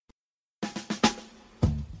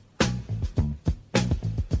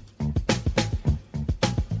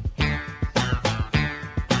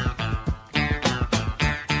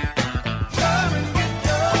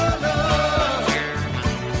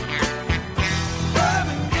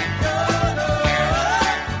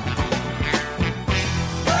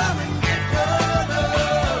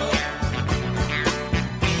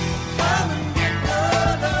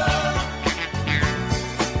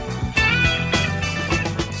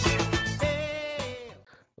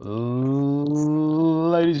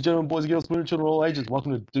Ladies and gentlemen, boys and girls, women and children of all ages,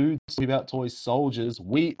 welcome to Dudes Talking About Toy Soldiers.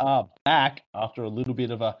 We are back after a little bit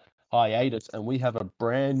of a hiatus, and we have a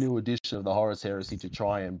brand new edition of the Horus Heresy to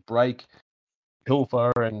try and break,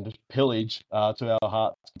 pilfer, and pillage to our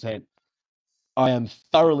heart's content. I am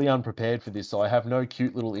thoroughly unprepared for this, so I have no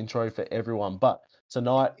cute little intro for everyone. But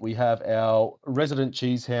tonight we have our resident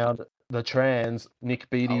cheesehound, the trans, Nick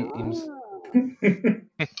Beattie.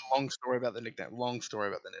 Long story about the nickname. Long story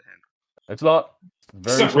about the net handle. It's not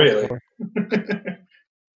very It's not really.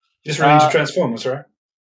 Just running into Transformers, right?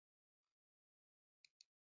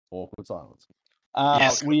 Awkward silence.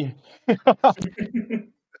 Yes.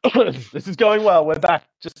 This is going well. We're back.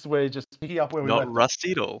 We're just picking up where we left. Not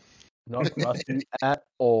rusty at all. Not rusty at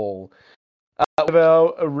all. We have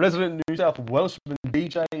our resident New South Welshman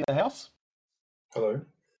DJ in the house. Hello.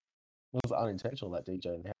 It was unintentional, that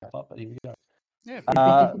DJ in the house, but here we go.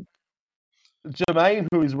 Yeah. Jermaine,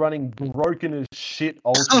 who is running broken as shit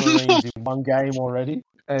Ultramarines in one game already,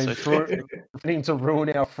 and threatening to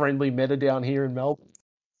ruin our friendly meta down here in Melbourne.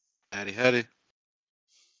 Howdy.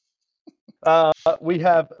 We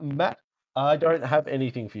have Matt. I don't have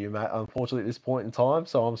anything for you, Matt, unfortunately, at this point in time,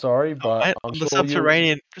 so I'm sorry, but Mate, I'm the sure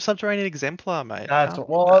subterranean exemplar, mate. That's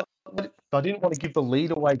well, I didn't want to give the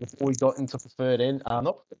lead away before we got into preferred end.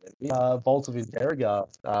 Vault of Interrogar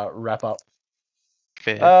wrap up.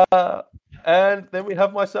 Fair. And then we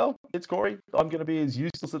have myself. It's Corey. I'm going to be as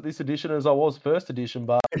useless at this edition as I was first edition,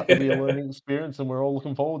 but it'll be a learning experience, and we're all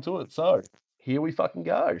looking forward to it. So here we fucking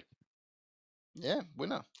go. Yeah,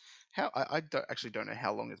 winner. I don't know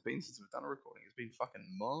how long it's been since we've done a recording. It's been fucking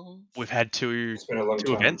months. We've had two It's been a long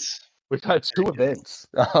time. events. We've had two events.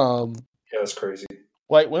 Yeah, that's crazy.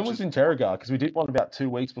 Wait, when was Interrogar? Because we did one about 2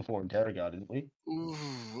 weeks before Interrogar, didn't we? Ooh,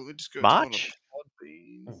 let me just go March?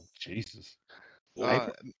 Oh, Jesus.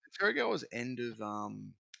 Interrogar was end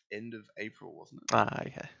of April, wasn't it?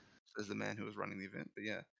 Okay. As the man who was running the event, but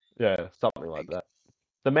yeah. Yeah, something like that.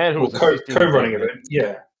 The man who Well, was assisting co-running it.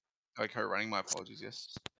 Yeah. Oh, co-running. My apologies.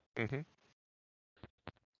 Yes. Mm-hmm.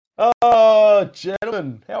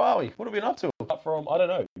 Gentlemen, how are we? What have we been up to? Apart from, I don't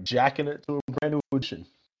know, jacking it to a brand new edition.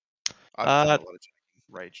 I've done a lot of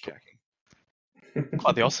rage jacking.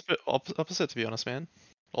 Quite the opposite, to be honest, man.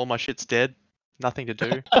 All my shit's dead. Nothing to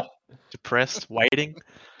do. Depressed. Waiting.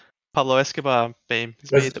 Pablo Escobar beam.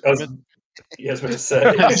 I was about to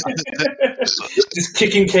say. Just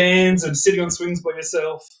kicking cans and sitting on swings by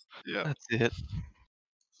yourself. Yeah. That's it.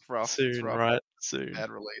 Rough. Soon, right? Soon. Bad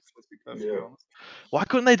release. Let's be perfectly honest. Why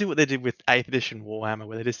couldn't they do what they did with 8th edition Warhammer,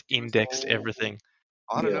 where they just indexed everything?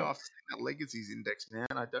 I don't know. I've seen that Legacy's index, man.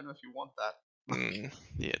 I don't know if you want that.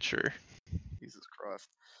 Yeah, true. Jesus Christ.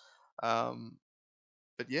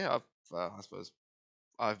 But yeah, I suppose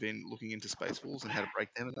I've been looking into Space Wolves and how to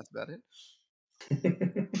break them, and that's about it.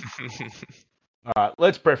 All right,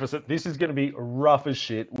 let's preface it. This is going to be rough as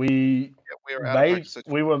shit. We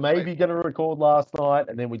were maybe going to record last night,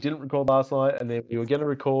 and then we didn't record last night, and then we were going to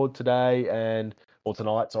record today or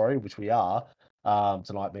tonight, sorry, which we are,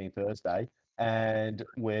 tonight being Thursday, and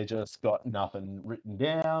we're just got nothing written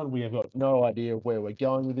down. We have got no idea where we're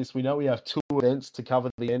going with this. We know we have 2 events to cover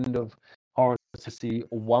the end of Horus Heresy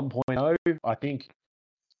 1.0. I think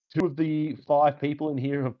 2 of the 5 people in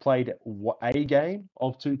here have played a game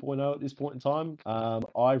of 2.0 at this point in time.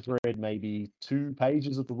 I've read maybe 2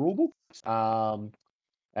 pages of the rulebook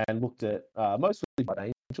and looked at mostly Blood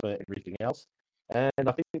Angel and everything else. And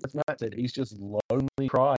I think, as Matt said, he's just lonely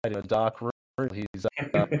cried in a dark room. His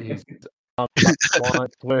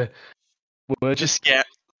clients were just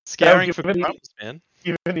scaring for problems, man.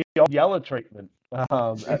 Given the old Yellow treatment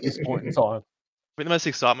at this point in time. I think the most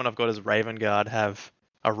excitement I've got is Raven Guard have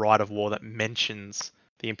a Rite of War that mentions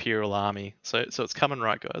the Imperial Army. So it's coming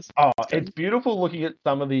right, guys. Oh, it's beautiful looking at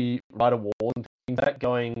some of the Rite of War and things like that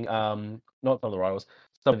going, not some of the Rite Wars,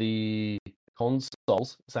 some of the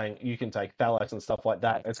consoles saying you can take Thalax and stuff like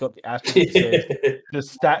that. It's got the asterisk that says the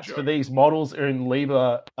stats for these models are in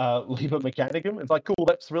Liber Mechanicum. It's like, cool,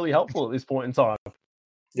 that's really helpful at this point in time.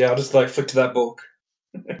 Yeah, I'll just flick to that book.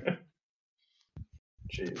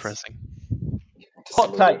 Depressing.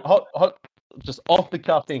 Hot take, hot. Just off the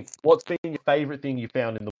cuff thing. What's been your favourite thing you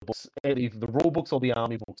found in the books, either the rule books or the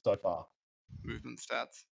army books so far? Movement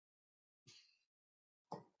stats.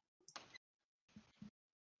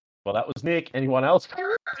 Well, that was Nick. Anyone else?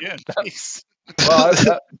 Yeah, nice. Well,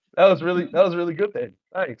 that was really good then.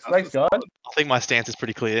 Thanks, guys. I think my stance is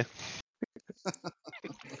pretty clear.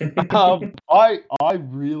 I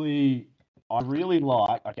really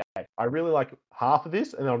like. Okay, I really like half of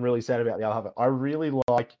this, and I'm really sad about the other half. I really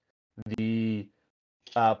like the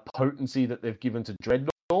potency that they've given to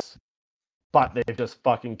Dreadnoughts. but they've just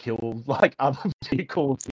fucking killed like other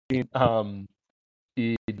vehicles in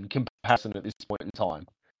comparison at this point in time.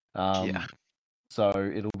 Yeah.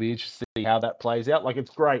 So it'll be interesting to see how that plays out. Like,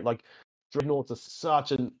 it's great. Like, Dreadnoughts are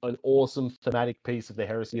such an awesome thematic piece of the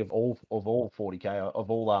heresy of all 40k,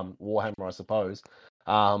 of all Warhammer, I suppose.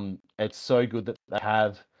 It's so good that they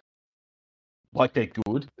have, like, they're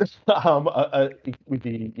good. With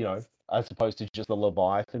the, you know, as opposed to just the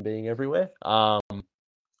Leviathan being everywhere. But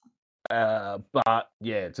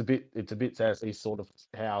yeah, it's a bit sad to see sort of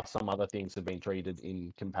how some other things have been treated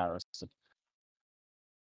in comparison.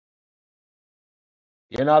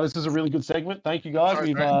 Yeah, no, this is a really good segment. Thank you, guys.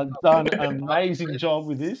 We've done an amazing job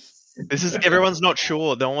with this. This is everyone's not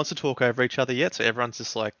sure. No one wants to talk over each other yet, so everyone's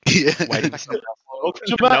just like waiting.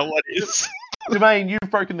 No one is. Jermaine,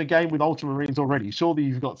 you've broken the game with Ultramarines already. Surely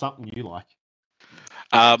you've got something you like.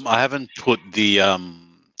 I haven't put the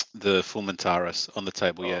Fulmentaris on the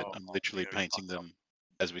table yet. I'm literally painting them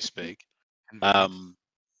as we speak. The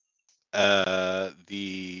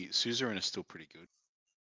Suzerain is still pretty good.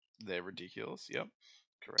 They're ridiculous. Yep.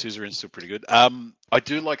 Correct. Suzerain's still pretty good. I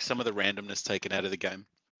do like some of the randomness taken out of the game.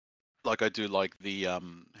 Like, I do like the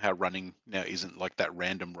how running now isn't like that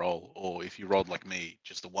random roll, or if you rolled like me,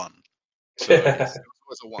 just a 1. So It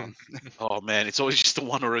was a 1. oh man, it's always just a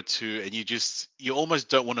 1 or a 2, and you almost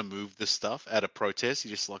don't want to move the stuff out of protest.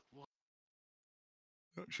 You're just like, what?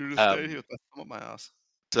 Should have stayed here with that thumb up my ass.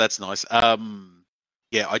 So that's nice.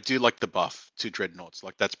 Yeah, I do like the buff to Dreadnoughts.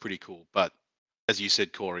 Like, that's pretty cool. But as you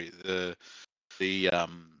said, Corey, the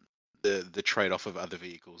trade-off of other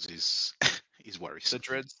vehicles is worrisome.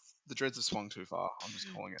 The dreads have swung too far. I'm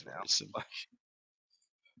just calling it now. Like,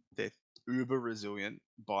 they're uber resilient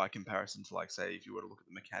by comparison to, like, say, if you were to look at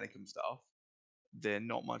the Mechanicum stuff, they're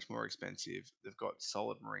not much more expensive. They've got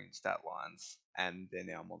solid marine stat lines, and they're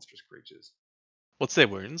now monstrous creatures. What's their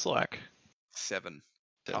wounds like? 7.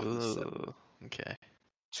 Ooh, okay.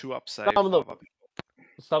 2 up save.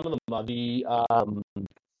 Some of them are the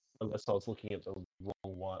unless I was looking at the wrong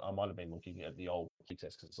one. I might have been looking at the old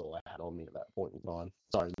test because it's all I had on me at that point in time.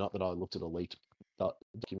 Sorry, not that I looked at a leaked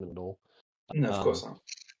document at all. No, of course not.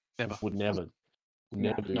 Never. Would never do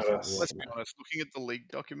not something us. like Let's be that. honest, looking at the leak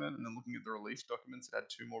document and then looking at the release documents that had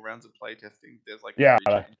 2 more rounds of playtesting, there's like Yeah,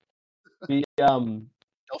 3 changes.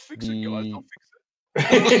 They'll fix it, guys. They'll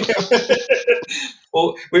fix it.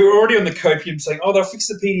 Well, we were already on the copium saying, "Oh, they'll fix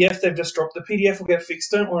the PDF. They've just dropped the PDF. Will get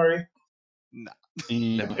fixed. Don't worry." Nah.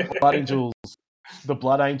 The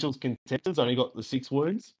Blood Angels contestants only got the 6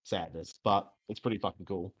 wounds. Sadness, but it's pretty fucking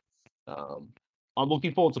cool. I'm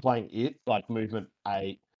looking forward to playing it, like movement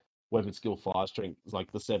 8, weapon skill 5, strength,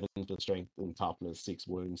 like the 7 for strength and toughness, 6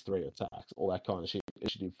 wounds, 3 attacks, all that kind of shit.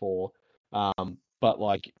 Initiative 4. But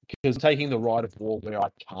like, because taking the Rite of War where I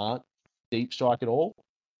can't deep strike at all,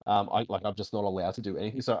 I'm just not allowed to do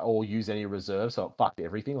anything, so or use any reserve, so it fucked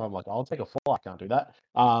everything. I'm like, I'll take a 4. I can't do that.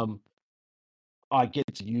 I get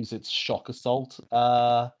to use its shock assault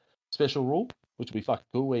special rule, which would be fucking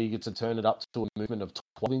cool, where you get to turn it up to a movement of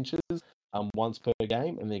 12 inches once per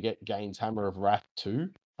game, and then gains Hammer of Wrath 2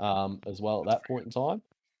 as well at that point in time.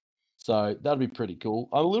 So that'd be pretty cool.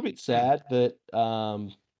 I'm a little bit sad that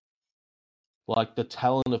like the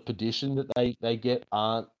Talon of Perdition that they get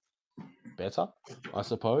aren't better, I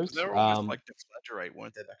suppose. They're almost like Deflagrate,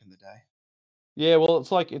 weren't they, back in the day? Yeah, well,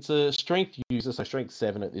 it's a strength user, so strength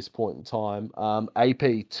 7 at this point in time.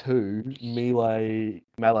 AP 2,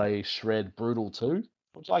 melee shred, brutal 2,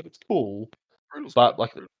 which, like, it's cool. Brutal's but good.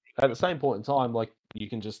 like at the same point in time, like, you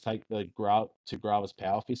can just take the Gravis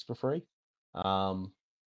Power Fist for free.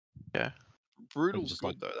 Yeah. Brutal's just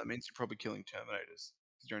good though. That means you're probably killing Terminators.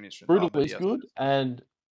 Brutal is good, and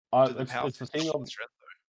it's the thing of strength,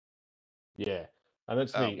 though. Yeah, and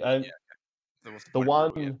that's the thing. And the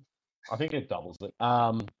one, I think it doubles it.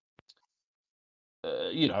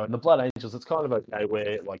 You know, in the Blood Angels, it's kind of okay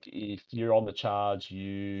where, like, if you're on the charge,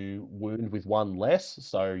 you wound with 1 less.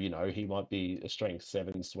 So, you know, he might be a strength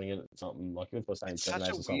 7 swinging at something, like if we're saying 7 or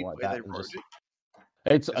something like that.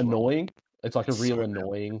 It's annoying. It's like a real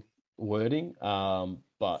annoying wording.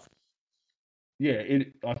 But yeah,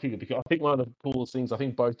 I think one of the coolest things, I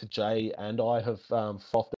think both Jay and I have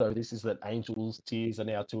frothed over this, is that Angels tiers are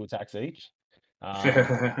now 2 attacks each.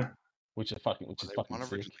 Which is fucking sick.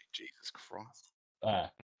 Jesus Christ.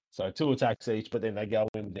 So 2 attacks each, but then they go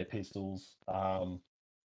in with their pistols and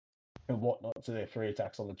whatnot, so they're 3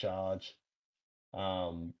 attacks on the charge.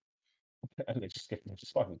 And it's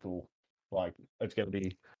just fucking cool. Like, it's gonna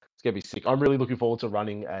be sick. I'm really looking forward to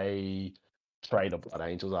running a Trader Blood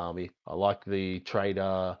Angels army. I like the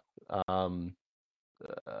Trader. What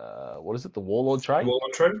is it? The Warlord trait.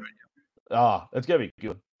 Warlord trait. It's gonna be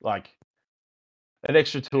good. Like, an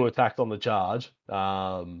extra 2 attacks on the charge.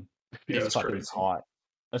 Is fucking crazy. tight.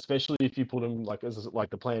 Especially if you put them like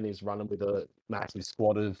the plan is running with a massive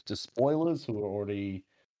squad of despoilers who are already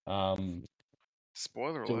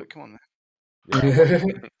Spoiler alert! Come on,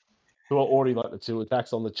 who are already like the 2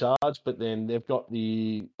 attacks on the charge, but then they've got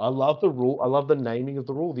I love the rule. I love the naming of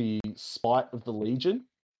the rule, the Spite of the Legion.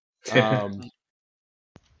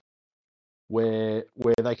 Where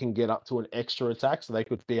they can get up to an extra attack, so they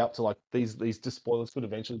could be up to like these despoilers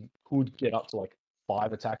could get up to like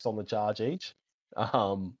 5 attacks on the charge each,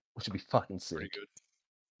 which would be fucking sick. Pretty good.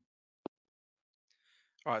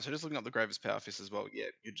 All right, so just looking up the Gravis Power Fist as well. Yeah,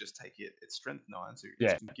 you just take it. It's Strength 9, so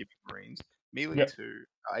you're just giving Marines melee 2,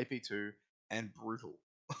 AP 2, and Brutal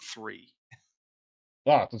 3.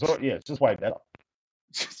 It's just way better.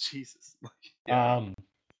 Jesus.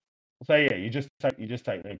 So yeah, you just take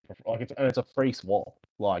them like it's a free swap.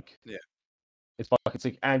 Like it's fucking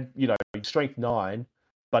sick, and strength 9.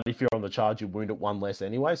 But if you're on the charge, you wound it 1 less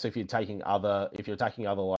anyway. So if you're attacking other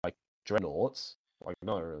like dreadnoughts, like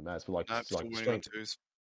no, it really matters. But like, no, still strength. On 2s.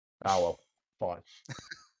 Oh well, fine.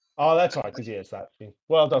 Oh, that's right. Because it's that thing.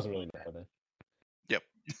 Well, it doesn't really matter then. Yep.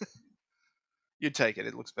 You'd take it.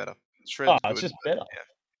 It looks better. It's just better.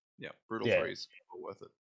 Yeah. Brutal 3 is worth it.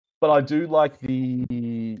 But I do like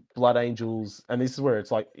the Blood Angels, and this is where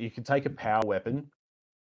it's like you can take a power weapon.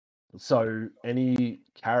 So any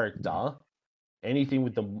character, anything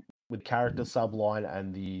with character subline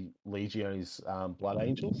and the Legionaries Blood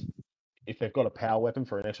Angels, if they've got a power weapon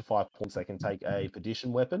for an extra 5 points, they can take a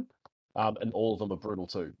Perdition weapon, and all of them are brutal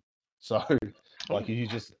too. So, like, you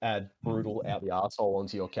just add brutal out the arsehole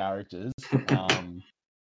onto your characters, and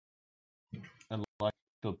like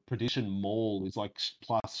the Perdition Maul is like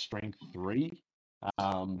plus strength 3,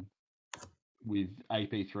 with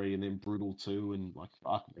AP 3, and then brutal 2, and like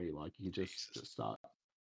fuck me, like you just start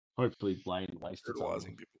hopefully blading waste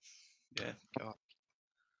brutalizing people. Yeah, God.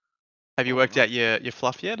 Have you worked out your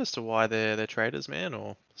fluff yet as to why they're traders, man,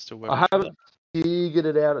 or still working? I haven't figured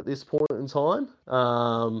it out at this point in time.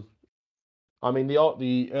 I mean,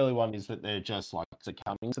 the early one is that they're just like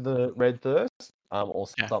succumbing to the red thirst, or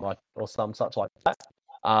some such like that.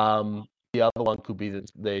 The other one could be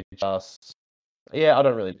that they're just I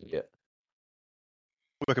don't really know yet.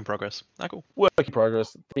 Work in progress. Cool. Work in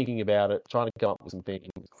progress. Thinking about it, trying to come up with some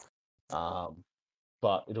things.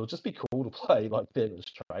 But it'll just be cool to play like them as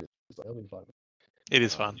traders. It'll be fun. It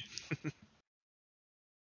is fun.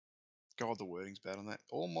 God, the wording's bad on that.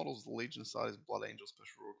 All models of the Legion side is Blood Angel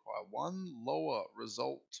special require 1 lower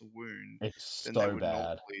result to wound than they would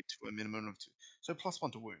normally to a minimum of 2. So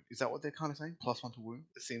 +1 to wound. Is that what they're kind of saying? +1 to wound?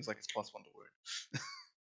 It seems like it's +1 to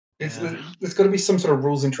wound. There's got to be some sort of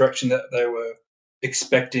rules interaction that they were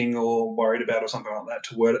expecting or worried about or something like that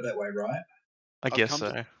to word it that way, right? I guess so.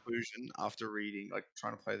 To the conclusion after reading, like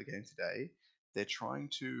trying to play the game today, they're trying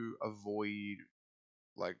to avoid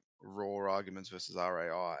like raw arguments versus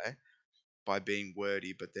RAI by being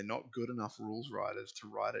wordy, but they're not good enough rules writers to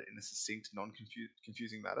write it in a succinct,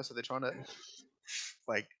 non-confusing manner. So they're trying to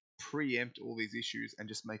like preempt all these issues and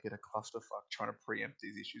just make it a clusterfuck, trying to preempt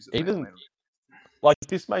these issues. Like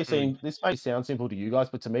this may sound simple to you guys,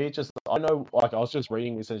 but to me, it just I know like I was just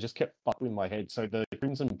reading this and it just kept fucking in my head. So the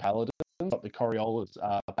Crimson Paladins, like the Coriolis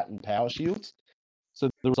pattern power shields. So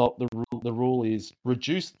the rule is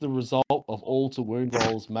reduce the result of all to wound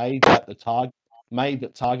rolls made that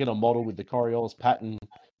target a model with the Coriolis pattern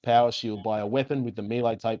power shield by a weapon with the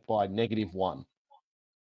melee type by -1.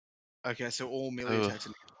 Okay, so all melee attacks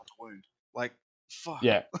are -1 to wound. Like fuck.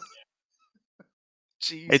 Yeah.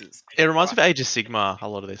 Jesus. It reminds me of Age of Sigmar, a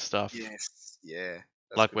lot of this stuff. Yes, yeah.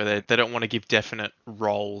 Like where they don't want to give definite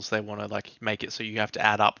rolls, they want to like make it so you have to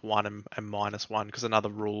add up 1 and -1 because another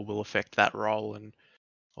rule will affect that roll and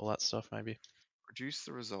all that stuff maybe. Reduce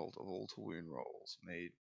the result of all to wound rolls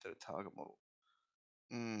made to the target model.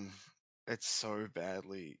 It's so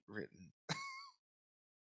badly written.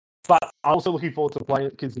 But I'm also looking forward to playing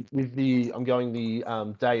it because I'm going the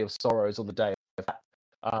Day of Sorrows or the Day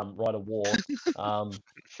of Rite of War,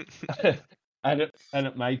 and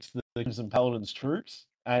it makes the Crimson Paladins troops,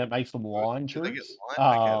 and it makes them line troops. They get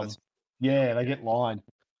line? They get line.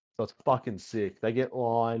 So it's fucking sick. They get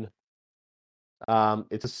line.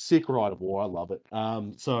 It's a sick Rite of War. I love it.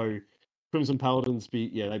 So Crimson Paladins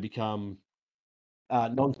they become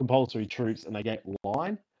non-compulsory troops, and they get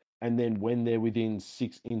line. And then when they're within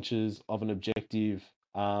 6 inches of an objective,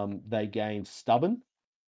 they gain stubborn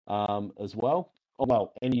as well. Oh,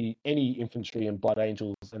 well, any infantry and Blood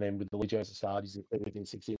Angels, and then with the Legiones Astartes, if they're within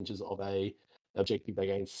 6 inches of a objective, they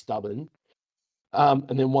gain stubborn.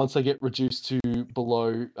 And then once they get reduced to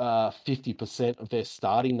below 50% of their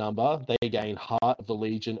starting number, they gain Heart of the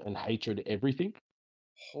Legion and Hatred Everything.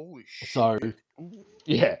 Holy shit. So,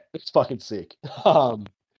 yeah, it's fucking sick.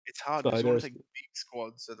 It's hard because you want to take big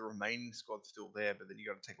squads, so the remaining squad's still there, but then you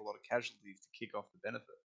got to take a lot of casualties to kick off the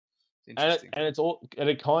benefit. Interesting. And it's all, and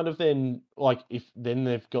it kind of then, like, if then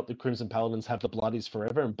they've got the Crimson Paladins have the Blood is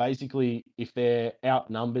Forever, and basically, if they're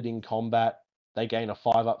outnumbered in combat, they gain a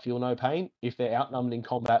 5-up Feel No Pain. If they're outnumbered in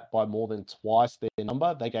combat by more than twice their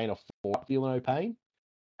number, they gain a 4-up Feel No Pain.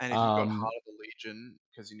 And if you've got Heart of the Legion,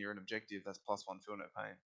 because you're an objective, that's +1 Feel No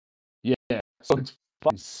Pain. Yeah, so it's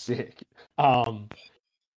fucking sick.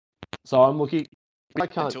 So I'm looking. I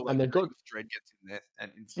can't, and they've got Dread gets in there,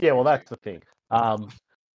 and yeah. Well, that's the thing.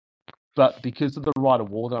 But because of the Rite of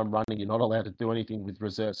War that I'm running, you're not allowed to do anything with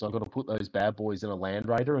reserve. So I've got to put those bad boys in a Land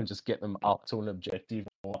Raider and just get them up to an objective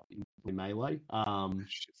or in melee.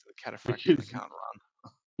 Shit's the Cataphractic can't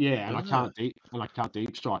run. Yeah, and I can't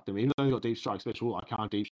deep strike them. Even though they've got deep strike special, I can't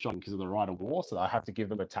deep strike them because of the Rite of War. So I have to give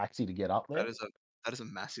them a taxi to get up there. That is a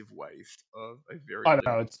massive waste of a very. I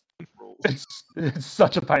know it's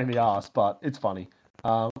such a pain in the ass, but it's funny.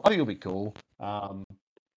 I think it'll be cool.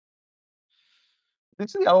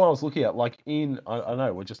 This is the other one I was looking at. Like I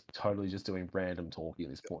know we're just totally just doing random talking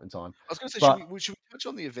at this point in time. I was going to say, should we touch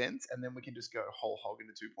on the events and then we can just go whole hog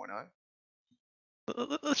into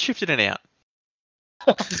 2.0? Let's shift it in out.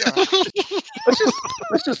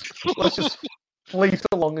 let's just fleece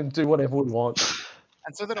along and do whatever we want.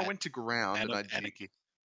 And so then I went to ground and I Anarchy.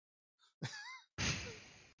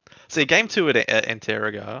 See, game 2 at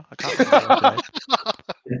Enterragar. I can't remember.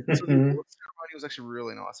 So the ceremony was actually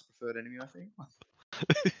really nice. I preferred enemy, I think.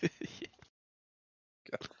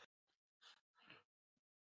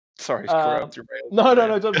 Sorry, no,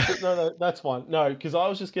 that's fine. No, because I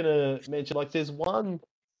was just gonna mention, like, there's one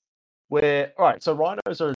where, all right, so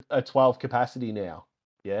rhinos are a 12 capacity now,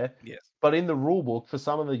 yeah. Yes. But in the rulebook, for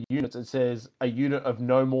some of the units, it says a unit of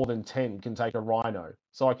no more than 10 can take a rhino.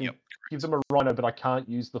 So I can give them a rhino, but I can't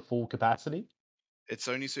use the full capacity. It's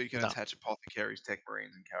only so you can attach apothecaries, tech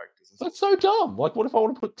marines, and characters. That's so dumb. Like, what if I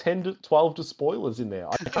want to put 10 to 12 despoilers in there?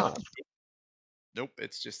 I can't. Nope.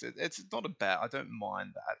 It's just it's not a bad. I don't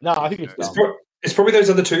mind that. No, I think it's dumb. It's probably those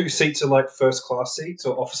other 2 seats are like first class seats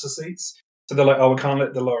or officer seats. So they're like, oh, we can't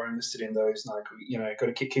let the lower enlisted in those. Like, got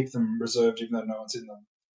to keep them reserved even though no one's in them.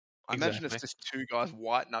 I imagine it's just 2 guys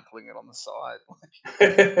white knuckling it on the side.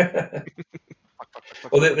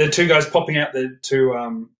 Well, they're 2 guys popping out the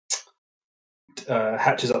 2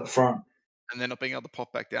 hatches up the front, and they're not being able to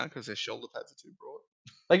pop back down because their shoulder pads are too broad.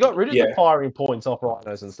 They got rid of the firing points off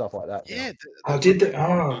rhinos and stuff like that. Yeah. Did they?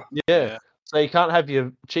 Oh, yeah. So you can't have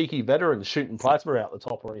your cheeky veterans shooting plasma out the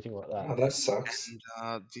top or anything like that. Oh, that sucks.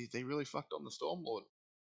 And, they really fucked on the Stormlord.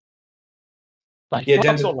 They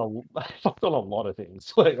fucked on a lot of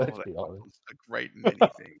things. Let's be honest. A great many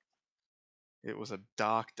things. It was a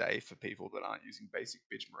dark day for people that aren't using basic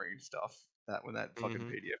bitch marine stuff. That when that fucking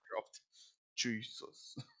PDF dropped,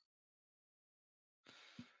 Jesus.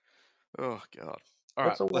 Oh god. All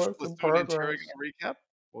right, let's do an Interrogar recap.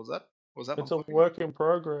 What was that? It's a work in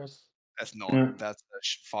progress. That's not. Yeah. That's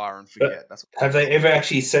a fire and forget. That's what have they ever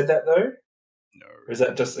actually said that though? No. Or is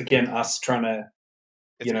that just again us trying to,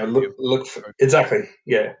 look for exactly?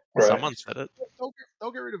 Yeah. Right. Someone said it.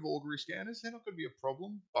 They'll get rid of augury scanners. They're not going to be a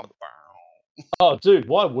problem. Oh, dude,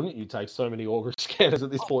 why wouldn't you take so many augury scanners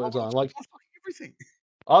at this point in time? Like everything.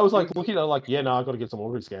 I was like looking at I've got to get some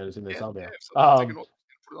augury scanners in there somehow.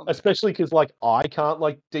 Especially because like I can't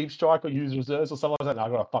like deep strike or use reserves or stuff like that. No, I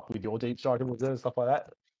gotta fuck with your deep strike and reserves stuff like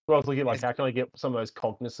that. So I was looking like how can I get some of those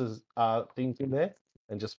Cognises things in there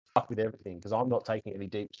and just fuck with everything because I'm not taking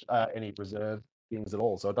any reserve things at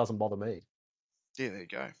all, so it doesn't bother me. Yeah, there you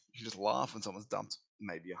go. You can just laugh when someone's dumped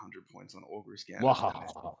maybe 100 points on augury scanners. Wow.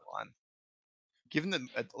 Given that,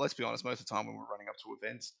 let's be honest, most of the time when we're running up to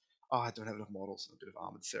events, I don't have enough models. A bit of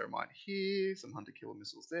armored ceramite here, some hunter killer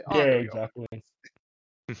missiles there. Yeah, exactly.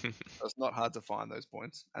 So it's not hard to find those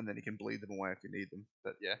points, and then you can bleed them away if you need them.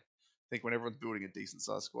 But yeah, I think when everyone's building a decent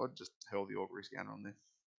sized squad, just hurl the augury scanner on there.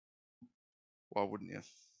 Why wouldn't you?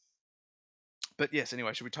 But yes,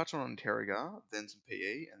 anyway, should we touch on Interrogar, then some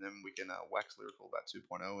PE, and then we can wax lyrical about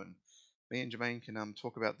 2.0, and me and Jermaine can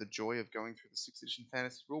talk about the joy of going through the 6th edition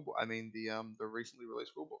fantasy rulebook. I mean, the recently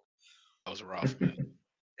released rulebook. That was rough.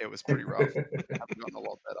 It was pretty rough. I haven't gotten a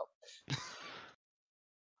lot better.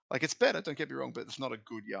 Like, it's better, don't get me wrong, but it's not a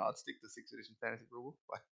good yardstick, the 6th edition fantasy rulebook.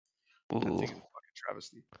 Like, I think it's a fucking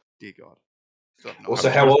travesty. Dear God. Also,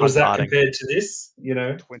 how old is that compared to this?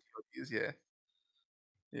 20 years, yeah.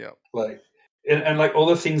 Yeah. Like, and like all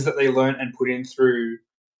the things that they learned and put in through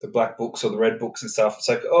the black books or the red books and stuff. It's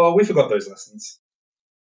like, oh, we forgot those lessons.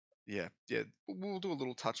 Yeah. We'll do a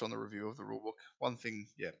little touch on the review of the rulebook. One thing,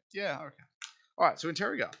 yeah, okay. All right, so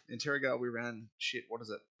Interrogar, we ran shit. What is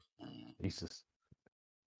it? Jesus.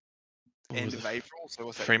 End of April. So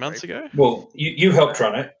what's that? 3 months ago? Well, you helped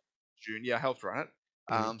run it. June. Yeah, I helped run it.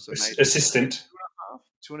 So Assistant.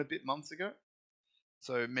 2 and a bit months ago.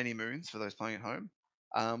 So many moons for those playing at home.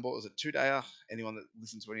 What was it? 2-dayer. Anyone that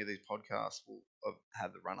listens to any of these podcasts will have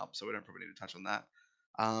had the run up, so we don't probably need to touch on that.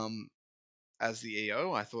 As the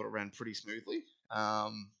EO, I thought it ran pretty smoothly.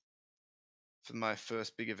 For my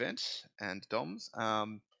first big event and DOMs.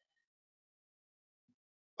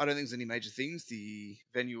 I don't think there's any major things. The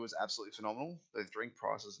venue was absolutely phenomenal. The drink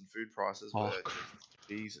prices and food prices were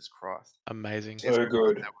Jesus Christ. Amazing. So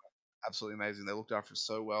good. They were absolutely amazing. They looked after us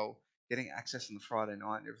so well. Getting access on the Friday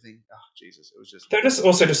night and everything. Oh, Jesus. It was just... They're just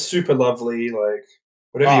also just super lovely. Like,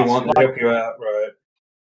 whatever you want, they help you out, right?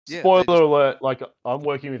 Yeah, spoiler alert, like, I'm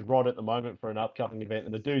working with Rod at the moment for an upcoming event,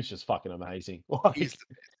 and the dude's just fucking amazing. Like, he's the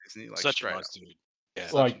best, isn't he? Like, such a nice dude. Yeah.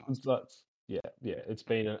 Like, it's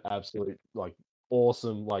been an absolute, like,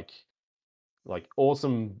 awesome, like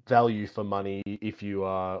awesome value for money if you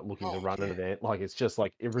are looking to run an event. Like, it's just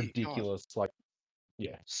like ridiculous. God. Like,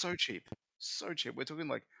 yeah, so cheap. We're talking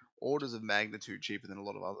like orders of magnitude cheaper than a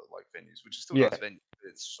lot of other like venues, which is still nice venues, but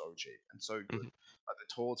it's so cheap and so good. Like, the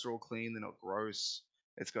toilets are all clean; they're not gross.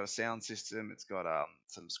 It's got a sound system. It's got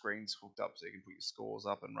some screens hooked up so you can put your scores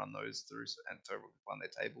up and run those through, and so run their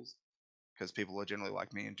tables, because people are generally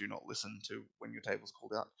like me and do not listen to when your table's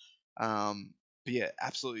called out. But yeah,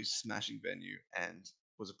 absolutely smashing venue, and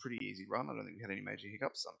was a pretty easy run. I don't think we had any major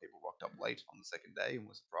hiccups. Some people rocked up late on the second day and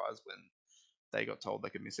were surprised when they got told they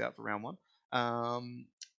could miss out for round one.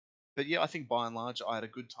 But yeah, I think by and large I had a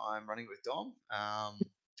good time running with Dom.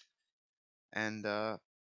 And I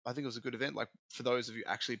think it was a good event. Like, for those of you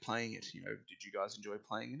actually playing it, you know, did you guys enjoy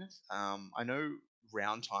playing in it? I know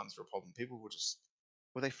round times were a problem. People were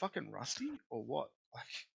they fucking rusty or what?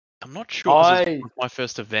 Like, I'm not sure, 'cause it was my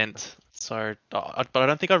first event, so but I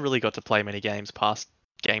don't think I really got to play many games past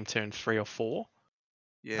game turn 3 or 4.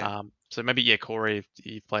 Yeah. So maybe Corey,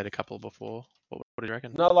 you've played a couple before. What do you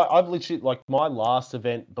reckon? No, like, I've literally, like, my last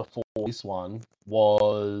event before this one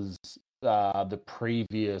was the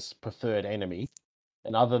previous preferred enemy,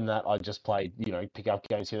 and other than that, I just played, you know, pick up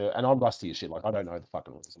games here, and I'm rusty as shit. Like, I don't know the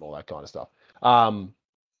fucking rules and all that kind of stuff.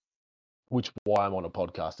 Which why I'm on a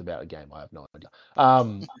podcast about a game I have no idea.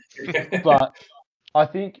 But I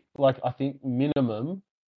think minimum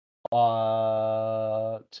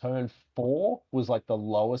turn 4 was like the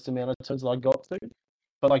lowest amount of turns that I got to.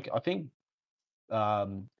 But like, I think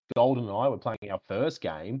Golden and I were playing our first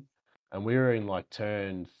game, and we were in like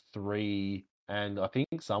turn 3, and I think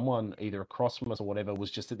someone either across from us or whatever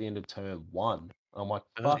was just at the end of turn 1. I'm like,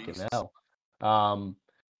 fucking hell.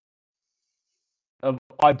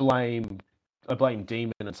 I blame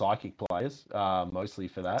Demon and Psychic players mostly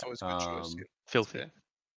for that. That's always a good choice. Filthy.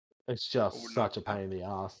 It's just such a pain in the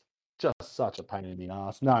ass.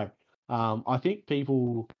 No, I think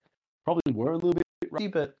people probably were a little bit rusty,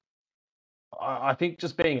 but I think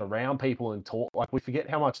just being around people and talk, like, we forget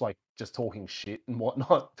how much, like, just talking shit and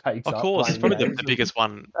whatnot takes up. Of course, it's probably the biggest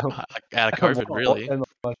one out of COVID, really. And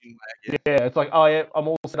like, yeah, it's like, oh yeah, I'm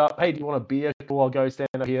all set up. Hey, do you want a beer? Cool, I'll go stand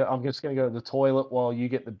up here. I'm just going to go to the toilet while you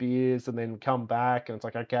get the beers and then come back. And it's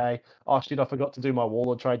like, okay. Oh shit, I forgot to do my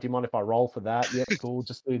Waller trade. Do you mind if I roll for that? Yep, cool,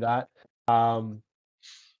 just do that.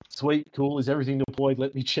 Sweet, cool. Is everything deployed?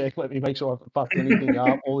 Let me check. Let me make sure I haven't fucked anything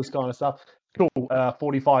up. All this kind of stuff. Cool.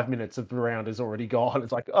 45 minutes of the round is already gone.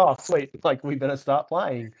 It's like, oh, sweet. Like, we better start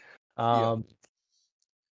playing.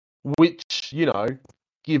 Which, you know,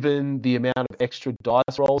 given the amount of extra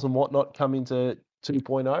dice rolls and whatnot come into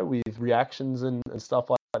 2.0 with reactions and stuff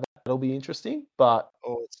like that, that'll be interesting. But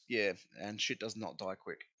and shit does not die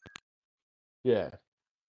quick. Yeah.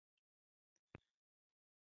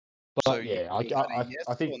 But So yeah, I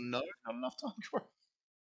think or no, not enough time for it.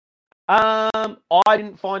 I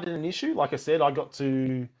didn't find it an issue. Like I said, I got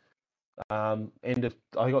to at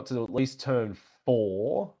least turn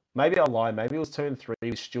 4. Maybe I lie. Maybe it was turn 3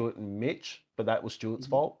 with Stuart and Mitch, but that was Stuart's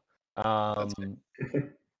fault. Yeah.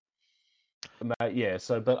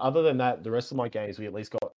 So, but other than that, the rest of my games we at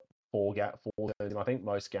least got 4 turns in. I think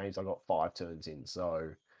most games I got 5 turns in. So,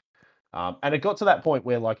 and it got to that point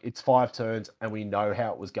where, like, it's 5 turns and we know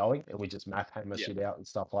how it was going, and we just math hammer shit out and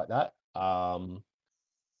stuff like that.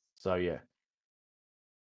 So yeah.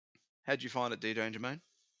 How'd you find it, D-Danger, man?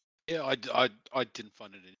 Yeah, I didn't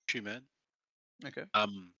find it an issue, man. Okay.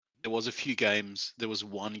 There was a few games. There was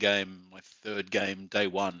one game, my third game, day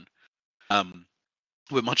one.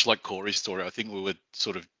 we're much like Corey's story. I think we were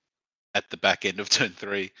sort of at the back end of turn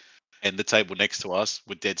 3, and the table next to us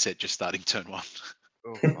were dead set just starting turn 1.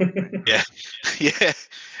 Oh, fuck me.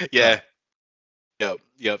 Yeah.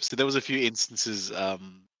 Yep. So there was a few instances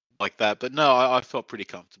like that, but no, I felt pretty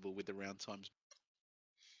comfortable with the round times.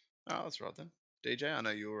 Oh, that's right then. DJ, I know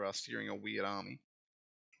you were steering a weird army.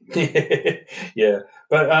 Yeah,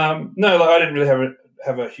 but no, like, I didn't really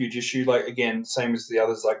have a huge issue. Like, again, same as the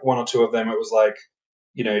others. Like, one or two of them, it was like,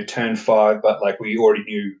 turn 5, but like we already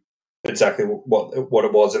knew exactly what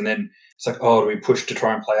it was, and then it's like, oh, do we push to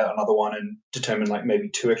try and play out another one and determine like maybe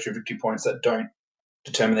 2 extra victory points that don't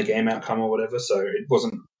determine the game outcome or whatever. So it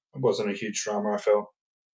wasn't a huge drama, I felt.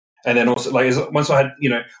 And then also, like, once I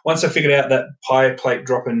figured out that Pie Plate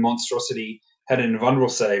Drop-in Monstrosity had an invulnerable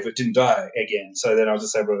save, it didn't die again. So then I was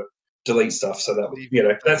just able to delete stuff. So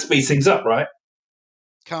that that speeds things up, right?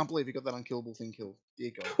 Can't believe you got that unkillable thing killed.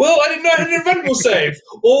 Dear God. Well, I didn't know it had an invulnerable save,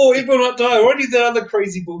 or it will not die, or any of the other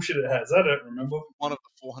crazy bullshit it has. I don't remember. One of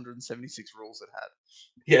the 476 rules it had.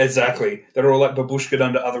 Yeah, exactly. They're all like babushkaed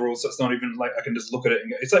under other rules, so it's not even like I can just look at it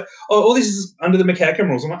and go, it's like, oh, all this is under the Macacan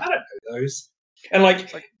rules. I'm like, I don't know those. And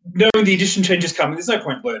like knowing the edition changes coming, there's no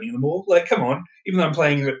point learning them all. Like, come on, even though I'm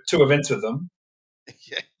playing 2 events with them.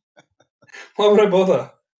 Yeah. Why would I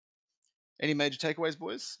bother? Any major takeaways,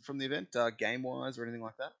 boys, from the event, game-wise or anything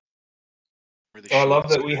like that? Really I love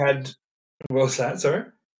that we had. What was that? Sorry.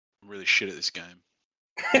 I'm really shit at this game.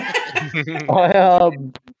 I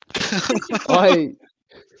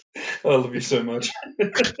love you so much.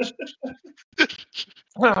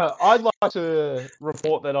 I'd like to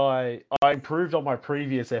report that I improved on my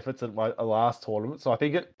previous efforts at my last tournament. So I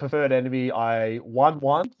think at Preferred Enemy, I won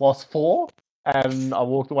 1, lost 4, and I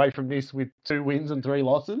walked away from this with 2 wins and 3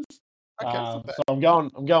 losses. Okay, so I'm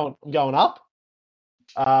going up.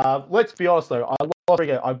 Let's be honest though,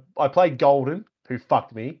 I played Golden, who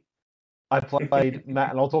fucked me. I played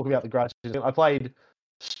Matt, and I'll talk about the grudges. I played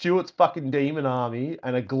Stuart's fucking demon army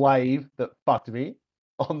and a glaive that fucked me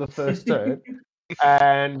on the first turn.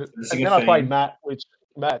 And then I played Matt, which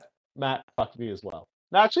Matt fucked me as well.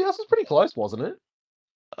 No, actually, this was pretty close, wasn't it?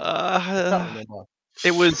 I can't remember.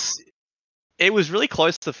 It was really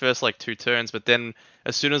close to the first 2 turns, but then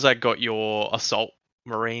as soon as I got your assault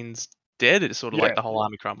marines dead, it sort of the whole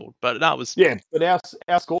army crumbled. But that was but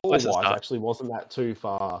our score wise actually wasn't that too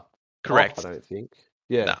far. Correct. Off, I don't think.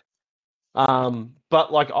 Yeah. No.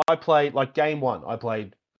 But I played game 1, I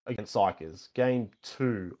played against Psykers. Game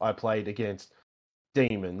 2, I played against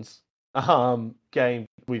Demons. Game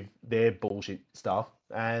with their bullshit stuff,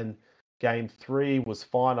 and game 3 was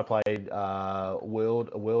fine. I played a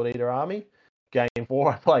World Eater army. Game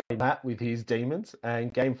 4, I pplayed Matt with his demons,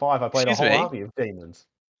 and game 5, I played a whole army of demons.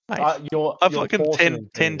 I've fucking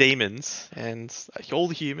 10 demons and all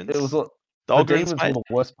the humans. It was the demons were the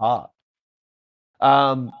worst part.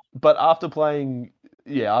 But after playing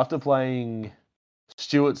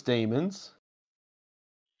Stuart's demons,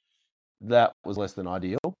 that was less than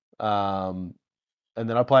ideal. And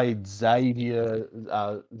then I played Xavier's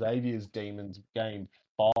demons game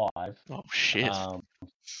 5. Oh shit!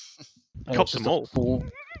 Copped them all.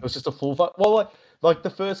 It was just a full. Well, like the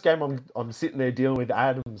first game, I'm sitting there dealing with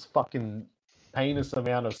Adam's fucking heinous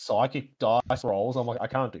amount of psychic dice rolls. I'm like, I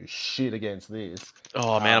can't do shit against this.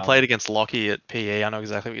 Oh man, I played against Lockie at PE. I know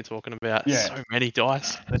exactly what you're talking about. Yeah. So many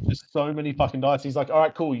dice. There's just so many fucking dice. He's like, all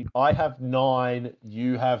right, cool. I have 9.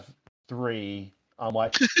 You have 3. I'm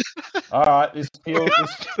like, all right, this feels.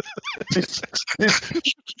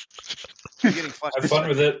 Have fun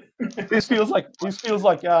with it. This feels like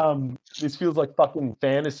fucking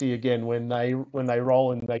fantasy again when they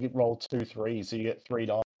roll and they get roll 2 3s, so you get 3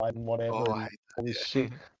 dice and whatever. All this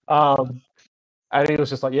shit. And he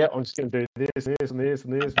was just like, yeah, I'm just gonna do this, and this, and this,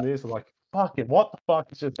 and this. I'm like, fucking, what the fuck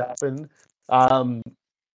has just happened?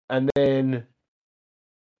 And then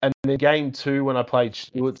game 2, when I played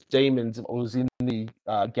Stuart's Demons, it was in the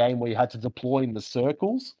game where you had to deploy in the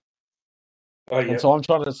circles. Oh, yeah. And so I'm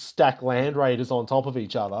trying to stack Land Raiders on top of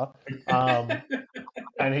each other.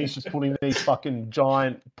 And he's just putting these fucking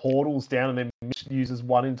giant portals down, and then uses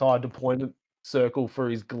one entire deployment circle for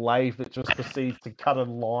his glaive that just proceeds to cut a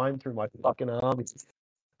line through my fucking army.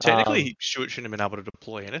 Technically, Stuart shouldn't have been able to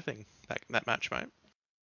deploy anything that match, mate.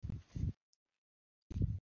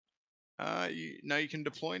 You can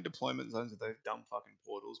deploy in deployment zones with those dumb fucking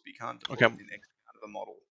portals, but you can't deploy in X out of a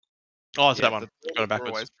model. Oh, it's that one. Got it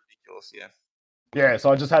backwards. Always ridiculous, Yeah,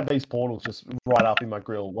 so I just had these portals just right up in my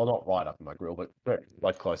grill. Well, not right up in my grill, but very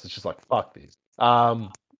close. It's just like, fuck this.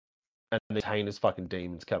 And the heinous fucking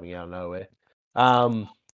demons coming out of nowhere.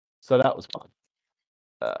 So that was fun.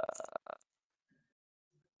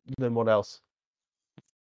 Then what else?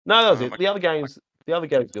 No, that was it. The other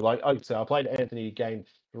games, like, so I played Anthony game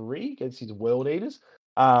 3 against his World Eaters.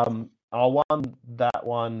 I won that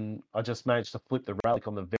one. I just managed to flip the relic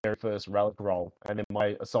on the very first relic roll, and then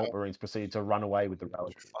my Assault Marines proceeded to run away with the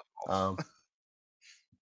relic.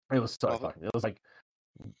 It was so fucking. It was like,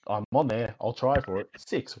 I'm on there. I'll try for it.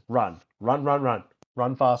 6, run, run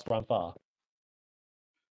fast, run far.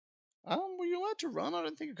 Were you allowed to run? I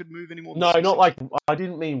don't think it could move anymore. No, not like, I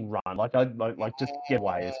didn't mean run. Like I like just get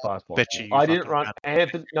away as fast as possible. Bet you I didn't fucking run.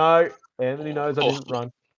 Anthony, no. Anthony knows I didn't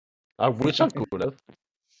run. I wish I could have.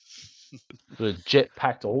 The jet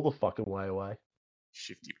packed all the fucking way away.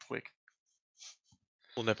 Shifty plick.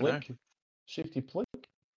 We'll never know. Shifty plick.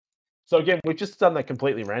 So again, we've just done that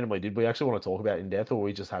completely randomly. Did we actually want to talk about in depth, or are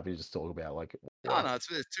we just happy to just talk about like? Oh no, it's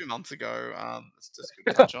 2 months ago. It's just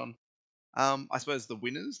good to touch on. I suppose the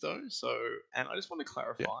winners though. So, and I just want to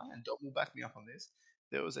clarify, and Dom will back me up on this.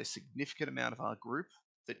 There was a significant amount of our group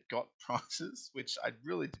that got prizes, which I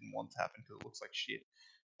really didn't want to happen because it looks like shit.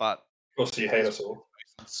 But of course, you hate us all.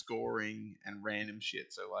 Scoring and random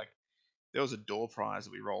shit. So like, there was a door prize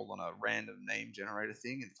that we rolled on a random name generator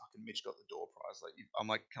thing, and fucking Mitch got the door prize. Like, I'm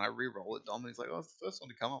like, can I re-roll it, Dom? And he's like, oh, it's the first one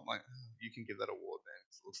to come up. I'm like, you can give that award, man.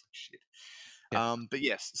 It looks like shit. Yeah. But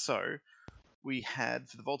yes, so we had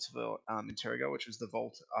for the Vaults of Interrogo, which was the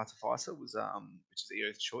Vault Artificer, was which is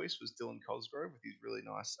Eo's choice, was Dylan Cosgrove with his really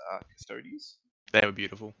nice custodies. They were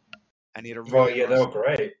beautiful, and he had a really nice... they were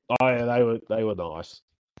great. Oh yeah, they were nice.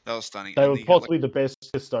 That was stunning. They were possibly the best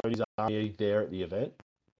custodies army there at the event.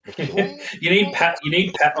 You need Pat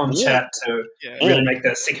on chat to really make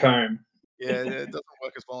that sick home. Yeah, it doesn't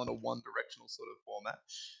work as well in a one-directional sort of format.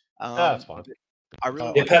 That's fine. I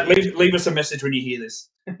really Pat, leave us a message when you hear this.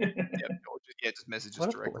 Just message us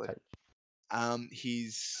directly.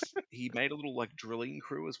 He made a little like drilling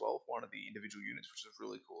crew as well for one of the individual units, which was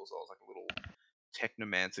really cool. So I was like a little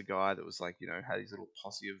technomancer guy that was like, had his little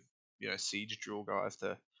posse of siege drill guys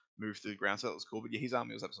to move through the ground. So that was cool. But yeah, his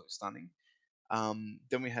army was absolutely stunning.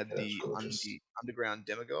 Then we had the underground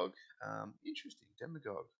demagogue. Interesting,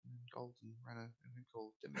 demagogue, golden runner,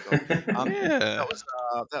 called demagogue.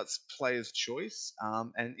 That's player's choice.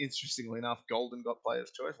 And interestingly enough, Golden got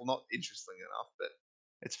player's choice. Well, not interestingly enough, but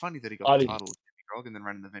it's funny that he got the title of demagogue and then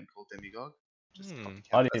ran an event called demagogue.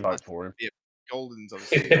 I didn't vote for him. Yeah, Golden's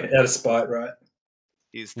obviously out of spite, right?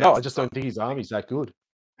 No, I just don't think his army's that good.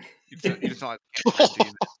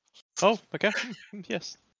 Oh, okay.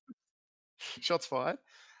 Yes. Shots fired.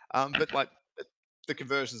 But like the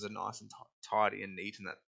conversions are nice and tidy and neat, and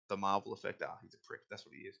that the Marvel effect. He's a prick. That's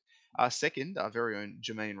what he is. Second, our very own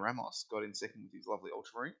Jermaine Ramos got in second with his lovely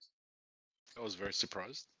Ultramarines. I was very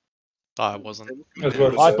surprised. I wasn't. I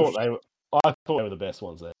thought they were the best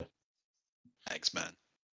ones there. Thanks, man.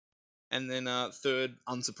 And then third,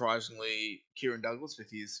 unsurprisingly, Kieran Douglas with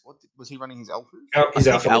his was he running his Alphas? His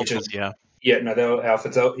Alphas, yeah. Yeah, no, they were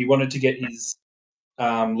Alphas. He wanted to get his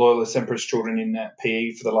Loyalist Emperor's Children in that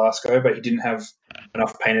PE for the last go, but he didn't have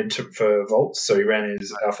enough painted for Vaults, so he ran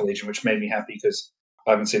his Alpha Legion, which made me happy because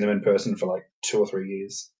I haven't seen them in person for like 2 or 3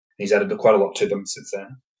 years. He's added quite a lot to them since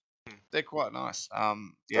then. They're quite nice.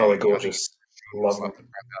 They're gorgeous. Love them.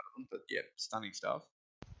 But yeah, stunning stuff.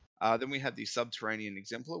 Then we had the Subterranean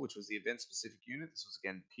Exemplar, which was the event-specific unit. This was,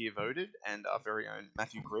 again, peer-voted, and our very own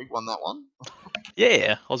Matthew Grigg won that one.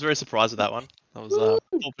 Yeah, I was very surprised with that one. I was for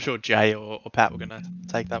sure Jay or Pat were going to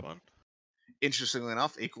take that one. Interestingly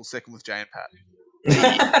enough, equal second with Jay and Pat.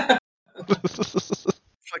 It's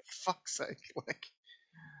like, fuck's sake. Like,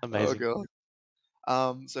 amazing. Oh,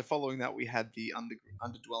 God. So following that, we had the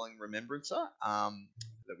Underdwelling Remembrancer,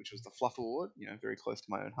 which was the Fluff Award, very close to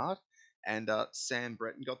my own heart. And Sam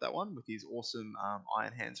Breton got that one with his awesome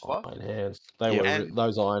Iron Hands fluff. Iron Hands.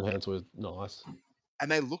 Those Iron Hands were nice. And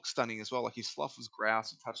they look stunning as well. Like his fluff was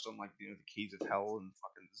grouse. He touched on the Keys of Hell and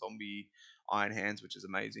fucking zombie Iron Hands, which is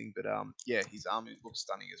amazing. But his army looks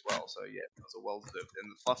stunning as well. So yeah, it was a well deserved.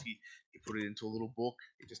 And the fluff, he put it into a little book.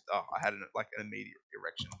 It just I had an immediate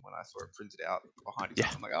erection when I saw it printed out behind his.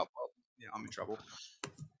 I'm like, oh well, I'm in trouble.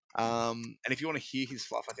 And if you want to hear his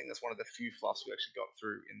fluff, I think that's one of the few fluffs we actually got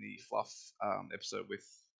through in the fluff episode with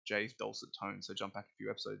Jay's dulcet tone. So jump back a few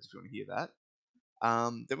episodes if you want to hear that.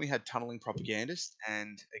 Then we had Tunneling Propagandist,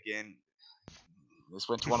 and again, this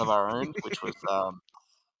went to one of our own, which was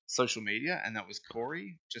social media, and that was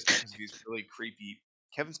Corey, just because of his really creepy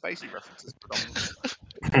Kevin Spacey references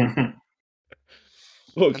predominantly.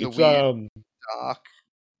 Look, and it's the weird, dark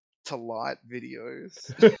to light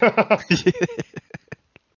videos.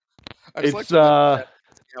 I just like to out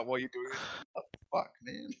while you're doing it. Oh, fuck,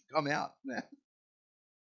 man. I'm out, man.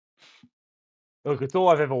 Look, it's all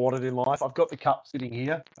I've ever wanted in life. I've got the cup sitting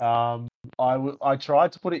here. I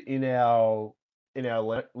tried to put it in our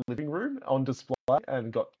living room on display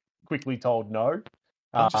and got quickly told no.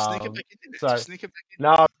 Just sneak it back in. So Just sneak it back in. no,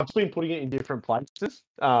 I've just been putting it in different places,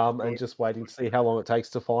 and just waiting to see how long it takes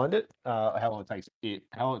to find it. How long it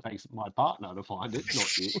takes my partner to find it,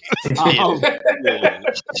 not you.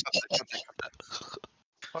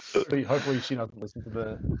 Hopefully she doesn't listen to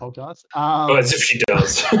the podcast. Well, as if she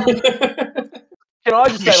does. Can I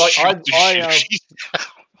just say, like,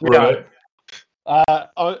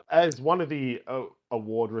 as one of the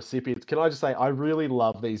award recipients, can I just say I really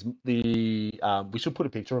love these. We should put a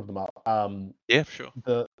picture of them up. Yeah, sure.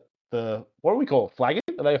 The what do we call it? Flagon?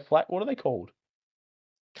 Are they a flag? What are they called?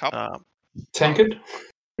 Cup. Tankard.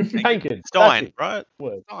 Tankard. Stein, right?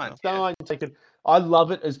 Word. Stein. Tankard. I love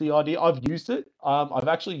it as the idea. I've used it. I've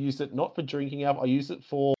actually used it not for drinking out. I used it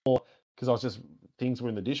for because things were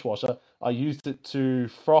in the dishwasher. I used it to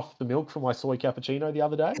froth the milk for my soy cappuccino the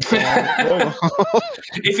other day.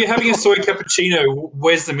 If you're having a soy cappuccino,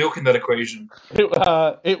 where's the milk in that equation?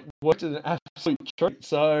 It worked an absolute treat.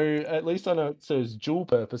 So at least I know it serves dual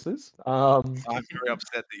purposes. I'm very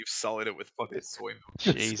upset that you've sullied it with fucking soy milk.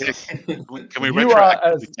 Jesus. Can we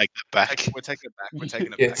retroactively take that back? We're taking it back. We're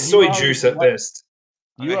taking it Yeah, back. soy juice at best.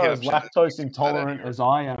 You are as lactose intolerant as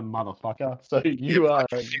I am, motherfucker. So you are.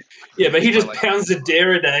 Yeah, but he just pounds a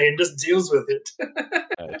dare a day and just deals with it.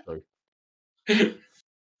 True.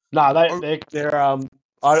 No, they're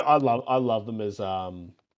I love them as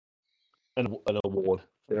an award.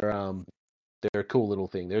 They're a cool little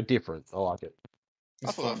thing. They're different. I like it.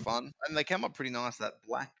 I thought they were fun, and they came up pretty nice. That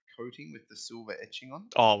black coating with the silver etching on.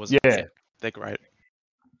 Oh, yeah. They're great.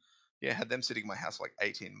 Yeah, had them sitting in my house for like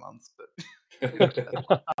 18 months, but.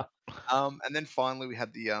 And then finally we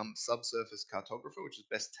had the subsurface cartographer, which is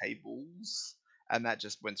best tables, and that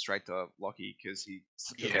just went straight to Lockie because he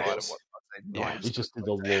provided he just did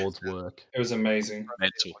the Lord's work. It was amazing.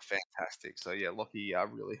 Mental. Fantastic. So yeah, Lockie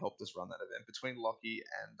really helped us run that event. Between Lockie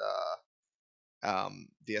and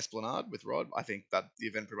the Esplanade with Rod, I think that the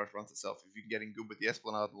event pretty much runs itself. If you can get in good with the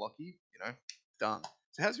Esplanade and Lockie, done.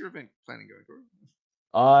 So how's your event planning going, Guru?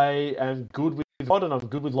 I am good with Rod and I'm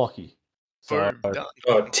good with Lockie. So,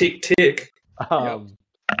 tick. Have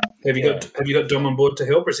you got Dom on board to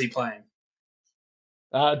help, or is he playing?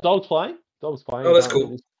 Dog's playing. Oh, that's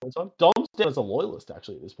cool. Dom's down as a loyalist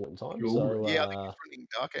actually at this point in time. So, yeah, I think he's running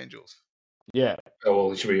Dark Angels. Yeah. Oh well,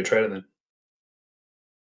 he should be a trader then.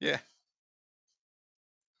 Yeah.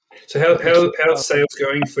 So how's sales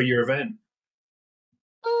going for your event?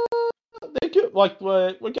 They're good. Like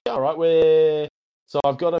we're going all right. So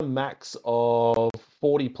I've got a max of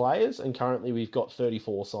 40 players, and currently we've got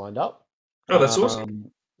 34 signed up. Oh, that's awesome.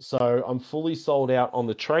 So I'm fully sold out on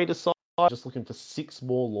the trader side. Just looking for 6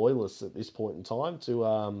 more loyalists at this point in time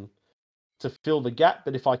to fill the gap.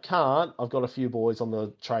 But if I can't, I've got a few boys on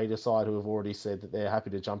the trader side who have already said that they're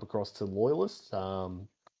happy to jump across to loyalists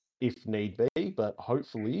if need be. But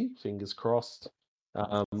hopefully, fingers crossed,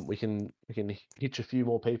 we can hitch a few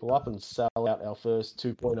more people up and sell out our first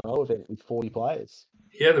 2.0 event with 40 players.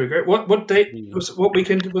 Yeah, that'd be great. What date? What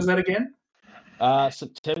weekend was that again?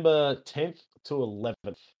 September 10th to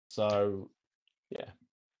 11th. So, yeah.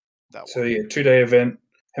 So 2-day event.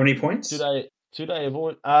 How many points? 2-day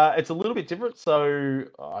event. It's a little bit different. So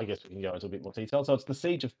I guess we can go into a bit more detail. So it's the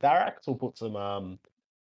Siege of Tharax. We'll put some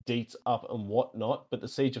deets up and whatnot. But the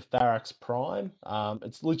Siege of Tharax Prime,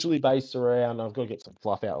 it's literally based around. I've got to get some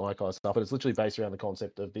fluff out and that kind of stuff. But it's literally based around the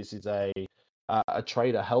concept of this is a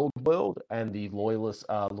trader held world, and the loyalists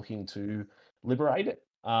are looking to liberate it.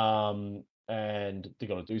 And they're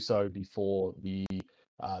going to do so before the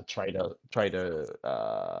trader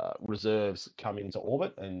reserves come into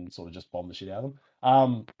orbit and sort of just bomb the shit out of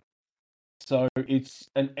them. So it's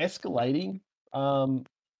an escalating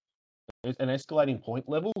point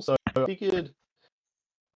level. So I figured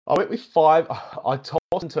I went with 5. I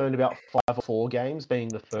tossed and turned about 5 or 4 games being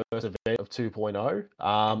the first event of 2.0.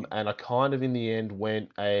 And I kind of in the end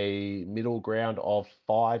went a middle ground of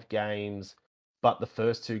 5 games, but the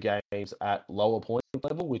first 2 games at lower point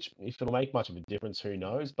level, which if it'll make much of a difference, who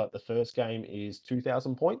knows? But the first game is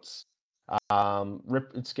 2,000 points.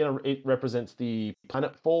 It represents the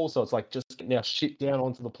planet fall, so it's like just getting our shit down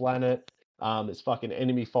onto the planet. There's fucking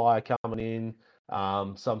enemy fire coming in.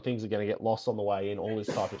 Some things are going to get lost on the way in. All this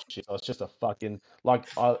type of shit. So it's just a fucking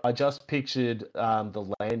I just pictured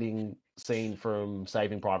the landing scene from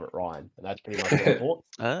Saving Private Ryan, and that's pretty much what I thought.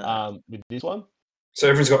 With this one. So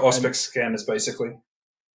everyone's got Auspex scanners, basically.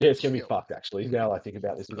 Yeah, it's going to be fucked, actually, now I think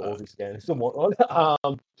about this with all these scanners and whatnot.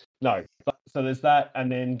 No. So there's that,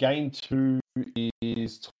 and then game 2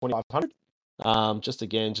 is 2,500. just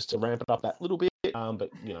to ramp it up that little bit. But a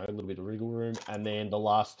little bit of wriggle room, and then the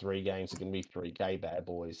last 3 games are going to be 3 gay bad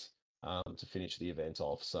boys to finish the event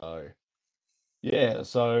off. So yeah,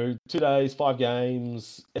 so 2 days, 5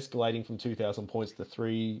 games, escalating from 2,000 points to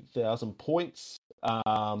 3,000 points.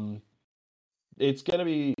 It's going to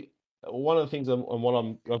be one of the things, and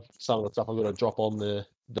some of the stuff I'm going to drop on the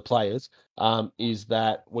players, is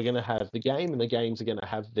that we're going to have the game, and the games are going to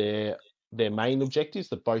have their main objectives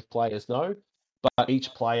that both players know, but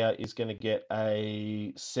each player is going to get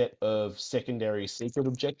a set of secondary secret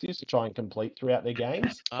objectives to try and complete throughout their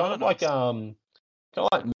games. Kind of like Malifaux,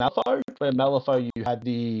 where Malifaux you had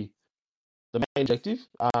the main objective,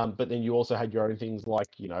 but then you also had your own things like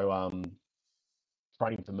training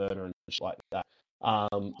for murder and shit like that.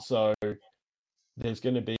 So there's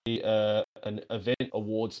going to be an event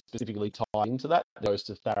award specifically tied into that. It goes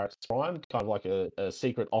to Tharax Prime, kind of like a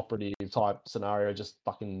secret operative type scenario, just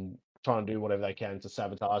fucking trying to do whatever they can to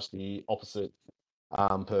sabotage the opposite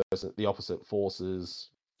person, the opposite forces.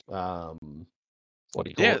 What do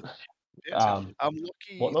you call it? Yeah.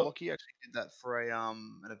 Lockie actually did that for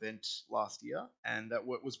an event last year, and that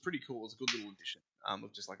was pretty cool. It was a good little addition.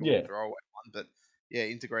 Of just like a little throwaway one, but yeah,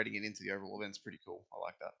 integrating it into the overall event's pretty cool. I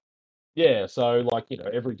like that. Yeah, so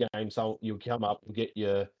every game, so you'll come up, you'll get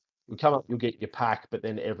your pack, but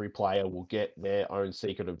then every player will get their own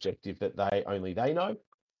secret objective that only they know,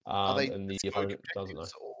 and the opponent doesn't know.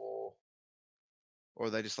 Or are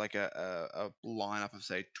they just like a lineup of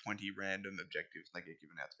say 20 random objectives they get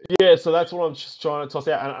given out to people? Yeah, so that's what I'm just trying to toss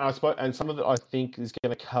out, and I suppose, and some of it I think is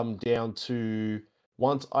going to come down to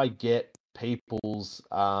once I get people's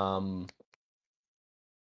armies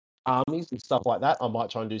and stuff like that, I might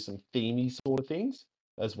try and do some themey sort of things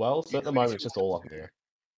as well. So at the moment, it's just all up there.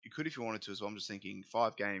 You could if you wanted to as well. I'm just thinking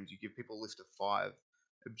 5 games. You give people a list of 5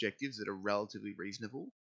 objectives that are relatively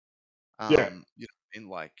reasonable.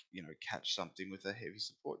 Catch something with a heavy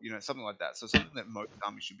support, something like that. So something that most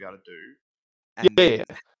armies should be able to do, and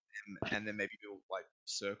then maybe you'll like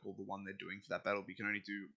circle the one they're doing for that battle. But you can only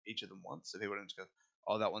do each of them once. So people don't just go,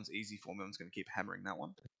 "Oh, that one's easy for me. I'm just going to keep hammering that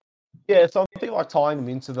one." Yeah, so I think like tying them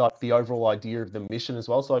into the overall idea of the mission as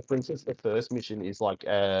well. So like for instance, the first mission is like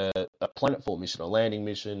a planetfall mission, a landing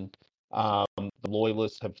mission. The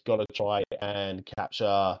loyalists have got to try and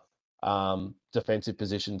capture defensive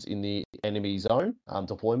positions in the enemy zone,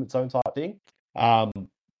 deployment zone type thing.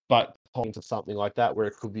 But tying to something like that, where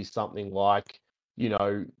it could be something like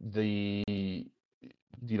one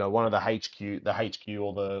of the HQ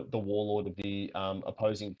or the warlord of the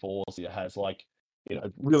opposing force has like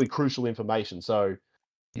really crucial information. So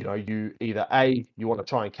you either you want to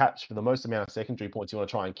try and capture for the most amount of secondary points, you want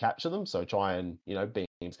to try and capture them, so try and be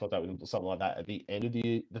in contact with them or something like that at the end of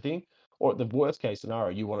the thing, or at the worst case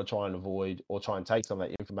scenario, you want to try and avoid or try and take some of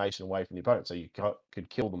that information away from the opponent, so you could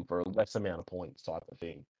kill them for a less amount of points type of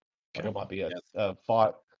thing. Like it might be a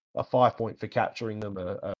 5 point for capturing them,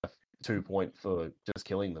 a 2 point for just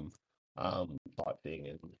killing them, type thing,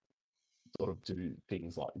 and sort of do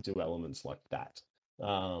elements like that.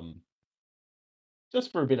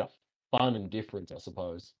 Just for a bit of fun and difference, I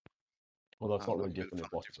suppose. Although it's not really different.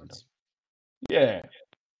 Yeah.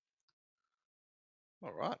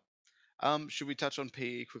 All right. Should we touch on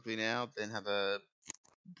PE quickly now, then have a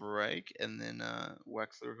break, and then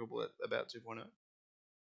wax lyrical about 2.0?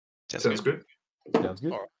 Sounds good. Sounds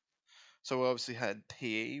good. All right. So we obviously had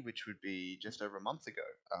PE, which would be just over a month ago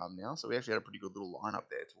now. So we actually had a pretty good little lineup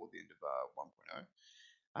there toward the end of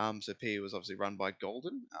 1.0. So PE was obviously run by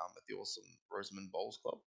Golden at the awesome Rosamund Bowls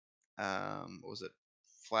Club. What was it?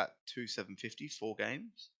 Flat 2,750, 4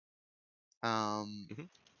 games.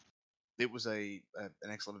 It was an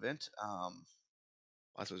excellent event. I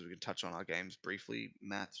suppose we could touch on our games briefly,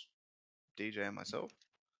 Matt, DJ, and myself.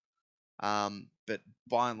 But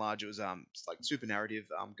by and large, it was like super narrative.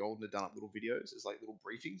 Golden had done up little videos as like little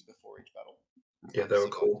briefings before each battle. Yeah, they were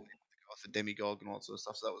cool. The demigod and all that sort of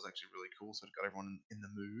stuff. So that was actually really cool. So it got everyone in the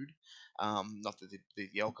mood. Not that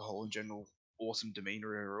the alcohol in general, awesome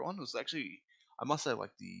demeanor of everyone. It was actually, I must say,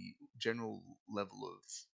 like the general level of,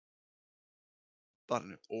 I don't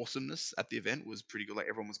know, awesomeness at the event was pretty good. Like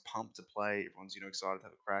everyone was pumped to play. Everyone's excited to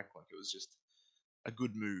have a crack. Like it was just a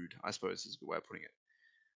good mood, I suppose is a good way of putting it.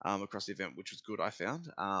 Across the event, which was good, I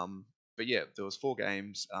found. But yeah, there was 4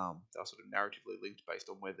 games. They were sort of narratively linked based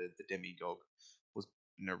on whether the demigod was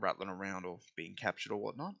rattling around or being captured or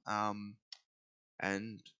whatnot.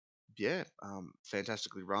 And yeah,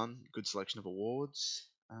 fantastically run. Good selection of awards.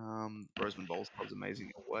 Rosamund Bowls Club's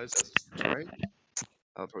amazing always, as is the trade.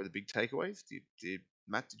 Probably the big takeaways.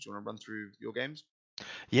 Matt, did you want to run through your games?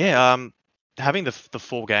 Yeah, having the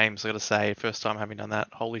 4 games, I gotta say, first time having done that,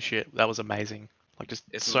 holy shit, that was amazing. Like just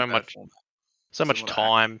so much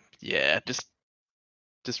time. Yeah,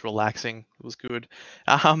 just relaxing. It was good.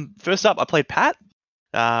 First up, I played Pat.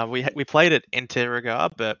 We played at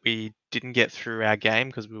Enterragar, but we didn't get through our game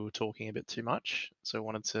because we were talking a bit too much. So I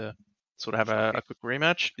wanted to sort of have a quick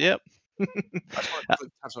rematch. Yep. I just want to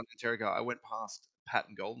touch on Enterragar. I went past Pat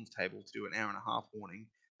and Golden's table to do an hour and a half warning.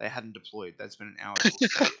 They hadn't deployed. They'd spent an hour talking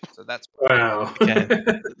about it. So that's wow. Okay.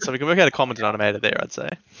 So we can work out a common denominator there, I'd say.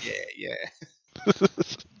 Yeah.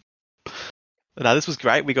 No, this was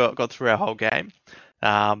great. We got through our whole game.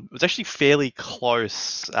 It was actually fairly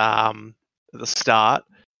close at the start.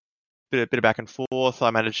 Bit of back and forth.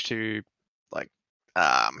 I managed to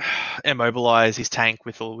immobilize his tank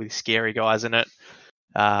with all these scary guys in it.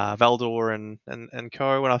 Valdor and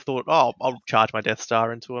co. And I thought, I'll charge my Death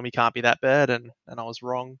Star into him. He can't be that bad, and I was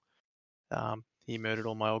wrong. He murdered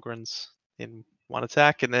all my Ogrins in one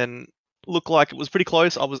attack, and then looked like it was pretty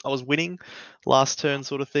close. I was winning last turn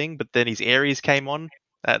sort of thing, but then his Ares came on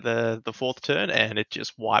at the 4th turn, and it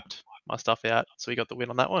just wiped my stuff out. So he got the win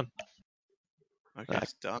on that one. Okay,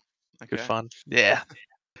 it's done. Okay. Good fun. Yeah.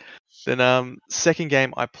 Then second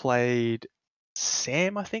game I played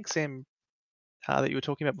Sam, I think Sam that you were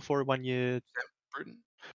talking about before 1 year.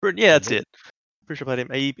 Bruton, yeah, that's it. Pretty sure I played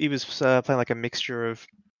him. He was playing like a mixture of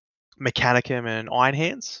Mechanicum and Iron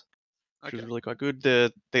Hands, which was really quite good.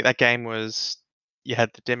 That game was, you had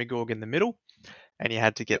the Demigorg in the middle, and you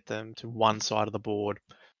had to get them to one side of the board.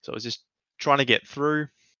 So it was just trying to get through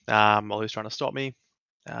while he was trying to stop me.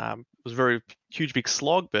 It was a very huge, big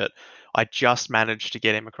slog, but I just managed to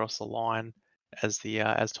get him across the line as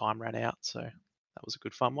time ran out. So that was a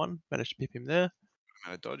good fun one. Managed to pip him there.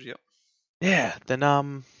 Dodge, yep. Yeah.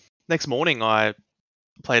 Then next morning I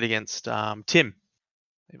played against Tim.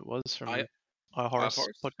 It was from iHorus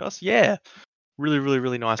podcast. Yeah,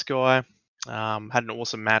 really nice guy. Had an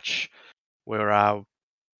awesome match where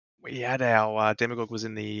we had our Demigorg was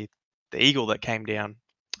in the Eagle that came down,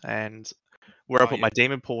 and where I put my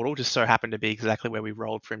Demon Portal just so happened to be exactly where we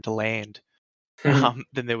rolled for him to land.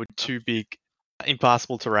 Then there were 2 big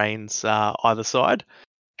impassable terrains either side,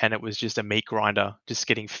 and it was just a meat grinder just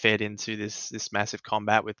getting fed into this massive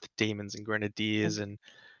combat with demons and grenadiers and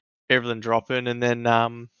everything dropping. And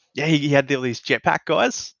then he had all these jetpack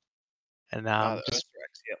guys, and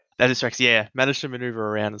managed to maneuver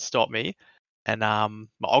around and stop me. And my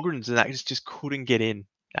Ogrins and that just couldn't get in.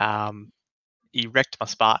 He wrecked my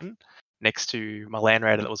Spartan next to my Land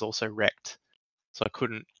Raider that was also wrecked, so I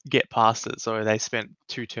couldn't get past it. So they spent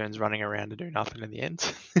 2 turns running around to do nothing in the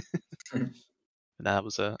end. And that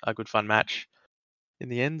was a good fun match in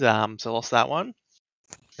the end. So I lost that one.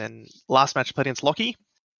 Then last match I played against Lockie,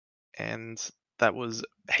 and that was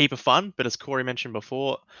a heap of fun. But as Corey mentioned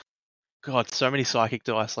before, God, so many psychic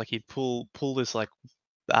dice. Like he'd pull this like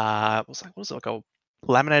what was it, like a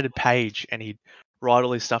laminated page, and he'd write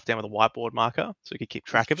all his stuff down with a whiteboard marker so he could keep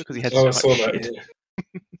track of it because he had so much shit.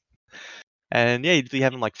 And yeah, he'd be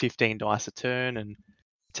having like 15 dice a turn and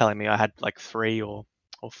telling me I had like 3 or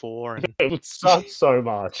 4. And it would suck so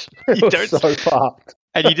much. It was so fucked.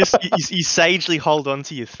 And you sagely hold on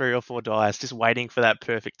to your 3 or 4 dice, just waiting for that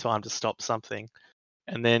perfect time to stop something.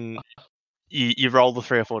 And then you roll the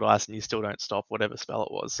 3 or 4 dice and you still don't stop whatever spell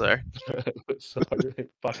it was. So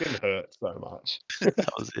it fucking hurt so much. That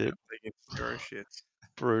was it.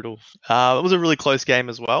 Brutal. It was a really close game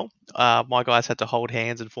as well. My guys had to hold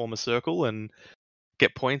hands and form a circle and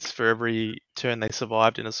get points for every turn they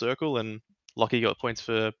survived in a circle, and Lockie got points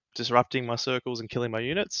for disrupting my circles and killing my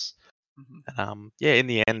units. And in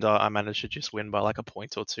the end I managed to just win by like a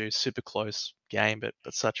point or 2. Super close game, but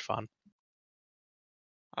such fun.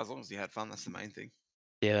 As long as you had fun, that's the main thing.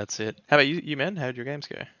 Yeah, that's it. How about you, man? How'd your games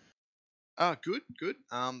go? Good.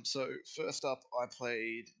 So first up, I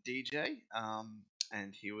played DJ,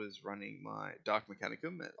 and he was running my Dark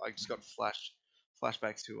Mechanicum. I just got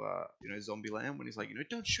flashbacks to Zombieland when he's like,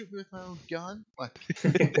 don't shoot me with my own gun. Like,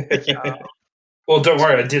 well, don't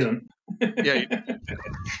worry, I didn't. Yeah.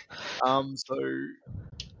 So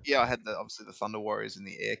yeah, I had obviously the Thunder Warriors in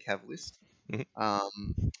the Air Cav list, and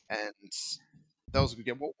that was a good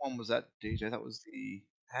game. What one was that, DJ? That was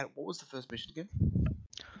what was the first mission again?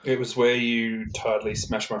 It was where you tidily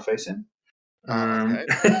smashed my face in. Okay.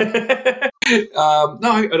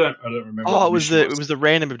 No, I don't remember. Oh, it was the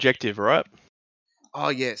random objective, right? Oh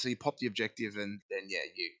yeah, so you pop the objective and then you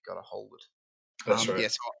gotta hold it. That's right. Yeah,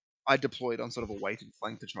 so I deployed on sort of a weighted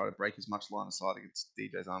flank to try to break as much line of sight against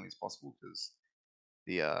DJ's army as possible because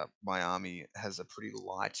my army has a pretty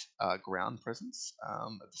light ground presence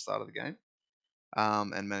at the start of the game,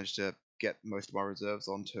 and managed to get most of my reserves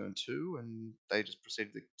on turn 2, and they just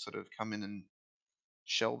proceeded to sort of come in and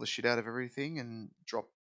shell the shit out of everything and drop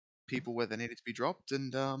people where they needed to be dropped,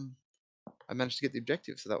 and I managed to get the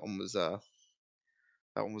objective. So that one was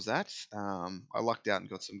that. I lucked out and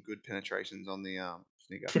got some good penetrations on the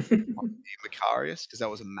Snigger, on the Macarius, because that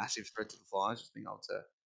was a massive threat to the flies. Just being able to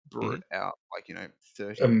brew it out, like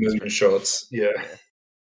 30 a million shots. Yeah.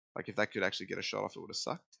 Like if that could actually get a shot off, it would have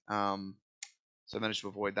sucked. So I managed to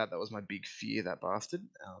avoid that. That was my big fear, that bastard.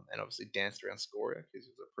 And obviously danced around Scoria because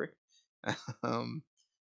he was a prick.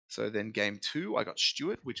 So then game 2, I got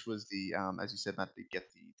Stuart, which was the, as you said, Matt, to get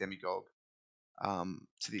the Demigog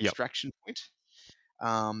to the extraction point.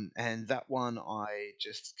 And that one, I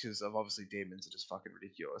just, because of obviously demons are just fucking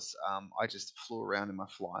ridiculous, I just flew around in my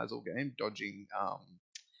flyers all game, dodging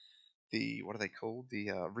the, what are they called?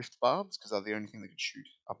 The rift barbs, because they're the only thing that could shoot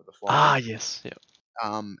up at the flyers. Yes. Yep.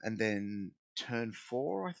 And then turn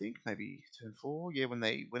 4, I think, maybe turn 4,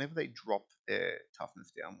 whenever they drop their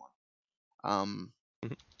toughness down one,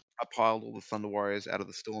 I piled all the Thunder Warriors out of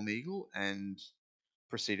the Storm Eagle and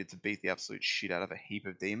proceeded to beat the absolute shit out of a heap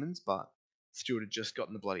of demons, but Stuart had just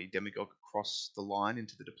gotten the bloody Demigog across the line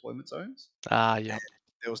into the deployment zones. Yeah.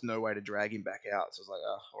 There was no way to drag him back out, so I was like,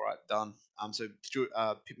 all right, done. So Stuart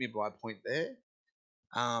picked me by a point there.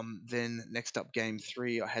 Then next up, game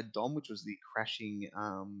 3, I had Dom, which was the crashing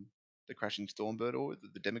Stormbird or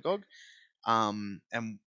the Demigog.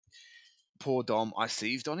 And poor Dom, I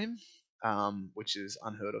seized on him, which is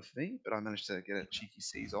unheard of for me, but I managed to get a cheeky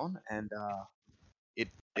seize on, and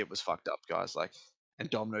it was fucked up, guys. Like, and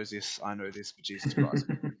Dom knows this, I know this, but Jesus Christ,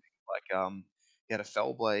 like, he had a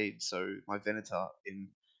Fell Blade, so my Venator, in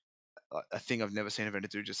a thing I've never seen a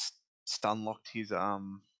Venator do, just stun locked his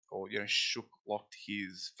or shook locked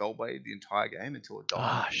his Fell Blade the entire game until it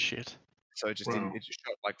died. Shit. So it just didn't. It just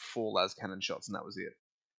shot like 4 las cannon shots, and that was it.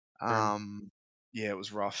 Yeah, it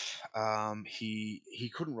was rough.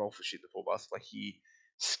 He couldn't roll for shit, the poor bastard. Like, he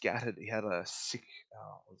scattered. He had a sick,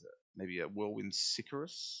 what was it? Maybe a whirlwind Sicarin,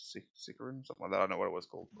 something like that. I don't know what it was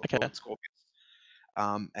called. Okay.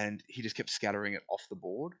 Scorpions. And he just kept scattering it off the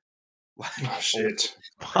board. Like, shit.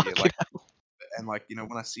 And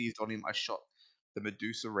when I seized on him, I shot the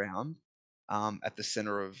Medusa round at the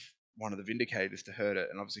center of one of the Vindicators to hurt it,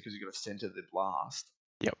 and obviously because you got to center the blast.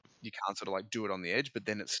 Yep. You can't sort of like do it on the edge, but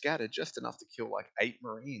then it scattered just enough to kill like 8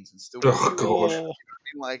 Marines and still. Oh god! You know what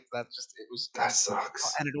I mean? Like that was. That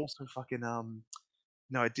sucks. And it also fucking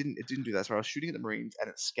no, it didn't do that. So I was shooting at the Marines, and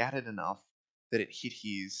it scattered enough that it hit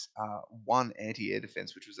his 1 anti-air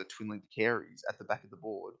defense, which was a twin linked Caries at the back of the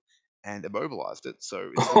board, and immobilized it.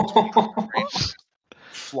 So it's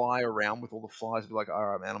fly around with all the flies, be like, all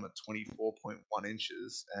right, man, I'm at 24.1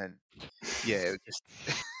 inches, and yeah, it just.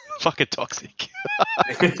 Fucking toxic.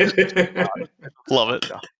 Love it.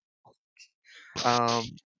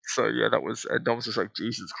 So yeah, that was, and I was just like,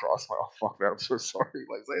 Jesus Christ, like, oh fuck man, I'm so sorry.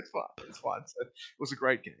 Like, it's fine. So it was a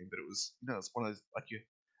great game, but it was, it's one of those, like,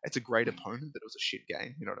 it's a great opponent, but it was a shit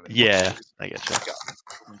game. You know what I mean? Yeah, I get you.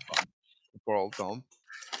 Poor old Tom.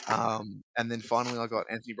 And then finally I got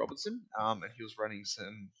Anthony Robertson, and he was running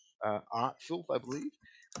some Art Filth, I believe,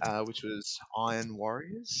 which was Iron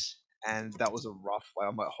Warriors. And that was a rough way.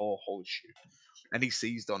 I'm like, holy shit. And he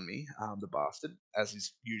seized on me, the bastard, as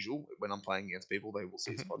is usual. When I'm playing against people, they will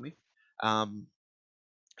seize on me.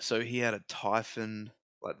 So he had a Typhon,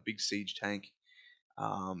 like the big siege tank.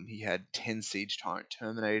 He had 10 siege tyrant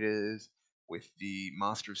Terminators with the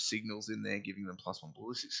Master of Signals in there, giving them +1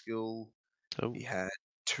 ballistic skill. Oh. He had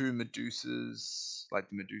 2 Medusas, like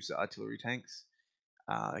the Medusa artillery tanks.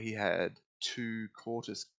 He had 2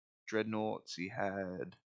 Quartus Dreadnoughts. He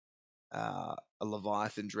had a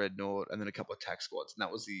Leviathan Dreadnought, and then a couple of attack squads, and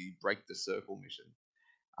that was the Break the Circle mission.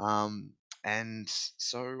 And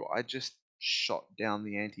so I just shot down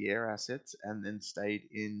the anti-air assets and then stayed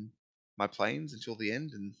in my planes until the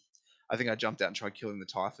end, and I think I jumped out and tried killing the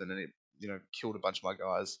Typhon, and it killed a bunch of my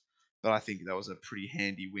guys, but I think that was a pretty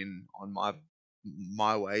handy win on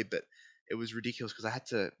my way. But it was ridiculous because I had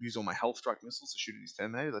to use all my health strike missiles to shoot at these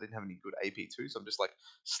Terminators. I didn't have any good AP2, so I'm just like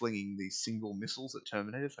slinging these single missiles at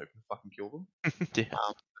Terminators, hoping to fucking kill them. Yeah.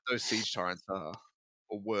 But those siege tyrants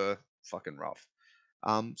were fucking rough.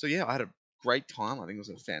 So yeah, I had a great time. I think it was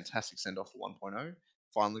a fantastic send off for 1.0.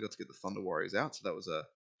 Finally got to get the Thunder Warriors out, so that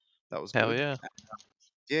was hell good. Yeah.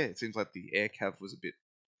 Yeah, it seems like the air cav was a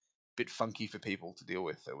bit funky for people to deal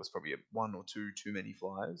with. There was probably 1 or 2 too many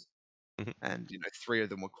flyers. And 3 of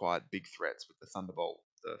them were quite big threats with the Thunderbolt,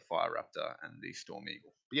 the Fire Raptor, and the Storm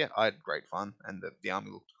Eagle. But yeah, I had great fun, and the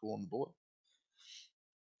army looked cool on the board.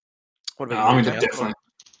 What about you? Definitely.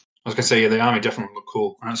 I was gonna say, yeah, the army definitely looked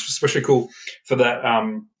cool, and it's especially cool for that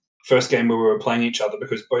first game where we were playing each other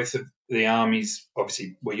because both of the armies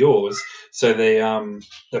obviously were yours. So the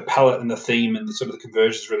palette and the theme and the sort of the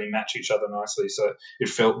conversions really match each other nicely. So it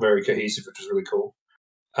felt very cohesive, which was really cool.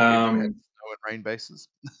 Snow and rain bases.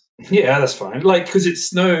 Yeah, that's fine. Like, because it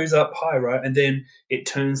snows up high, right? And then it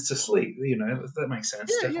turns to sleet. You know, that makes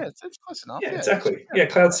sense. Yeah, definitely. Yeah, it's close enough. Yeah, exactly. Yeah,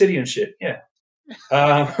 Cloud City and shit. Yeah.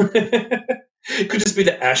 It could just be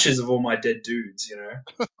the ashes of all my dead dudes, you know?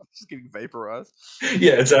 Just getting vaporized.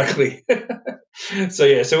 Yeah, exactly.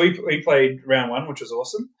 So we played round one, which was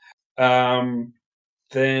awesome.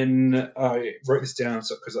 Then I wrote this down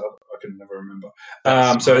because I can never remember.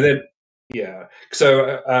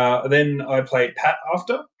 Then I played Pat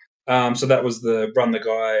after. So that was the run the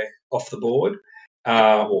guy off the board,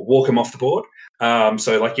 or walk him off the board.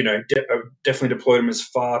 So like, you know, definitely deployed him as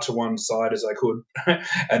far to one side as I could,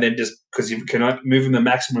 and then just because you can move him the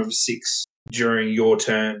maximum of 6 during your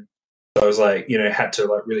turn. So I was like, you know, had to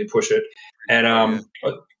like really push it, and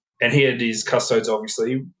he had his custodes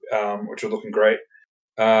obviously, which were looking great.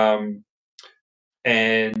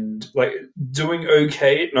 And like doing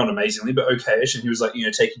okay, not amazingly, but okayish. And he was like, you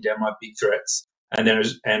know, taking down my big threats. And then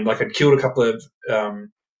I'd killed a couple of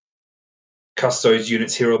custodes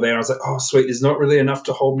units here or there. And I was like, oh sweet, there's not really enough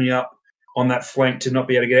to hold me up on that flank to not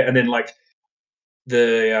be able to get it. And then like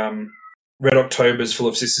the Red October's full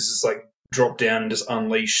of sisters just like drop down and just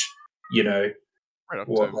unleash, you know,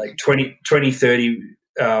 like 20, 30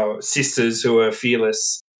 sisters who are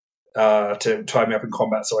fearless to tie me up in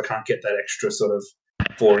combat, so I can't get that extra sort of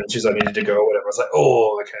 4 inches I needed to go or whatever. I was like,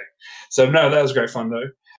 oh, okay. So no, that was great fun though.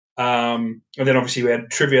 And then obviously we had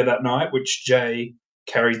trivia that night, which Jay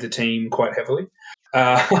carried the team quite heavily.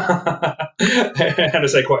 And I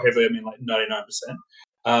say quite heavily, I mean like 99%.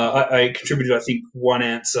 I contributed, I think, one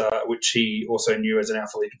answer, which he also knew as an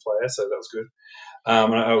Alpha Legion player, so that was good.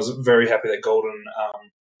 And I was very happy that Golden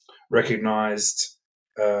recognised,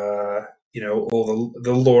 you know, all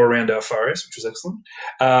the lore around Alpharius, which was excellent.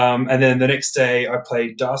 And then the next day, I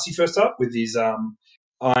played Darcy first up with his Iron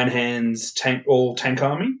Hands tank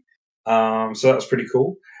army. So that was pretty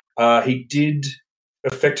cool. He did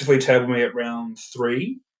effectively table me at round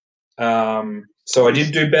 3. So I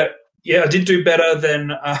did do better. Yeah, I did do better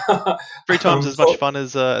than 3 times as much fun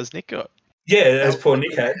as Nick got. Yeah, as poor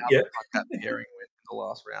Nick had. Yeah. That pairing went in the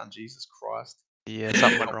last round. Jesus Christ. Yeah,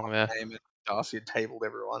 something went wrong there. Darcy had tabled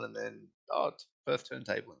everyone, and then first turn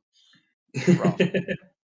tabling.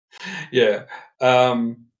 Yeah.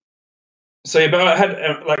 So yeah, but I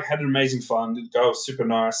had an amazing fun. The guy was super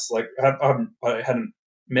nice. Like I hadn't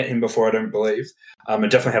met him before, I don't believe. I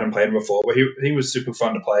definitely hadn't played him before, but he was super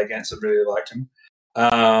fun to play against. I really liked him.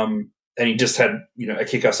 And he just had, you know, a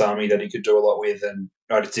kick-ass army that he could do a lot with, and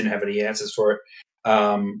I just didn't have any answers for it.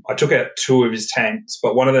 I took out 2 of his tanks,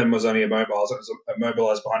 but one of them was only immobilized. So it was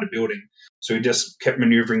immobilized behind a building, so he just kept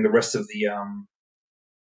maneuvering the rest of the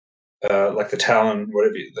like the Talon,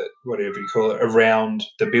 whatever you call it, around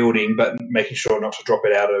the building, but making sure not to drop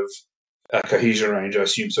it out of cohesion range, I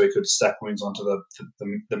assume, so he could stack wounds onto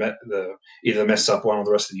the either mess up one or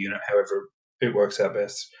the rest of the unit, however it works out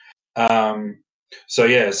best. But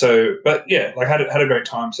like had a great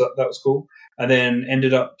time, so that was cool. And then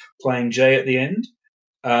ended up playing Jay at the end,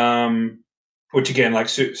 which again, like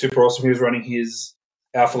super awesome. He was running his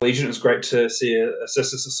Alpha Legion. It was great to see a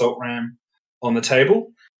Cestus Assault Ram on the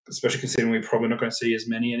table, especially considering we're probably not going to see as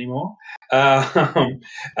many anymore. And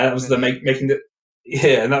that was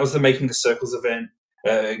making the Circles event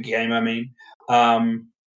game. I mean,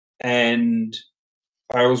 and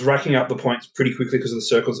I was racking up the points pretty quickly because of the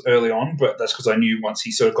Circles early on, but that's because I knew once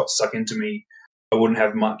he sort of got stuck into me, I wouldn't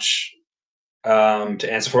have much to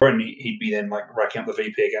answer for it, and he'd be then like racking up the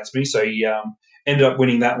VP against me. So he ended up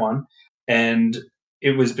winning that one, and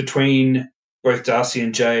it was between both Darcy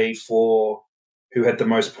and Jay for who had the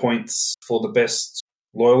most points for the best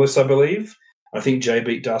loyalists, I believe. I think Jay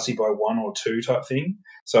beat Darcy by 1 or 2 type thing.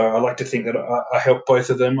 So I like to think that I helped both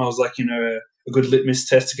of them. I was like, you know, a good litmus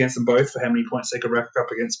test against them both for how many points they could rack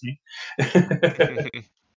up against me.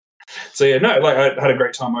 So yeah, no, like I had a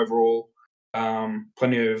great time overall.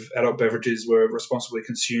 Plenty of adult beverages were responsibly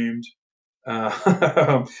consumed. And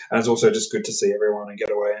it's also just good to see everyone and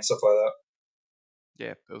get away and stuff like that.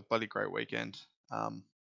 Yeah, it was a bloody great weekend.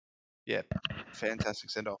 Yeah, fantastic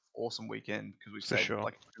send-off. Awesome weekend because we said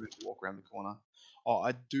like we would walk around the corner. Oh,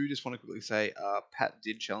 I do just want to quickly say Pat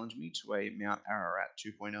did challenge me to a Mount Ararat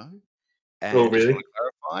 2.0. And really? Just want to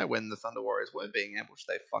clarify, when the Thunder Warriors weren't being ambushed,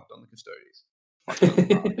 they fucked on the Custodies.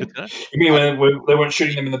 You mean when they weren't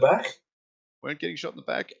shooting them in the back? Weren't getting shot in the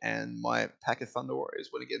back, and my pack of Thunder Warriors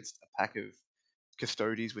went against a pack of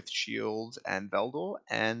Custodies with shields and Valdor,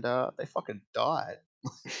 and they fucking died.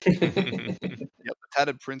 The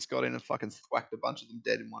Tattered Prince got in and fucking thwacked a bunch of them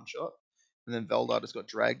dead in one shot. And then Veldar just got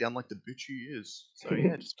dragged down like the bitch he is. So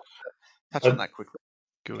yeah, just touch on that quickly.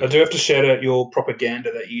 I do have to shout out your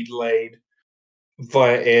propaganda that you'd laid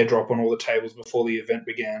via airdrop on all the tables before the event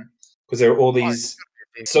began, because there were all these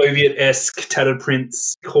Soviet-esque Tattered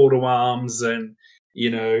Prince call to arms and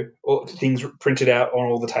things printed out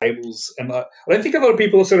on all the tables. And I don't think a lot of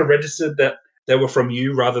people sort of registered that they were from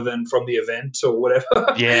you rather than from the event or whatever.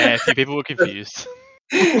 Yeah, a few people were confused.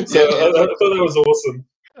 So I thought that was awesome.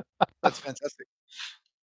 That's fantastic.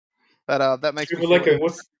 That makes people like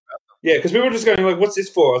because people were just going like, "What's this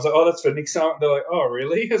for?" I was like, "Oh, that's for Nick Summit." They're like, "Oh,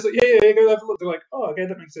 really?" I was like, "Yeah, go have a look." They're like, "Oh, okay,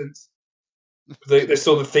 that makes sense." They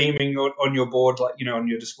saw the theming on your board, like on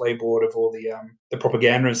your display board of all the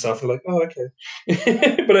propaganda and stuff. They're like, "Oh, okay."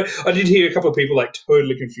 But I did hear a couple of people like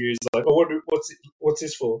totally confused, like, "Oh, what's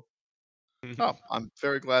this for?" Oh, I'm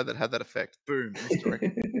very glad that had that effect. Boom.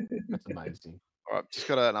 That's amazing. All right, just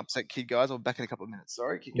got an upset kid, guys. I'll be back in a couple of minutes.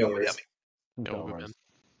 Sorry. Keep going.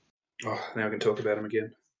 Oh, now I can talk about him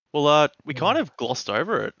again. Well, we kind of glossed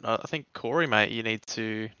over it. I think, Corey, mate, you need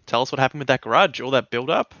to tell us what happened with that garage, all that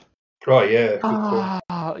build-up. Oh, yeah.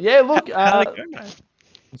 Yeah, look. How did it go, mate?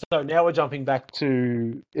 So now we're jumping back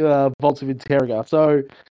to Vaults of Interroga. So,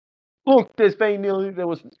 look, there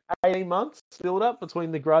was 18 months build-up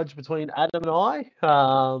between the grudge between Adam and I.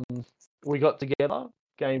 We got together,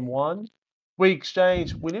 game one. We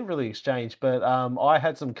didn't really exchange, but I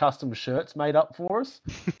had some custom shirts made up for us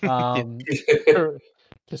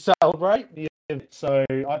to celebrate the event. So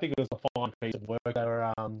I think it was a fine piece of work. They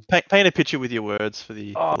were, paint a picture with your words for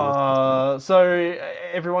the. So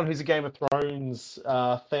everyone who's a Game of Thrones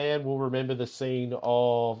fan will remember the scene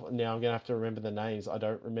of. Now I'm going to have to remember the names. I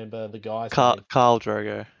don't remember the guy's name. Khal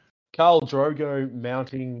Drogo. Khal Drogo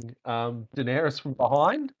mounting Daenerys from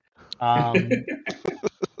behind.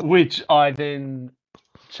 Which I then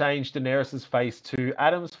changed Daenerys' face to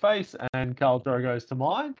Adam's face and Khal Drogo's to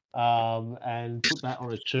mine, and put that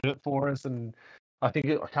on a shirt for us. And I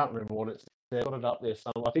can't remember what it said. I got it up there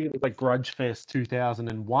somewhere. I think it was like Grudge Fest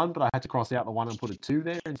 2001, but I had to cross out the 1 and put a 2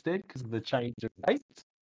 there instead because of the change of dates.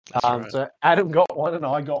 Right. So Adam got one and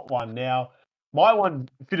I got one. Now, my one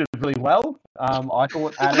fitted really well. I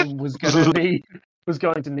thought Adam was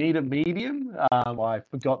going to need a medium. I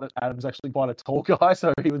forgot that Adam's actually quite a tall guy,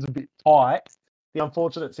 so he was a bit tight. The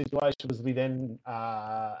unfortunate situation was we then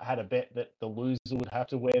had a bet that the loser would have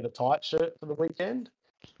to wear the tight shirt for the weekend.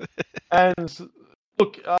 And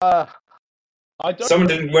look, someone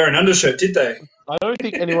didn't wear an undershirt, did they? I don't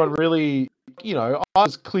think anyone really. I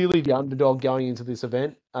was clearly the underdog going into this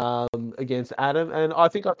event against Adam, and I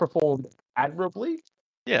think I performed admirably.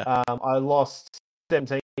 Yeah. I lost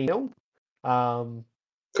 17-0. Could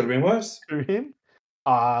have been worse to him.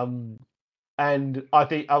 And I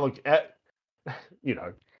think I look at,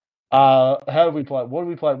 how did we play? What did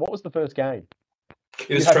we play? What was the first game?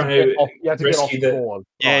 He was trying to you had to get off the board.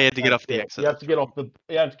 Yeah, you had to get off the exit. You have to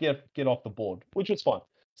get off the board, which was fine.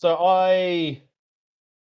 So I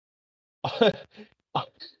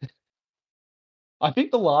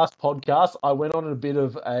think the last podcast I went on a bit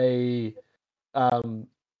of a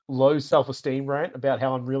low self-esteem rant about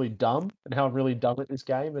how I'm really dumb and how I'm really dumb at this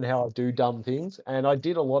game and how I do dumb things, and I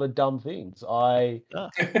did a lot of dumb things.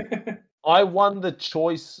 I won the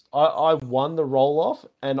choice. I won the roll-off,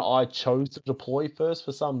 and I chose to deploy first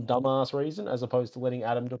for some dumbass reason, as opposed to letting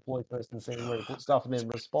Adam deploy first and seeing where to put stuff and then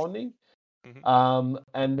responding. Mm-hmm.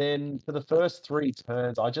 And then for the first 3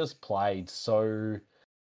 turns, I just played so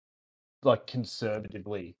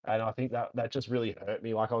conservatively, and I think that just really hurt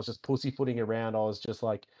me. Like I was just pussyfooting around. I was just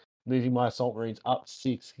like moving my assault marines up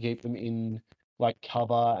 6 to keep them in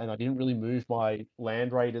cover, and I didn't really move my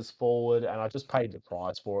land raiders forward, and I just paid the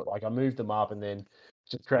price for it. Like I moved them up and then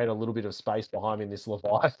just created a little bit of space behind me in this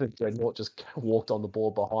Leviathan Dreadnought just walked on the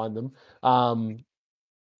board behind them.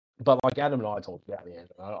 But like Adam and I talked about the end,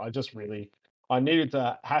 I needed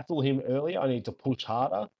to hassle him earlier. I needed to push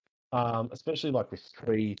harder, especially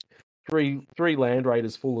with three land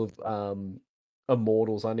raiders full of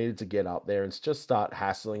immortals. I needed to get up there and just start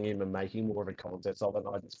hassling him and making more of a contest of it.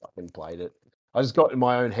 And I just fucking played it. I just got in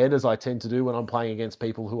my own head, as I tend to do when I'm playing against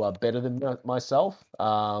people who are better than myself,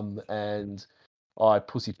 and I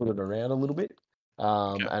pussyfooted around a little bit,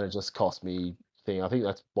 and it just cost me thing. I think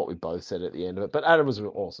that's what we both said at the end of it. But Adam was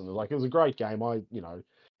awesome. It was a great game.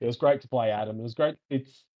 It was great to play Adam. It was great.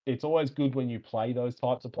 It's always good when you play those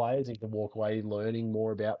types of players. You can walk away learning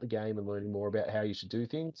more about the game and learning more about how you should do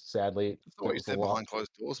things. Sadly, it's always behind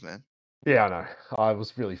closed doors, man. Yeah, I know. I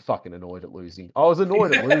was really fucking annoyed at losing. I was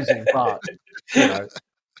annoyed at losing, but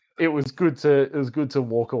it was good to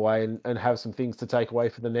walk away and have some things to take away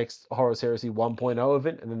for the next Horus Heresy 1.0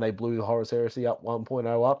 event, and then they blew the Horus Heresy up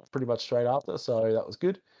 1.0 up pretty much straight after, so that was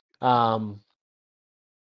good.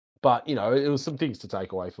 But it was some things to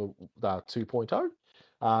take away for the 2.0.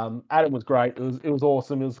 Adam was great. It was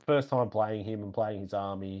awesome. It was the first time playing him and playing his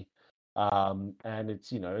army. And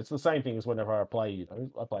it's it's the same thing as whenever I play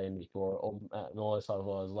I play Nick or Matt and all those stuff. I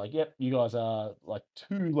was like, yep, you guys are like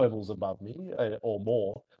 2 levels above me or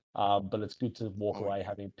more. But it's good to walk away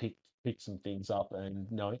having picked some things up and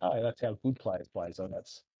knowing, oh, that's how good players play. So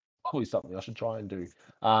that's probably something I should try and do.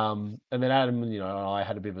 And then Adam and I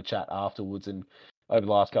had a bit of a chat afterwards, and over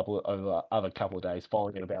the other couple of days,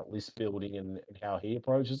 following it about list building and how he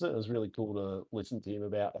approaches it. It was really cool to listen to him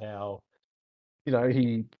about how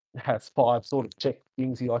he has 5 sort of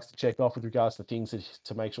things he likes to check off with regards to things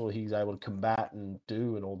to make sure he's able to combat and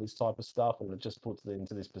do and all this type of stuff, and it just puts it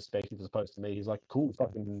into this perspective as opposed to me. He's like, cool,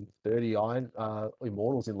 fucking 30 Iron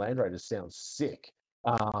Immortals in Land Raiders sounds sick.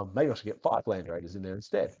 Maybe I should get 5 Land Raiders in there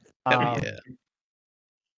instead.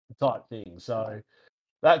 Type thing. So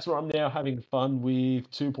that's where I'm now having fun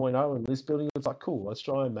with 2.0 and list building. It's like, cool, let's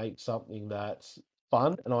try and make something that's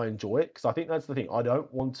fun and I enjoy it, because I think that's the thing. I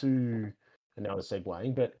don't want to, and now I'm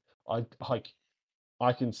segueing, but I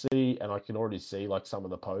can see, and I can already see like some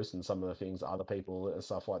of the posts and some of the things other people and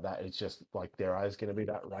stuff like that. It's just like there is going to be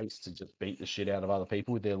that race to just beat the shit out of other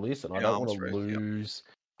people with their list, and I don't want to lose.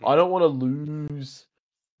 I don't want to lose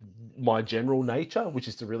my general nature, which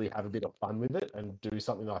is to really have a bit of fun with it and do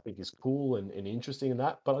something that I think is cool and interesting in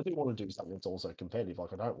that. But I do want to do something that's also competitive.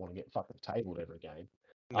 Like I don't want to get fucking tabled every game.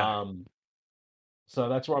 No. So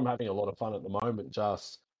that's where I'm having a lot of fun at the moment,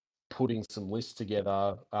 just putting some lists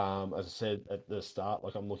together. As I said at the start,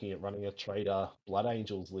 like I'm looking at running a Trader Blood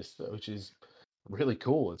Angels list, which is really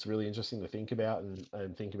cool. It's really interesting to think about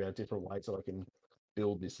and think about different ways that I can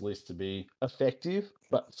build this list to be effective,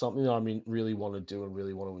 but something that I really want to do and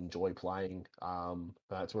really want to enjoy playing.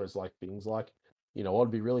 That's where it's like things like,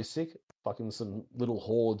 I'd be really sick, fucking some little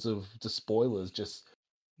hordes of despoilers just,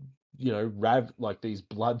 like these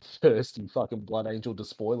bloodthirsty fucking Blood Angel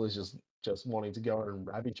despoilers just wanting to go and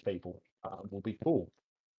ravage people will be cool,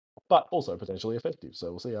 but also potentially effective.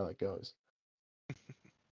 So we'll see how that goes.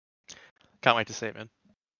 Can't wait to see it, man.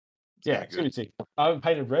 Yeah, it's good. I haven't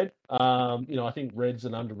painted red. I think red's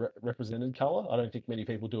an underrepresented color. I don't think many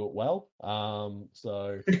people do it well.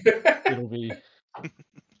 So it'll be.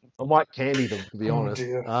 I might candy them, to be honest.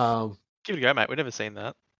 Give it a go, mate. We've never seen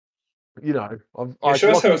that. Show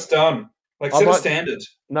us how it's done. Like set a standard.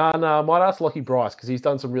 No, I might ask Lockie Bryce because he's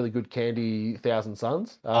done some really good candy Thousand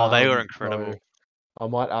Suns. They were incredible. So I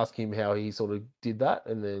might ask him how he sort of did that,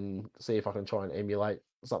 and then see if I can try and emulate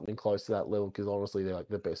something close to that level, because honestly they're like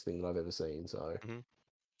the best thing that I've ever seen. So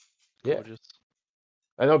yeah. Gorgeous.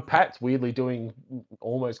 I know Pat's weirdly doing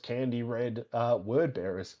almost candy red word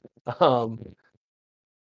bearers. That's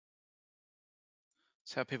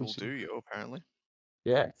how people do you, apparently.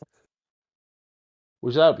 Yeah.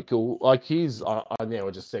 Which that would be cool. Like he's I now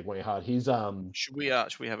we're just segueing hard. He's Should we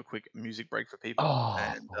have a quick music break for people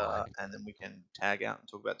and then we can tag out and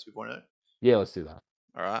talk about 2.0? Yeah, let's do that.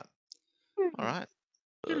 All right.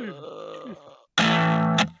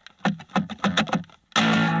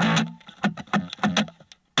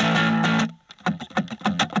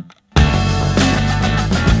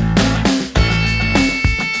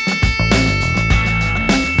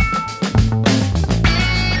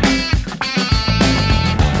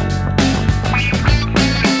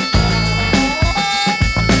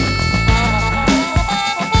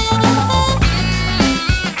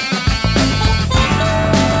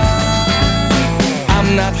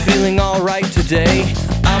 Today,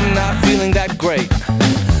 I'm not feeling that great.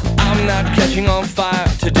 I'm not catching on fire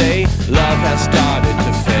today. Love has started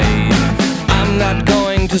to fade. I'm not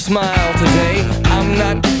going to smile today. I'm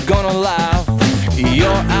not gonna laugh.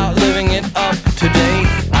 You're out living it up today.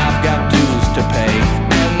 I've got dues to pay,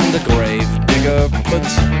 and the grave digger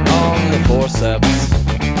puts on the forceps.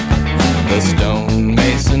 The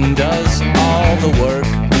stonemason does all the work.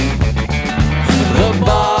 The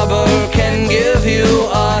barber can give you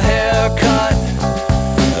a haircut.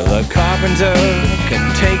 The carpenter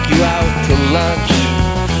can take you out to lunch.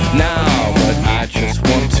 Now, but I just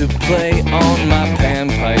want to play on my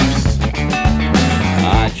panpipes.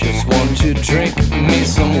 I just want to drink me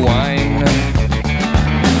some wine.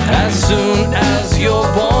 As soon as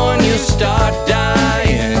you're born, you start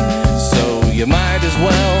dying. So you might as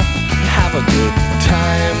well have a good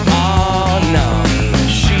time. Oh no,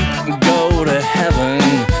 sheep go to heaven,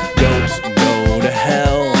 goats go to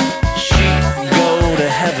hell. Sheep go to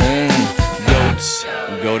heaven, goats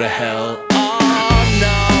go to hell. Oh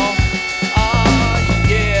no.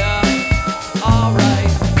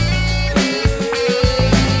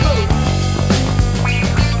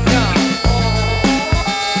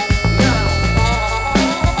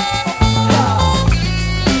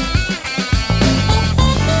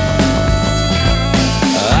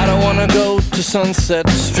 Sunset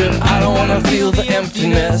Strip. I don't wanna feel the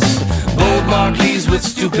emptiness. Bold marquees with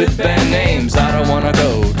stupid band names. I don't wanna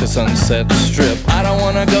go to Sunset Strip. I don't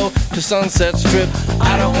wanna go to Sunset Strip.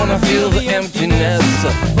 I don't wanna feel the emptiness.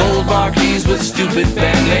 Bold marquees with stupid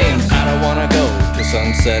band names. I don't wanna go to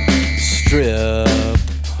Sunset Strip.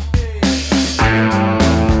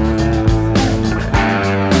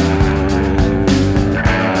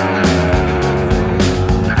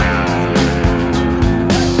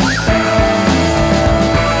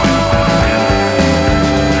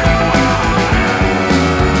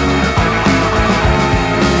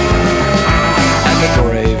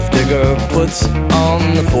 Puts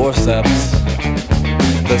on the forceps.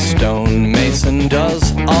 The stonemason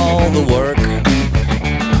does all the work.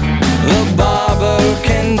 The barber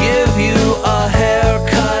can give you a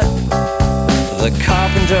haircut. The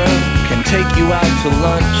carpenter can take you out to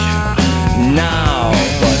lunch now.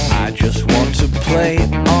 But I just want to play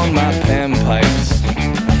on my panpipes.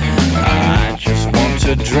 I just want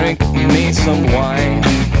to drink me some wine.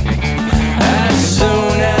 As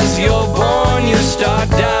soon as you're born, you start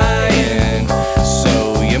dying.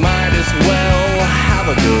 So you might as well have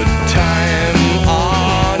a good time.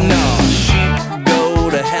 Oh no, sheep go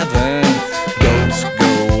to heaven, goats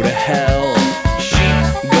go to hell.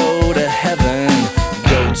 Sheep go to heaven,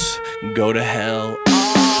 goats go to hell.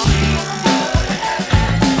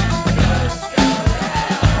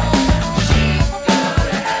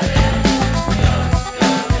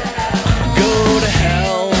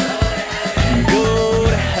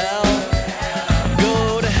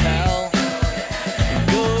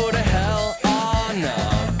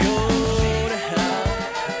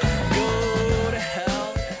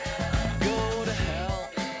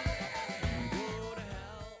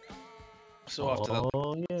 So after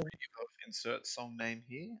that insert song name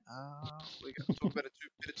here, we're going to talk about a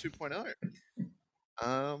bit of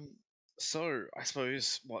 2.0. So I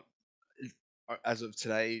suppose as of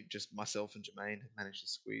today, just myself and Jermaine have managed to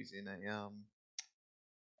squeeze in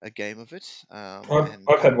a game of it.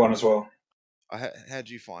 I've had one as well. How'd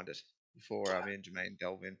you find it before me and Jermaine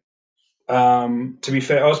delve in? To be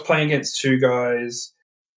fair, I was playing against two guys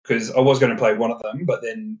because I was going to play one of them, but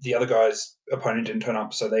then the other guy's opponent didn't turn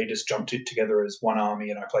up, so they just jumped it together as one army,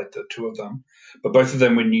 and I played the two of them. But both of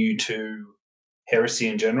them were new to Heresy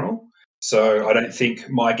in general, so I don't think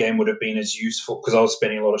my game would have been as useful because I was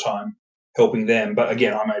spending a lot of time helping them. But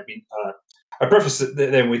again, I preface it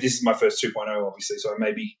then with this is my first 2.0, obviously, so I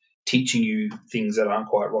may be teaching you things that aren't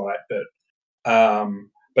quite right. But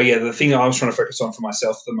yeah, the thing I was trying to focus on for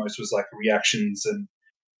myself the most was like reactions and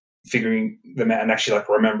figuring them out and actually like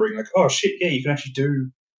remembering like, oh shit, yeah, you can actually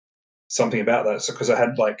do something about that. So because I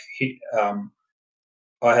had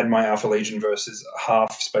I had my Alpha Legion versus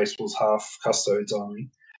half Space Wolves, half Custodes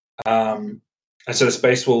army. And so the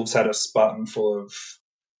Space Wolves had a Spartan full of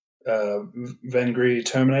Vengri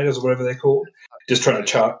Terminators or whatever they're called, just trying to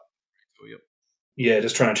charge. Yeah,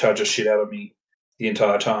 just trying to charge the shit out of me the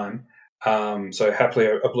entire time. So happily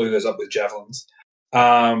I blew those up with javelins.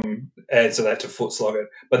 And so they had to foot slog it.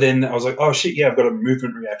 But then I was like, oh shit, yeah, I've got a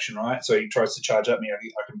movement reaction, right? So he tries to charge at me. I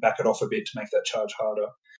can back it off a bit to make that charge harder.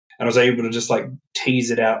 And I was able to just like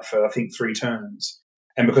tease it out for, I think, 3 turns.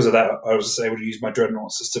 And because of that, I was able to use my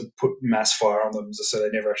Dreadnoughts just to put mass fire on them so they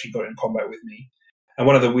never actually got in combat with me. And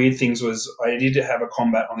one of the weird things was I did have a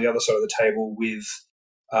combat on the other side of the table with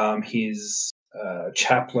his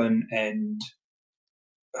chaplain and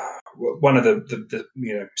one of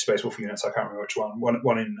the Space Wolf units. I can't remember which one.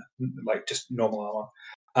 One in like just normal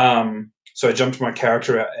armor. So I jumped my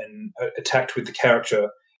character out and attacked with the character,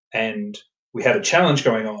 and we had a challenge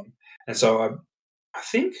going on. And so I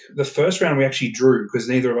think the first round we actually drew because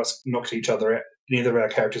neither of us knocked each other out. Neither of our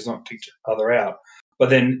characters knocked each other out. But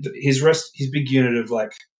then his big unit of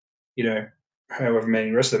like, however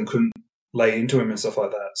many rest of them couldn't lay into him and stuff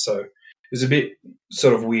like that. So it was a bit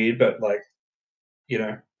sort of weird, but like,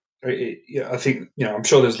 I think, I'm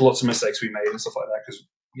sure there's lots of mistakes we made and stuff like that because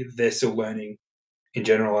they're still learning in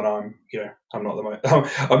general, and I'm not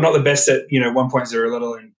I'm not the best at 1.0, let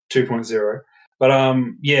alone 2.0.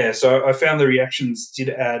 But so I found the reactions did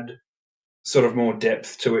add sort of more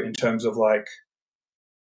depth to it in terms of like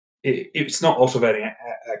it's not alternating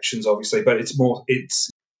actions obviously, but it's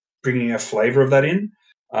bringing a flavor of that in.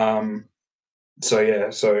 So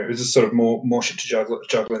it was just sort of more shit to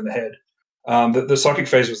juggle in the head. The psychic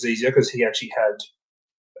phase was easier because he actually had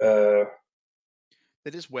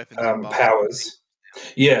they're just weapons powers.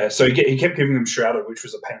 Yeah, so he kept giving them shrouded, which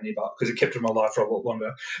was a pain in the butt because it kept him alive for a lot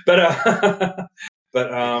longer. But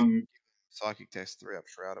psychic test 3 up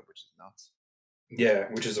shrouded, which is nuts. Yeah,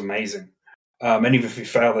 which is amazing. And even if you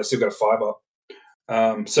fail, they still got a 5 up.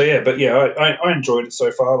 So yeah, but yeah, I enjoyed it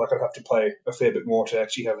so far. Like I'd have to play a fair bit more to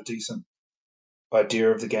actually have a decent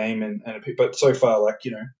idea of the game, but so far, like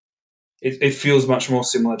it feels much more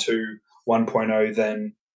similar to 1.0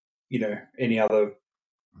 than any other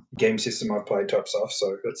game system I've played type stuff.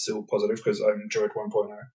 So that's still positive because I enjoyed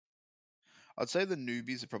 1.0. I'd say the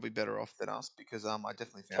newbies are probably better off than us because I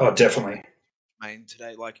definitely found. Oh, definitely. Main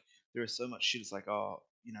today, like there is so much shit. It's like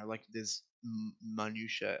like there's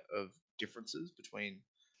minutia of differences between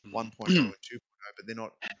 1.0 and 2.0, but they're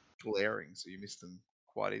not glaring, so you miss them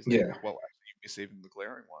quite easily. Yeah. Well, actually, you miss even the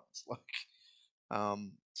glaring ones. Like,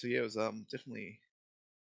 so yeah, it was definitely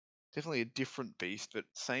a different beast, but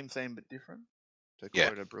same but different. To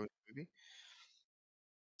quote a brilliant movie.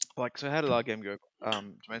 Like, so how did our game go,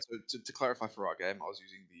 Jermaine? So to clarify for our game, I was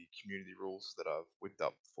using the community rules that I've whipped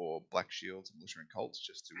up for Black Shields, Militia, and Cults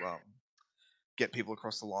just to get people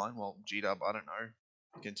across the line, while GW, I don't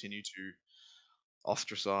know, continue to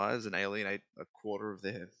ostracize and alienate a quarter of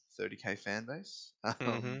their 30k fan base.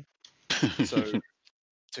 So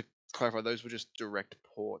to clarify, those were just direct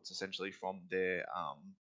ports, essentially, from their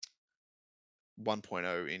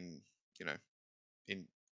 1.0 in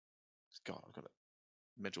God, I've got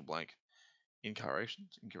a mental blank.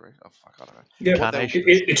 Incarnations? Oh, fuck, I don't know. Yeah,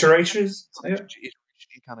 iterations?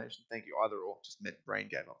 Incarnation, thank you. Either or, just meant brain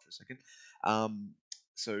gave up for a second.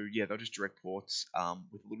 So, yeah, they're just direct ports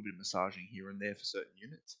with a little bit of massaging here and there for certain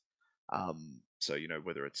units. So,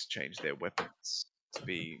 whether it's change their weapons to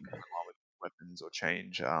be in line with weapons or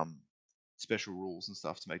change special rules and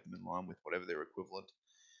stuff to make them in line with whatever their equivalent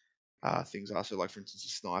things are. So, like, for instance, the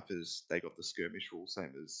snipers, they got the skirmish rules,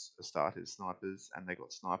 same as Astartes snipers, and they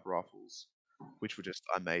got sniper rifles, which were just,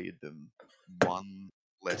 I made them one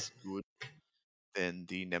less good than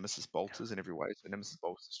the Nemesis bolters in every way. So Nemesis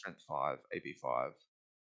bolters are strength 5, AP 5,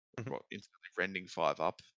 instantly rending 5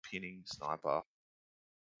 up, pinning sniper,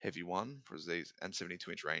 heavy 1 for these, and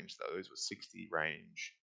 72-inch range. Those were 60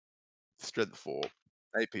 range, strength 4,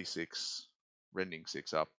 AP 6, rending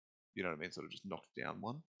 6 up. You know what I mean? Sort of just knocked down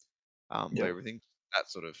 1. But everything,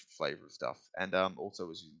 that sort of flavor of stuff. And also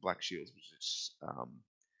was using Black Shields, which is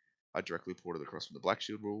I directly ported across from the Black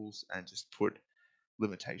Shield rules and just put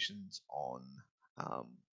limitations on,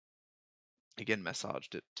 again,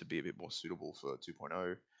 massaged it to be a bit more suitable for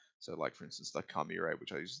 2.0. So, like, for instance, the Chimera,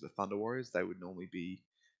 which I use the Thunder Warriors, they would normally be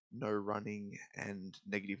no running and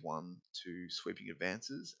 -1 to sweeping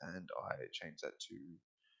advances, and I changed that to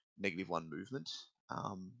 -1 movement,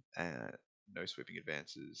 and no sweeping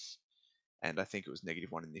advances, and I think it was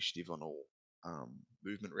 -1 initiative on all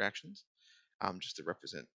movement reactions, just to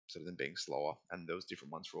represent sort of them being slower, and there was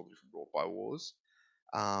different ones for all the different wrought by wars.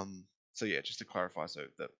 So yeah, just to clarify, so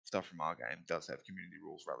the stuff from our game does have community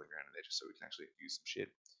rules rallying around in there, just so we can actually use some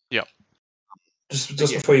shit. Yep.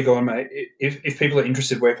 Just before you go on, mate, if people are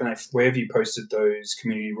interested, where have you posted those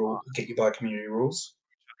community rules? Get you by community rules.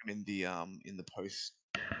 In the post,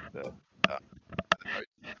 the note.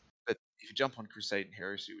 But if you jump on Crusade and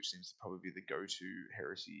Heresy, which seems to probably be the go-to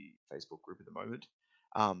heresy Facebook group at the moment,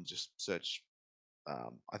 just search.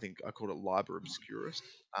 I think I called it Liber Obscurus.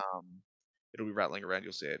 It'll be rattling around.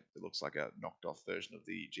 You'll see it. It looks like a knocked-off version of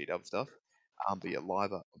the GW stuff. But yeah,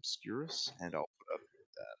 Liber Obscurus, and I'll put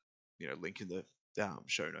a link in the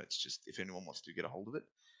show notes, just if anyone wants to get a hold of it.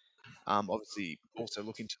 Obviously, also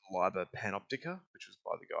look into the Liber Panoptica, which was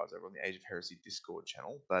by the guys over on the Age of Heresy Discord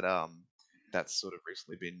channel. But that's sort of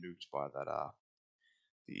recently been nuked by that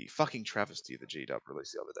the fucking travesty the GW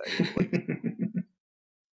released the other day.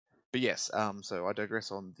 But yes, so I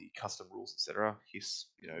digress on the custom rules, etc. Hiss,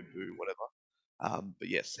 boo, whatever. But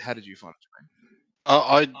yes, how did you find it,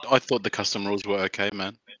 Jermaine? I thought the custom rules were okay,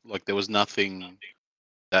 man. Like, there was nothing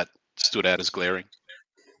that stood out as glaring.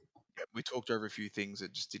 We talked over a few things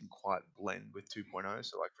that just didn't quite blend with 2.0.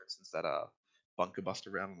 So, like, for instance, that bunker buster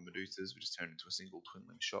round on the Medusas, we just turned into a single twin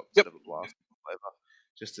link shot instead of a blast flavor,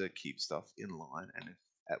 just to keep stuff in line, and if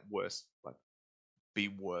at worst, like, be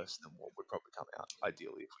worse than what would probably come out,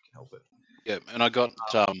 ideally, if we can help it. Yeah, and I got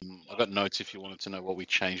notes if you wanted to know what we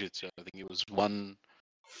changed it to. I think it was one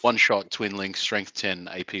shot twin link, strength 10,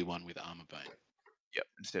 AP 1 with armor bane. Yep,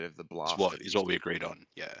 instead of the blast. Is what we agreed on.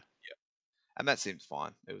 Yeah. And that seems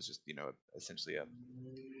fine. It was just, essentially a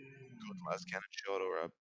Godless cannon shot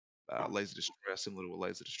or a laser destroyer, similar to a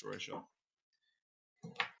laser destroyer shot.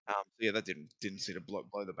 So yeah, that didn't seem to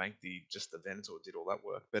blow the bank. Just the Venator did all that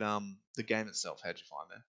work. But the game itself, how'd you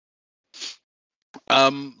find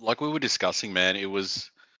that? Like we were discussing, man, there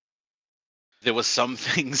was some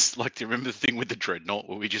things, like, do you remember the thing with the Dreadnought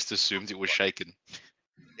where we just assumed it was shaken?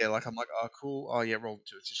 Yeah, like, I'm like, oh, cool. Oh, yeah, roll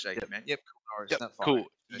 2, it's just shaken, man. Yep, cool. Yep, cool.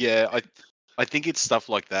 Yeah, I think it's stuff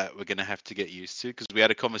like that we're going to have to get used to, because we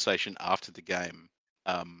had a conversation after the game.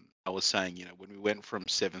 I was saying, when we went from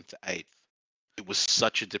 7th to 8th, it was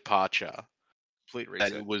such a departure Complete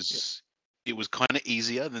that reset. it was kind of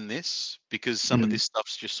easier than this, because some of this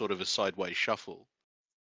stuff's just sort of a sideways shuffle.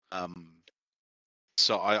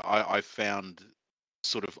 So I found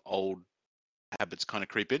sort of old habits kind of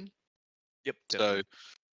creep in. Yep. Definitely.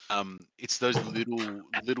 So it's those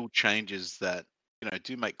little changes that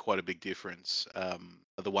do make quite a big difference. Are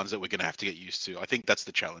the ones that we're going to have to get used to. I think that's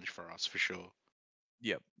the challenge for us, for sure.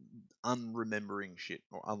 Yep. Unremembering shit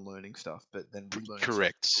or unlearning stuff, but then relearning.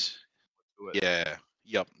 Correct. Yeah.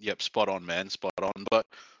 Yep. Spot on, man. Spot on. But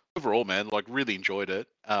overall, man, like really enjoyed it.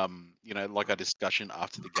 Like our discussion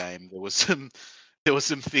after the game, there was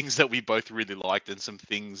some things that we both really liked, and some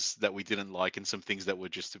things that we didn't like, and some things that were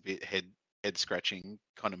just a bit head scratching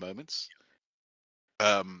kind of moments.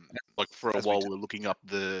 Like for a while, we're looking up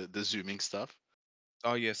the zooming stuff.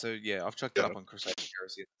 Oh yeah, so yeah, I've chucked it up on Crusader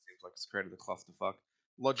Heresy. It seems like it's created a clusterfuck.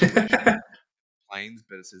 Logically, planes,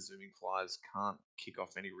 but it says zooming flies can't kick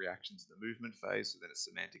off any reactions in the movement phase. So then it's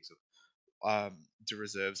semantics of do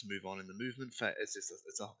reserves move on in the movement phase? It's just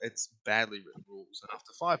it's badly written rules. And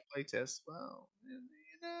after 5 playtests, well,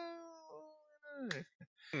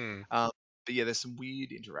 but yeah, there's some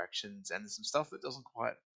weird interactions, and there's some stuff that doesn't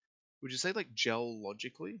quite. Would you say like gel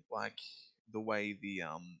logically, like the way the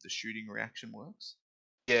shooting reaction works?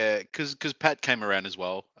 Yeah, because Pat came around as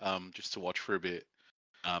well, just to watch for a bit,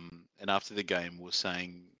 and after the game was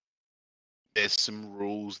saying there's some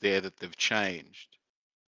rules there that they've changed,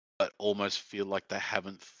 but almost feel like they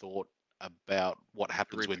haven't thought about what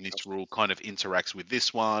happens when this rule kind of interacts with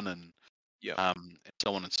this one, and and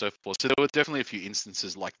so on and so forth. So there were definitely a few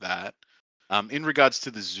instances like that. In regards to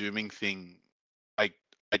the zooming thing,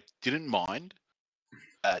 I didn't mind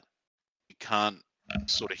that you can't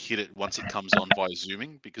sort of hit it once it comes on via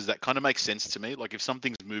zooming, because that kind of makes sense to me. Like if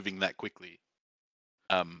something's moving that quickly,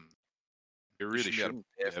 you really shouldn't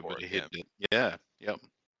be able to hit it. Yeah, yep.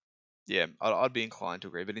 Yeah, I'd be inclined to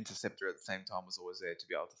agree, but Interceptor at the same time was always there to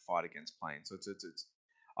be able to fight against planes. So it's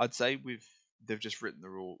I'd say they've just written the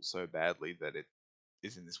rule so badly that it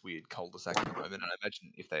is in this weird cul-de-sac at the moment. And I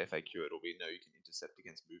imagine if they FAQ it, it'll be no, you can intercept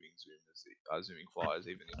against zooming flies,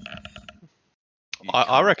 even if.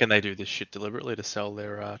 I reckon they do this shit deliberately to sell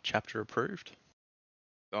their chapter approved.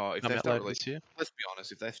 Oh, if they start releasing, let's be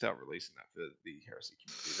honest, if they start releasing that for the Heresy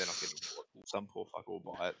community, they're not getting bored. Some poor fucker will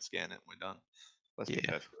buy it, scan it, and we're done. Let's be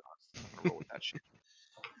perfectly honest. I'm not gonna roll with that shit.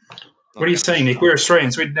 What are you saying, Nick? We're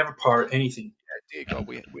Australians. We'd never pirate anything. Yeah, dear God,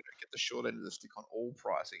 we don't get the short end of the stick on all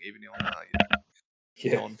pricing, even on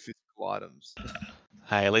non-physical items.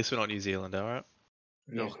 Hey, at least we're not New Zealand, all right?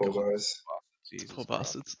 No, poor guys. Poor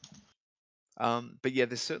bastards. But yeah,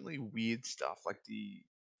 there's certainly weird stuff like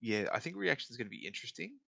I think reaction is going to be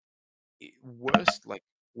interesting.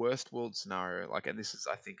 Worst world scenario, and this is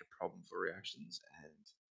I think a problem for reactions,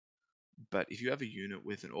 but if you have a unit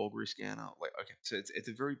with an augury scanner, so it's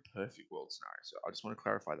a very perfect world scenario. So I just want to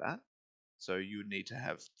clarify that. So you would need to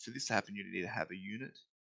have, for this to happen, you need to have a unit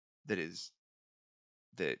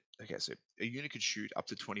so a unit could shoot up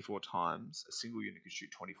to 24 times. A single unit could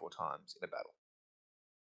shoot 24 times in a battle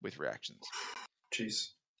with reactions. Jeez.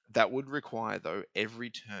 That would require, though, every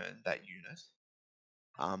turn that unit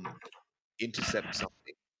intercepts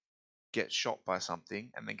something, gets shot by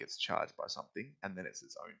something, and then gets charged by something, and then it's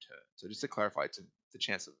its own turn. So just to clarify, it's the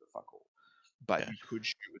chance of the fuck all. But you could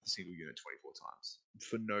shoot with a single unit 24 times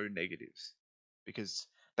for no negatives. Because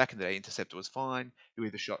back in the day, Interceptor was fine. You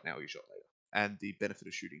either shot now or you shot later. And the benefit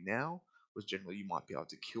of shooting now was generally you might be able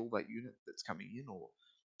to kill that unit that's coming in or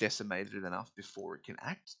decimate it enough before it can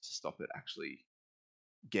act to stop it actually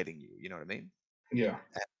getting you. You know what I mean? Yeah.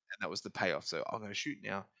 And that was the payoff. So I'm going to shoot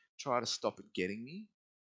now, try to stop it getting me,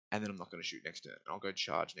 and then I'm not going to shoot next turn. I'll go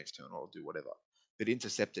charge next turn, or I'll do whatever. But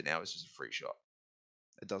Interceptor now is just a free shot.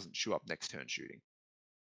 It doesn't show up next turn shooting.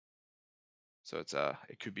 So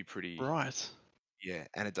it could be pretty right. Yeah,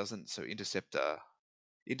 and it doesn't. So Interceptor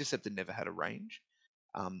never had a range,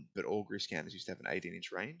 but augury scanners used to have an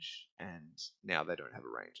 18-inch range, and now they don't have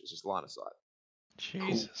a range. It's just line of sight.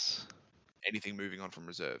 Jesus. Cool. Anything moving on from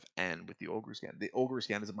reserve, and with the augury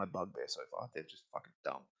scanners are my bugbear so far. They're just fucking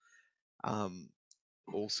dumb.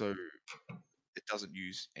 Also, it doesn't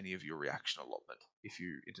use any of your reaction allotment if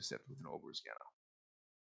you intercept with an augury scanner.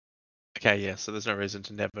 Okay, yeah, so there's no reason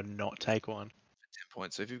to never not take one. 10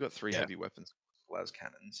 points. So if you've got 3 heavy weapons, las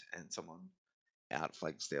cannons, and someone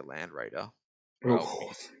outflanks their land raider, goodbye.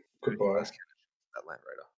 That land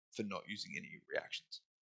raider for not using any reactions.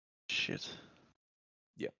 Shit.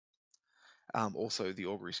 Yeah. Also, the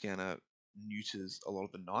augury scanner neuters a lot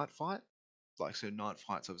of the night fight. like, so night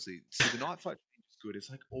fights obviously. So the night fight is good. It's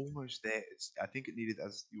like almost there. I think it needed,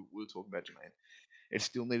 as you were talking about, Jermaine, it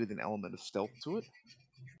still needed an element of stealth to it.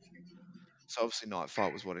 So obviously night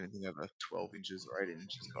fight was what, anything over 12 inches or 18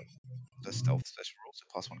 inches got the stealth special rule,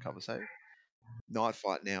 so +1 cover save. Night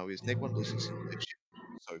fight now is neg 1 ballistics,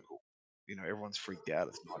 so cool. You know, everyone's freaked out.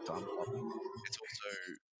 It's nighttime. It's also,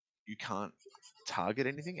 you can't target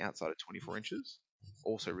anything outside of 24 inches.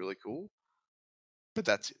 Also really cool. But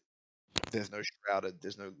that's it. There's no shrouded,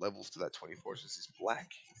 there's no levels to that 24. It's just this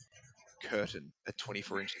black curtain at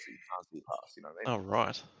 24 inches that you can't see past. You know what I mean? Oh,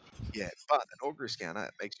 right. Yeah, but an augury scanner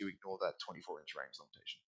makes you ignore that 24-inch range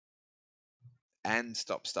limitation and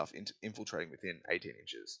stop stuff infiltrating within 18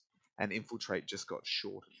 inches. And infiltrate just got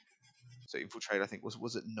shortened. So infiltrate, I think,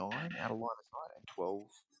 was it 9 out of line of sight and 12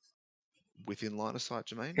 within line of sight,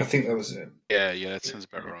 Jermaine? I think that was it. Yeah, that sounds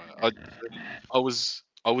about right. I was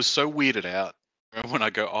so weirded out when I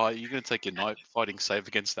go, oh, you're going to take your night fighting save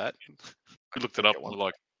against that? I looked it up and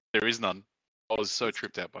like, there is none. I was so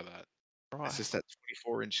tripped out by that. Right. It's just that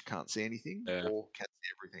 24-inch can't see anything or can see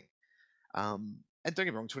everything. And don't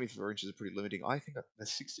get me wrong, 24 inches are pretty limiting. I think the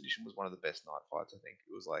 6th edition was one of the best night fights. I think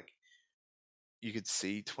it was like you could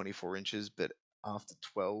see 24 inches, but after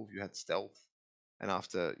 12 you had stealth, and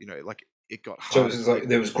after, you know, like it got harder. So it was like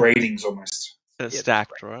there was gradings almost. It's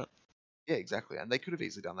stacked, right? Yeah, exactly. And they could have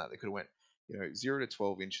easily done that. They could have went, you know, 0 to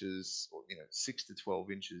 12 inches, or, you know, 6 to 12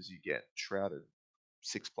 inches you get shrouded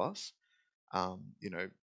 6+. You know,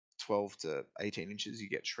 12 to 18 inches you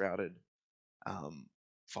get shrouded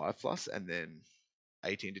 5+, and then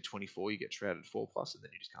 18 to 24 you get shrouded 4+, and then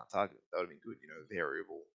you just can't target it. That would have been good, you know,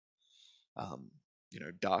 variable you know,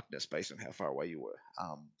 darkness based on how far away you were.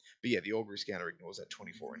 But yeah, the augury scanner ignores that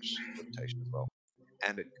 24-inch limitation as well,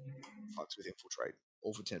 and it fucks with infiltrate,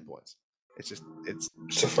 all for 10 points. It's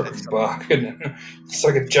a fucking bark, isn't it? It's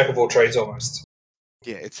like a jack of all trades almost.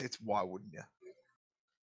 Yeah, it's why wouldn't you?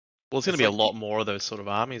 Well, it's going to be like, a lot more of those sort of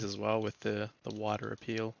armies as well with the wider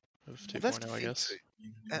appeal of 2.0, I guess. Too.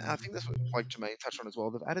 And I think that's what, like Jermaine touched on as well.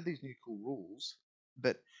 They've added these new cool rules,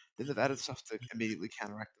 but then they've added stuff to immediately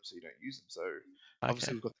counteract them so you don't use them. So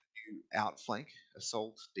obviously we've got the new outflank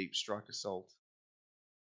assault, deep strike assault.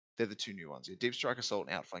 They're the two new ones. Yeah, deep strike assault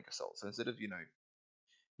and outflank assault. So instead of, you know,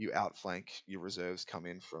 you outflank, your reserves come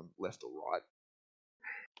in from left or right.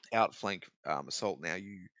 Outflank assault now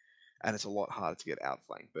and it's a lot harder to get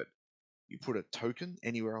outflank, but you put a token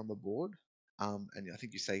anywhere on the board, and I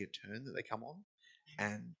think you say a turn that they come on,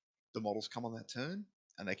 and the models come on that turn,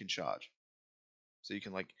 and they can charge. So you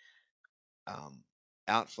can like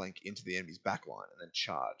outflank into the enemy's backline and then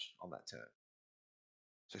charge on that turn.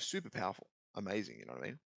 So super powerful, amazing. You know what I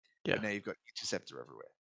mean? Yeah. But now you've got interceptor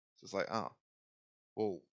everywhere. So it's like, oh,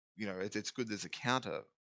 well, you know, it's good. There's a counter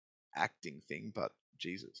acting thing, but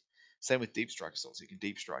Jesus. Same with deep strike assaults. You can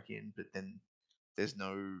deep strike in, but then there's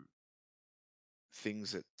no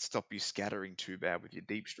things that stop you scattering too bad with your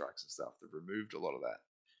deep strikes and stuff. They've removed a lot of that,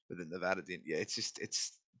 but then they've added in. Yeah,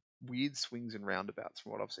 it's weird swings and roundabouts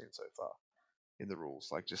from what I've seen so far in the rules.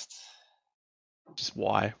 Like just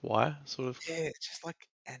why sort of. Yeah, it's just like,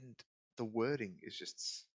 and the wording is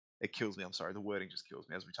just, it kills me. I'm sorry, the wording just kills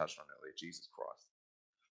me, as we touched on earlier. Jesus Christ,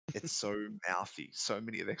 it's so mouthy. So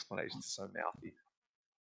many of the explanations are so mouthy.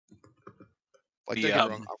 Like, don't get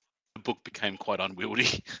me wrong, the book became quite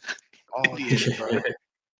unwieldy.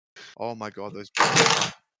 Oh my god, those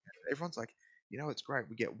books. Everyone's like, you know, it's great.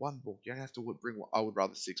 We get one book. You don't have to bring one. I would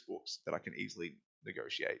rather 6 books that I can easily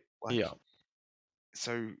negotiate. Like, yeah.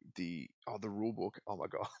 So the rule book. Oh my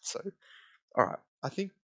god. So, all right. I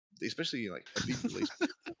think, especially like a big release, the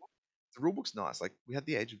rule book's nice. Like, we had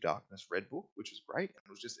the Age of Darkness Red book, which was great. And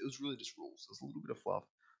it was really just rules. It was a little bit of fluff,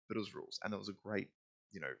 but it was rules, and it was a great,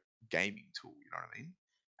 you know, gaming tool. You know what I mean?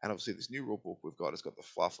 And obviously, this new rule book we've got has got the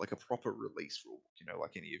fluff, like a proper release rule book. You know,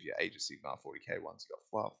 like any of your Age of Sigmar 40k ones, you got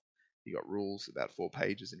fluff, you got rules, about 4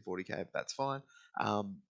 pages in 40k. But that's fine.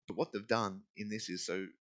 But what they've done in this is, so,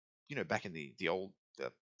 you know, back in the old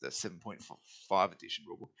the 7.5 edition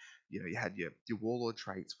rulebook, you know, you had your warlord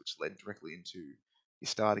traits, which led directly into your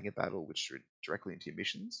starting a battle, which led directly into your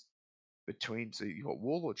missions. So you got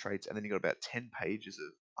warlord traits, and then you got about 10 pages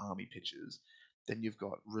of army pictures. Then you've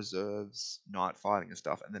got reserves, night fighting and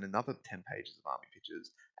stuff, and then another 10 pages of army pictures,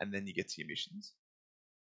 and then you get to your missions.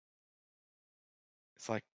 It's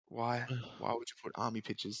like, why would you put army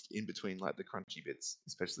pictures in between, like, the crunchy bits,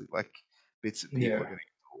 especially like bits that people are going to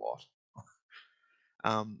use a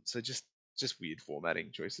lot. So just weird formatting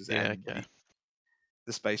choices. Yeah, and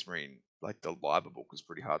the Space Marine, like the Liber book, was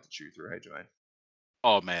pretty hard to chew through. Hey, Jermaine.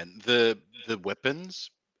 Oh man, the weapons.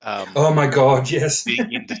 Oh my god, yes. The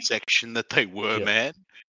intersection that they were, man.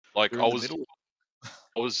 Like They're in the middle.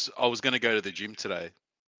 I was going to go to the gym today.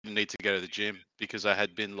 Didn't need to go to the gym because I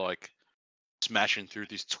had been like smashing through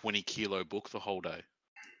this 20-kilo book the whole day.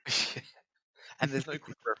 And there's no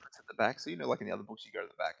quick reference at the back, so like in the other books, you go to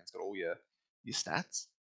the back and it's got all your stats.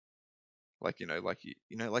 Like like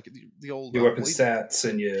the old your weapon stats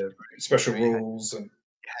and your special rules and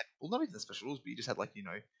well, not even the special rules, but you just had like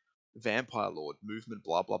Vampire Lord movement,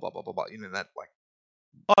 blah blah blah blah blah blah. That like.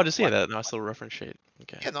 Oh, just that nice little reference sheet.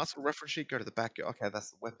 Okay. Yeah, nice little reference sheet. Go to the back. Go, okay, that's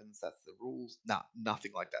the weapons. That's the rules. Nah,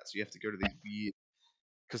 nothing like that. So you have to go to these weird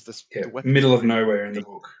because the weapons middle of nowhere in the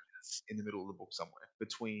book. In the middle of the book somewhere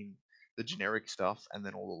between the generic stuff and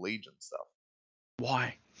then all the Legion stuff.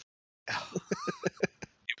 Why? It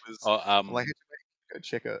was like go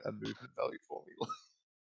check a movement value for me.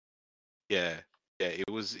 Yeah, it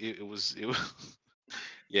was yeah,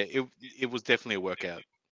 it was definitely a workout.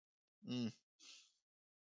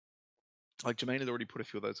 Like Jermaine had already put a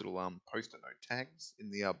few of those little post-it note tags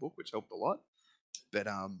in the book, which helped a lot. But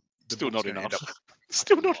still not enough.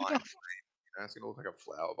 Still not enough. It's gonna look like a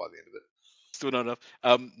flower by the end of it. Still not enough.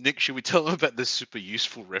 Nick, should we tell them about the super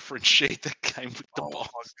useful reference sheet that came with the box?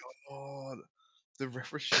 Oh my god, the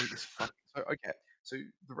reference sheet is fucking so okay. So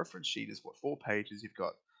the reference sheet is 4 pages. You've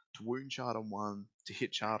got to wound chart on one, to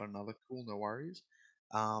hit chart on another. Cool, no worries.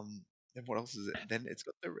 Then what else is it? Then it's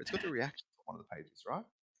got the reactions on one of the pages, right?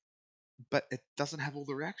 But it doesn't have all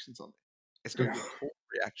the reactions on it. It's got your core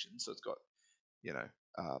reactions, so it's got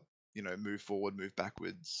move forward, move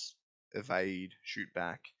backwards, evade, shoot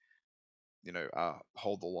back,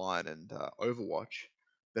 hold the line and Overwatch,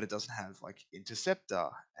 but it doesn't have like Interceptor,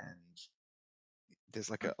 and there's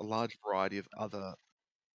like a large variety of other.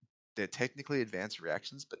 They're technically advanced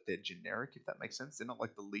reactions, but they're generic, if that makes sense. They're not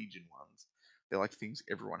like the Legion ones. They're like things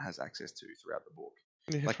everyone has access to throughout the book.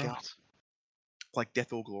 Yeah, like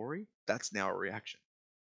Death or Glory, that's now a reaction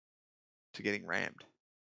to getting rammed.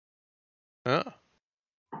 Oh.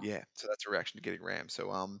 Yeah, so that's a reaction to getting rammed.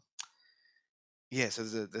 So yeah, so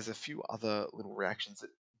there's a few other little reactions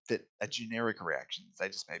that are generic reactions. They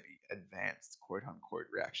just may be advanced quote unquote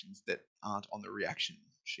reactions that aren't on the reaction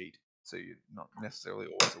sheet, so you're not necessarily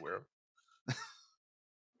always aware of.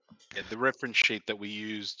 Yeah, the reference sheet that we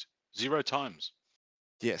used 0 times.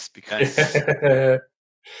 Yes, because I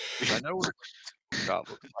know what a chart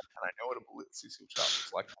looks like, and I know what a bullet Cecil chart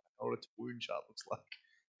looks like, and I know what a wound chart looks like.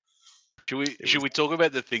 Should we talk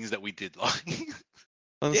about the things that we did like?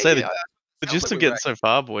 The gist of getting so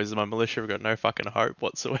far, boys, is my militia have got no fucking hope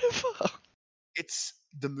whatsoever. It's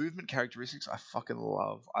the movement characteristics I fucking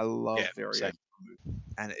love. I love variation movement,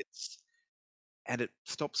 and it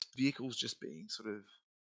stops vehicles just being sort of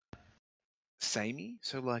samey.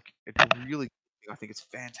 So like a really I think it's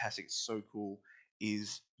fantastic, it's so cool,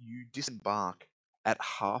 is you disembark at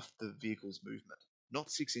half the vehicle's movement. Not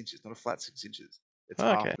 6 inches, not a flat 6 inches. It's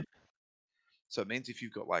half. So it means if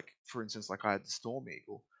you've got like, for instance, like I had the Storm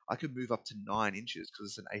Eagle, I could move up to 9 inches because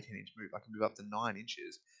it's an 18-inch move. I can move up to 9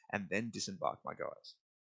 inches and then disembark my guys.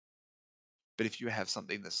 But if you have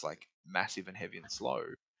something that's like massive and heavy and slow,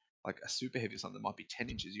 like a super heavy or something that might be 10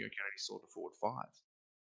 inches, you can only sort of forward 5.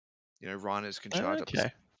 Rhinos can charge up to 6,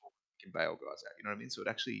 can bail guys out. You know what I mean? So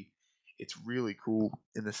it's really cool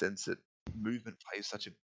in the sense that movement plays such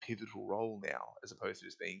a pivotal role now, as opposed to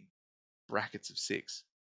just being brackets of 6.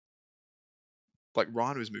 Like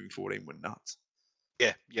Rhinos moving 14 were nuts.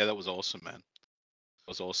 Yeah, that was awesome, man. That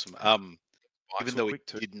was awesome. Even though it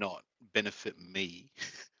did not benefit me,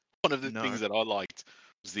 one of the things that I liked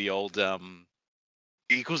was the old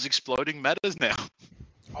vehicles exploding matters now.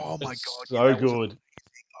 Oh my god, so good.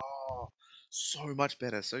 So much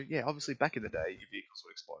better. So yeah, obviously back in the day, your vehicles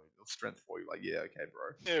would explode. Your strength for you, like okay,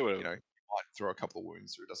 bro. Yeah, whatever. You might throw a couple of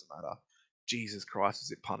wounds through. It doesn't matter. Jesus Christ,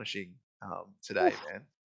 is it punishing today, man?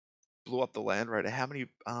 Blew up the Land Raider. How many?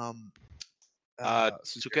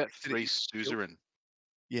 Took out 3 suzerain.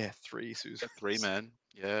 Yeah, 3 suzerain. 3, man.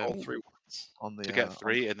 Yeah. All 3 wounds on the. Took out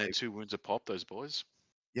 3 and then 2 wounds a pop. Those boys.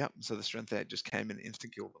 Yep. So the strength 8 just came in and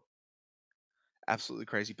instant killed them. Absolutely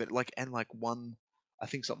crazy, but one. I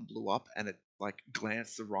think something blew up and it like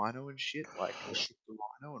glanced the Rhino and shit, like shook the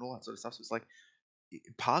Rhino and all that sort of stuff. So it's like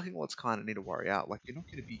parking lots kind of need to worry out. Like you're not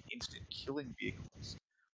going to be instant killing vehicles,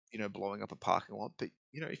 blowing up a parking lot. But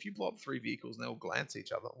if you blow up 3 vehicles and they all glance at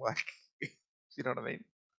each other, like you know what I mean?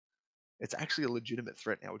 It's actually a legitimate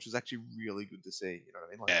threat now, which is actually really good to see. You know what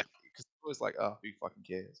I mean? Like, because it's always like, oh, who fucking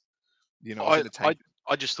cares?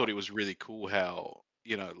 I just thought it was really cool how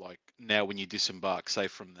like now when you disembark, say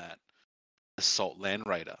from that assault Land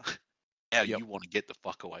Raider, now you want to get the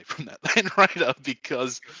fuck away from that Land Raider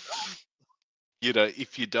because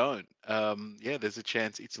if you don't, there's a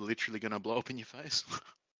chance it's literally going to blow up in your face.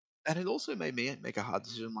 And it also made me make a hard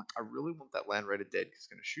decision. Like, I really want that Land Raider dead because it's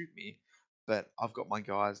going to shoot me. But I've got my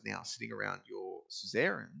guys now sitting around your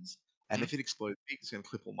Suzerains, and if it explodes big, it's going to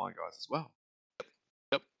clip all my guys as well.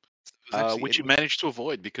 Yep. Which you managed to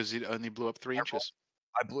avoid because it only blew up 3 inches.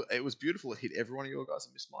 It was beautiful. It hit every one of your guys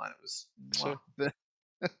and missed mine. It was.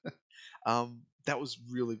 That was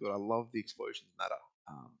really good. I love the explosions matter.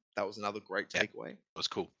 That was another great takeaway. That was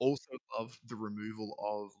cool. Also love the removal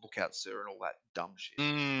of Lookout Sir and all that dumb shit.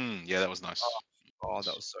 Yeah, that was nice. Oh,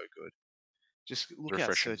 that was so good. Just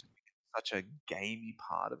Lookout Sir, such a gamey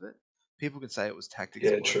part of it. People can say it was tactics.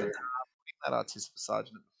 Yeah, true. Putting that Artificer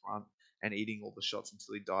Sergeant at the front and eating all the shots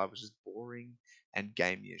until he died was just boring and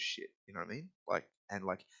gamey as shit. You know what I mean? Like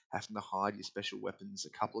having to hide your special weapons a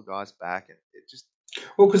couple of guys back, and it just.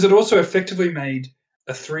 Well, because it also effectively made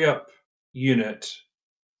a 3-up unit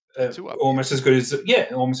almost as good as a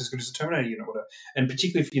Terminator unit, whatever. And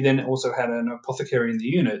particularly if you then also had an apothecary in the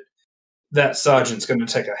unit, that sergeant's going to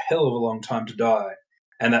take a hell of a long time to die,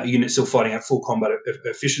 and that unit's still fighting at full combat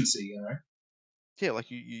efficiency. You know. Yeah, like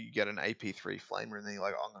you get an AP3 flamer, and then you're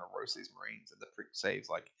like, oh, I'm going to roast these Marines, and the prick saves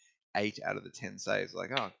like 8 out of the 10 saves.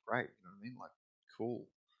 Like, oh, great, you know what I mean? Like, cool.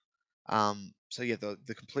 So yeah,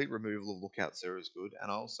 the complete removal of Lookout Sir is good,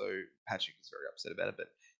 and also Patrick is very upset about it, but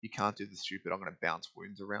you can't do the stupid, I'm going to bounce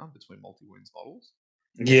wounds around between multi-wounds models.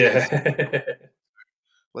 Yeah.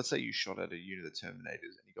 Let's say you shot at a unit of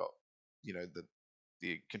Terminators, and you got,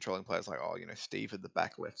 the controlling player's like, oh, Steve at the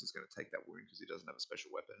back left is going to take that wound because he doesn't have a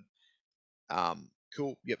special weapon.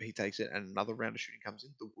 Cool, yep, he takes it, and another round of shooting comes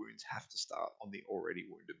in, the wounds have to start on the already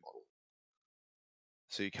wounded model.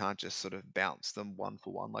 So you can't just sort of bounce them one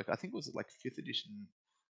for one. Like, I think it was like 5th edition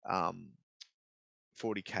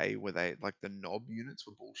 40k where they, like, the knob units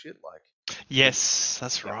were bullshit. Like, yes,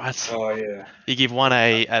 that's right. Oh yeah. You give one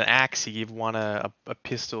an axe, you give one a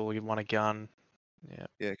pistol, you give one a gun. Yeah.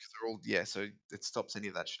 Yeah, because they're all so it stops any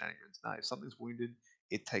of that shenanigans. No, if something's wounded,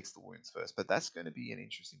 it takes the wounds first. But that's going to be an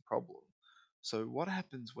interesting problem. So what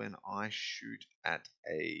happens when I shoot at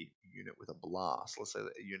a unit with a blast? Let's say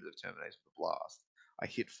that a unit of Terminators with a blast. I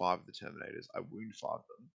hit 5 of the Terminators. I wound 5 of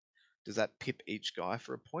them. Does that pip each guy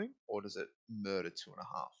for a point, or does it murder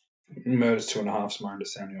 2.5? Murders 2.5 is my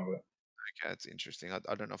understanding of it. Okay, that's interesting.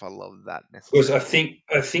 I don't know if I love that necessarily. Because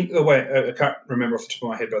I think the way I can't remember off the top of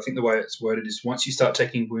my head, but I think the way it's worded is once you start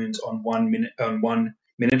taking wounds on one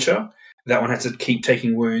miniature, that one has to keep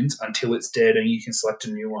taking wounds until it's dead, and you can select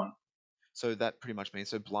a new one. So that pretty much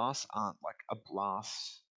means blasts aren't like a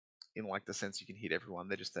blast in like the sense you can hit everyone.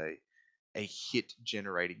 They're just a hit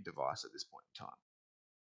generating device at this point in time.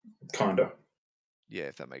 Kinda. Yeah,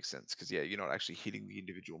 if that makes sense. Because you're not actually hitting the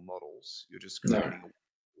individual models. You're just creating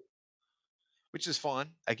which is fine.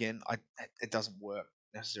 Again, it doesn't work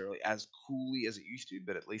necessarily as coolly as it used to,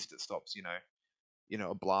 but at least it stops,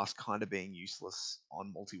 a blast kind of being useless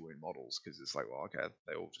on multi-wound models because it's like, well, okay,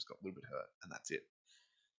 they all just got a little bit hurt and that's it.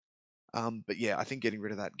 But yeah, I think getting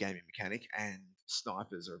rid of that gaming mechanic and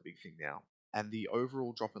snipers are a big thing now. And the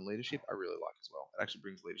overall drop in leadership, I really like as well. It actually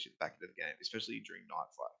brings leadership back into the game, especially during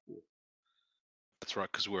Night Fight 4. That's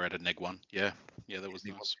right, because we're at a neg 1. Yeah, that was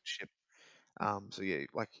nice. So yeah,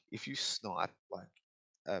 like if you snipe,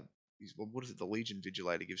 like, what is it? The Legion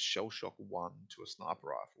Vigilator gives shell shock 1 to a sniper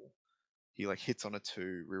rifle. He like hits on a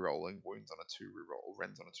 2, rerolling, wounds on a 2, reroll,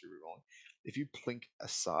 rends on a 2, rerolling. If you plink a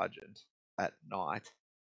sergeant at night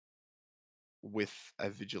with a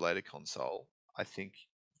Vigilator console, I think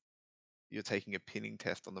you're taking a pinning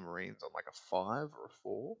test on the Marines on like a 5 or a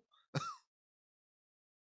 4.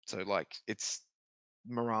 So like it's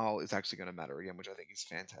morale is actually going to matter again, which I think is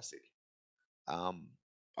fantastic. I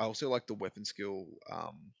also like the weapon skill.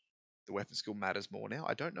 The weapon skill matters more now.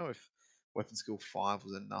 I don't know if weapon skill 5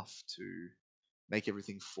 was enough to make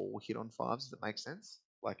everything 4 hit on 5s. Does that make sense?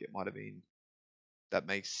 Like it might have been. It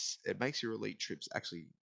makes your elite troops actually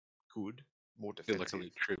good, more defensive. Like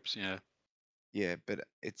elite troops, yeah. Yeah, but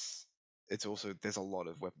it's also there's a lot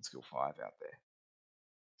of weapon skill 5 out there.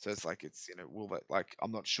 So it's like will that like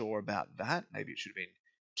I'm not sure about that. Maybe it should have been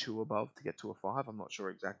 2 above to get to a 5. I'm not sure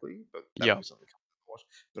exactly, but that would be something to watch.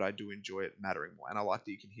 But I do enjoy it mattering more, and I like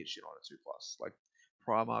that you can hit shit on a 2+. Like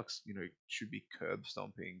Primarchs, should be curb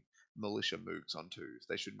stomping militia mooks on 2s.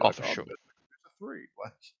 They shouldn't. Oh, for sure. A 3,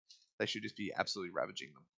 like they should just be absolutely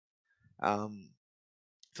ravaging them.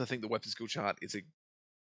 So I think the weapon skill chart is a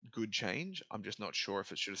good change. I'm just not sure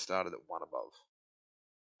if it should have started at 1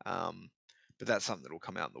 above. But that's something that will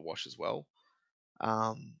come out in the wash as well.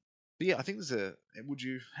 But yeah, I think would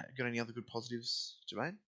you got any other good positives,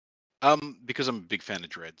 Jermaine? Because I'm a big fan of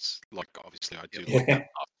dreads. Like obviously I do like that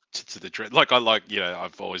up to the dread. Like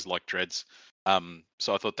I've always liked dreads.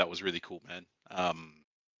 So I thought that was really cool, man.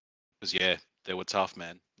 Because yeah, they were tough,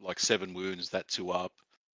 man. Like 7 wounds, that 2 up.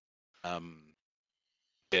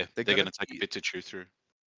 Yeah, they're going to take a bit to chew through.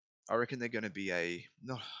 I reckon they're going to be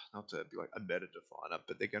not to be like a meta definer,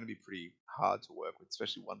 but they're going to be pretty hard to work with,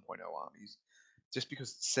 especially 1.0 armies, just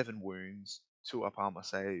because 7 wounds, 2 up armor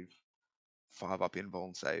save, 5 up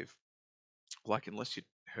invuln save. Like, unless you're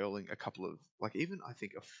hurling a couple of, like, even I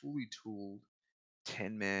think a fully tooled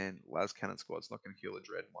 10-man las cannon squad's not going to kill a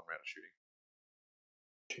dread in 1 round of shooting.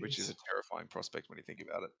 Jeez. Which is a terrifying prospect when you think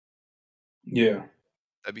about it. Yeah.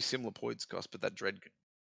 That'd be similar points cost, but that dread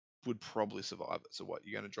would probably survive it. So what,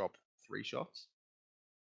 you're going to drop 3 shots?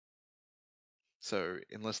 So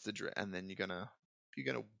unless the dread, and then you're going to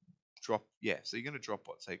drop, so you're going to drop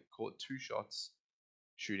what, say, call it 2 shots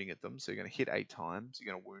shooting at them. So you're going to hit 8 times,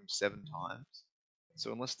 you're going to wound 7 times.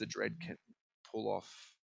 So unless the dread can pull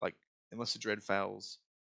off, like, unless the dread fails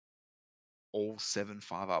all 7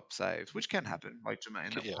 5-up saves, which can happen, like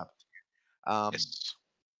Jermaine, that will happen. Yes.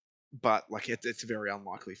 But like it's very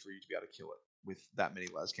unlikely for you to be able to kill it with that many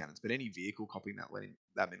las cannons. But any vehicle copying that many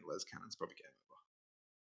las cannons probably game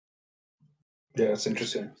over. Yeah, that's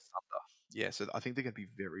interesting. Yeah, so I think they're going to be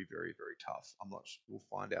very, very, very tough. I'm not sure. We'll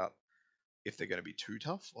find out if they're going to be too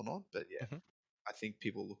tough or not. But yeah, I think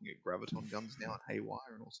people are looking at graviton guns now and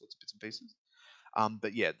haywire and all sorts of bits and pieces.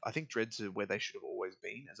 But yeah, I think dreads are where they should have always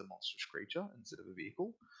been, as a monstrous creature instead of a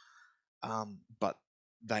vehicle. But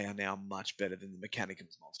they are now much better than the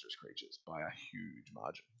Mechanicum's monstrous creatures by a huge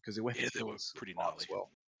margin, because their weapons they were pretty gnarly as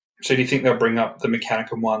well. So do you think they'll bring up the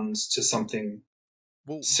Mechanicum ones to something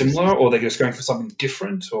similar, or they're just going for something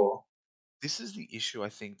different? Or this is the issue I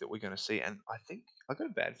think that we're going to see, and I think I got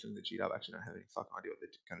a bad feeling that GW actually don't have any fucking idea what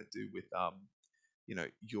they're going to do with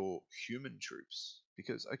your human troops,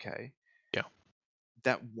 because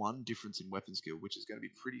that one difference in weapon skill, which is going to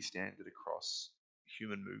be pretty standard across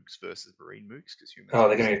human mooks versus marine mooks, because humans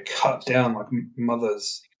they're going to get cut down like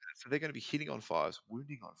mothers. So they're going to be hitting on 5s,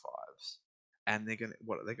 wounding on 5s, and they're going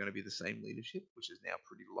to be the same leadership, which is now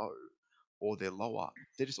pretty low, or they're lower.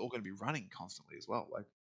 They're just all going to be running constantly as well. Like,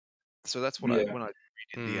 so that's what when I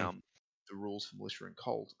redid the rules for militia and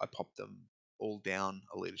cult, I popped them all down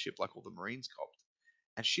a leadership like all the Marines copped,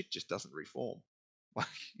 and shit just doesn't reform. Like,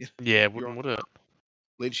 yeah, wouldn't would it?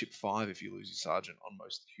 Leadership 5 if you lose your sergeant on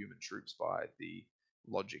most human troops by the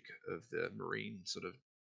logic of the Marine sort of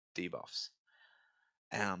debuffs.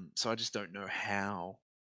 So I just don't know how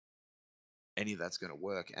any of that's going to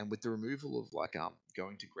work. And with the removal of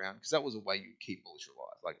going to ground, because that was a way you keep militia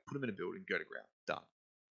alive. Like, put them in a building, go to ground, done.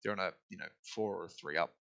 They're on a 4 or a 3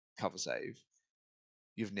 up cover save.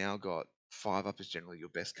 You've now got 5 up is generally your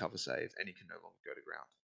best cover save, and you can no longer go to ground.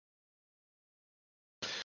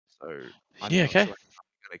 So I'm not sure I'm going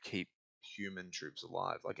to keep human troops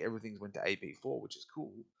alive. Like, everything's went to AP4, which is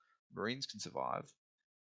cool. Marines can survive,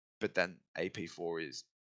 but then AP4 is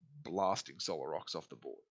blasting solar rocks off the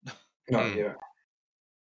board. Yeah.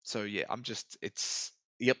 So yeah, I'm just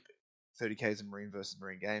 30k is a Marine versus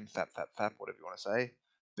Marine game, fap, whatever you want to say.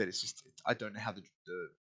 But it's just I don't know how the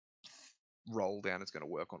roll down is going to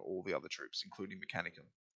work on all the other troops, including Mechanicum.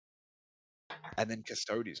 And then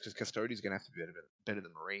Custodies, because Custodies are going to have to be better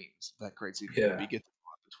than Marines. That creates even a bigger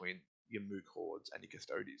divide between your Mook hordes and your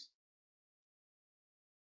Custodies.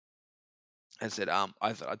 As I said,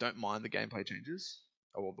 I don't mind the gameplay changes,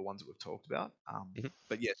 or the ones that we've talked about.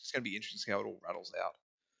 But yeah, it's just going to be interesting to see how it all rattles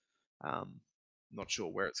out. Not sure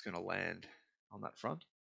where it's going to land on that front.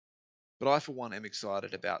 But I, for one, am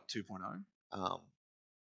excited about 2.0.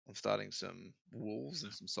 I'm starting some wolves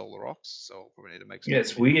and some solar rocks, so I'll probably need to make some. Yeah,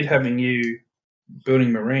 it's weird having you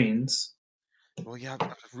building Marines. Well, yeah,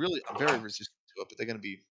 I'm very resistant to it, but they're going to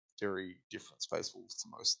be very different Space Wolves to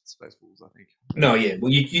most Space Wolves, I think. No, yeah,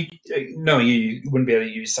 well, you wouldn't be able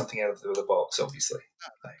to use something out of the box, obviously.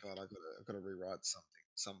 God, I've got to rewrite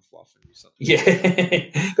some fluff and use something.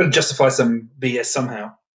 Yeah, got to justify some BS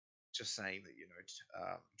somehow. Just saying that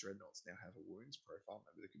dreadnoughts now have a wounds profile.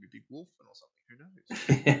 Maybe they could be big wolf or something. Who knows?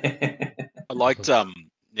 I liked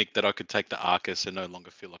Nick that I could take the Arcus and no longer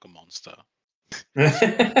feel like a monster. It's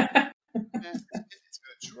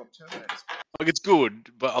good. Like, it's good,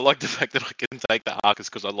 but I like the fact that I can take the Arcus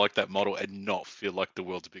because I like that model and not feel like the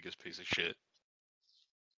world's biggest piece of shit.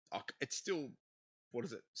 It's still, what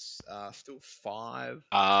is it? Still 5.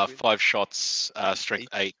 5 shots, strength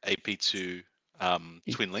 8, AP2,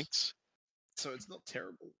 twin links. So it's not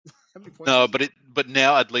terrible. How many points? No, but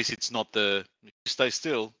now at least it's not you stay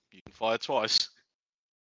still, you can fire twice.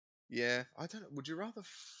 Yeah, I don't know. Would you rather?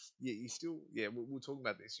 We're talking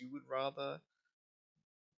about this. You would rather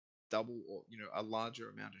double or a larger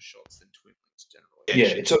amount of shots than twin links generally.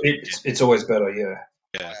 Yeah, it's always better.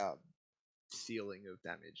 Yeah. Ceiling of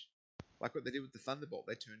damage. Like what they did with the Thunderbolt,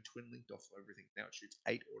 they turned twin linked off everything. Now it shoots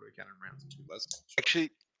 8 autocannon rounds and 2 las shots.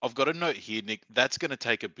 Actually, I've got a note here, Nick. That's going to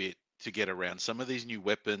take a bit to get around some of these new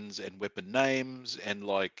weapons and weapon names and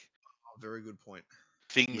like. Oh, very good point.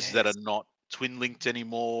 Things that are not twin linked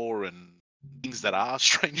anymore and things that are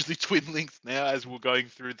strangely twin linked now as we're going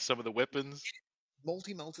through some of the weapons.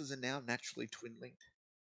 Multi-melters are now naturally twin linked.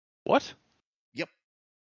 What? Yep.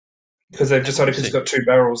 Because they've decided because it's got 2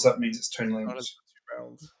 barrels, that means it's twin linked. 2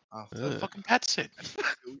 barrels. After fucking Pat said.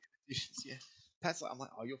 Yeah. Pat's like, I'm like,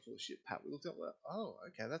 oh, you're full of shit, Pat. We looked up, like, oh,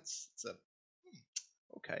 okay, that's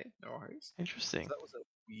okay, no worries. Interesting. So that was a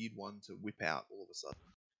weird one to whip out all of a sudden.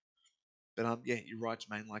 But yeah, you're right,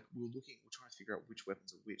 Jermaine. Like we're trying to figure out which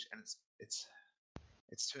weapons are which, and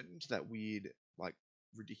it's turned into that weird, like,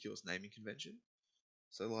 ridiculous naming convention.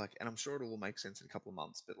 So like, and I'm sure it'll all make sense in a couple of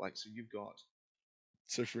months. But like, so you've got,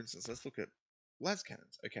 so for instance, let's look at las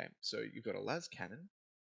cannons. Okay, so you've got a las cannon,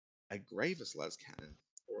 a Gravis las cannon,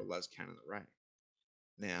 or a las cannon array.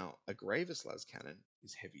 Now, a Gravis las cannon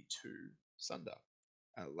is heavy 2 Sunder.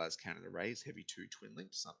 A las cannon array is heavy 2 twin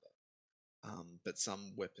linked Sunder. But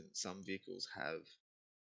some vehicles have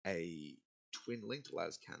a twin-linked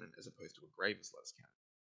las cannon as opposed to a Gravis las cannon.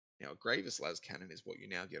 Now, a Gravis las cannon is what you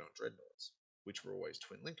now get on Dreadnoughts, which were always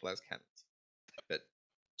twin-linked las cannons. But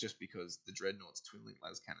just because the Dreadnoughts twin-linked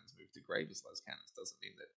las cannons moved to Gravis las cannons doesn't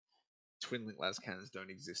mean that twin-linked las cannons don't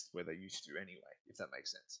exist where they used to anyway, if that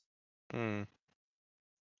makes sense.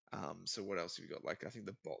 So what else have you got? Like, I think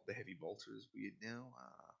the heavy bolter is weird now.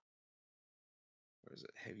 Where is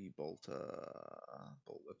it? Heavy bolter,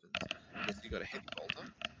 bolt weapons. Yes, you got a heavy bolter.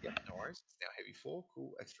 Yep, no worries. It's now heavy 4.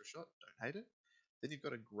 Cool, extra shot. Don't hate it. Then you've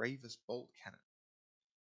got a Gravis bolt cannon,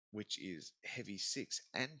 which is heavy 6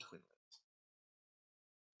 and twin linked,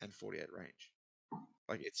 and 48 range.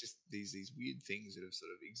 Like it's just these weird things that have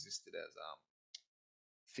sort of existed as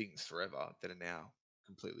things forever that are now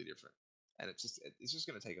completely different, and it's just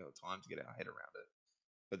going to take a time to get our head around it.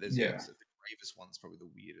 But there's the Gravis one's probably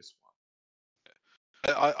the weirdest one.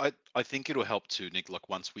 I think it'll help too, Nick. Like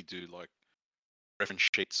once we do like reference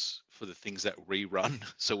sheets for the things that rerun,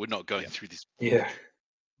 so we're not going through this. Yeah.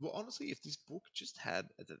 Well, honestly, if this book just had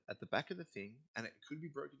at the back of the thing, and it could be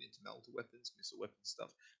broken into melter weapons, missile weapons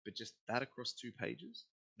stuff, but just that across 2 pages,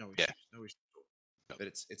 no issues, no issues at all. No. But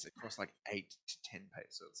it's across like 8 to 10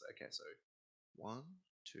 pages. So it's okay. So 1,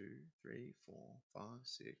 2, 3, 4, 5,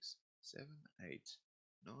 6, 7, 8,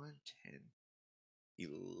 9, 10.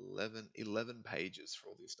 11 pages for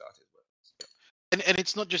all the started weapons. And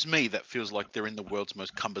it's not just me that feels like they're in the world's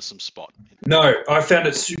most cumbersome spot. No, I found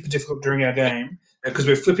it super difficult during our game because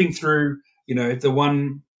we're flipping through, the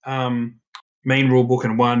one main rule book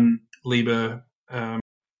and one Liber,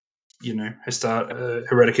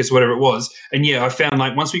 Hereticus, whatever it was. And I found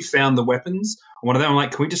like once we found the weapons, one of them, I'm like,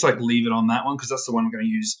 can we just like leave it on that one because that's the one I'm going to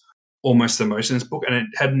use almost the most in this book, and it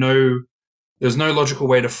had there's no logical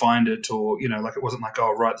way to find it, or like it wasn't like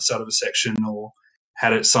right at the start of a section, or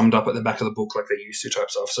had it summed up at the back of the book like they used to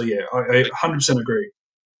type stuff. So I 100% agree.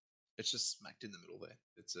 It's just smacked in the middle there.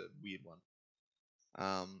 It's a weird one.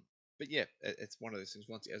 But yeah, it's one of those things.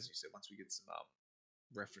 Once, as you said, once we get some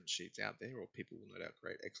reference sheets out there, or people will no doubt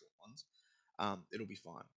create excellent ones, it'll be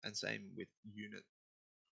fine. And same with unit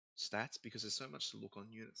stats, because there's so much to look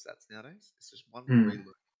on unit stats nowadays. It's just one relearning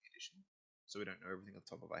edition, so we don't know everything off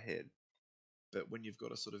the top of our head. But when you've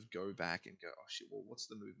got to sort of go back and go, oh shit, well, what's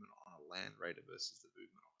the movement on a Land Raider versus the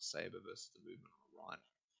movement on a Saber versus the movement on a Rhino?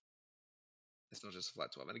 It's not just a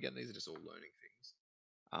flat 12. And again, these are just all learning things.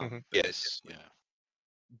 Yes,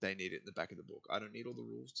 They need it in the back of the book. I don't need all the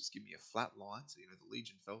rules. Just give me a flat line. So, the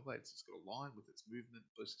Legion Felblade, it's just got a line with its movement,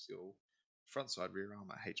 ballistic skill, front side, rear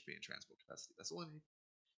armor, HP, and transport capacity. That's all I need.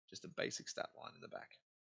 Just a basic stat line in the back.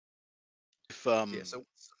 If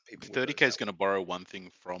 30k is going to borrow one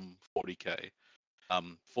thing from 40k,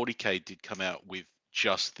 40k did come out with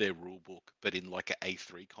just their rule book, but in like an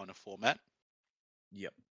A3 kind of format.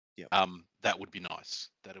 Yep. That would be nice.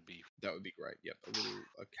 That would be great. Yep,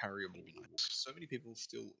 a carryable rule book. So many people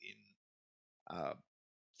still in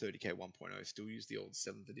 30k 1.0 still use the old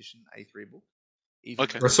 7th edition A3 book.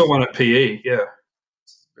 I saw one at PE. Yeah.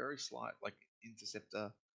 It's very slight, like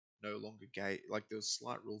Interceptor no longer gate. Like there was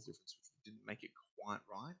slight rules difference, which didn't make it quite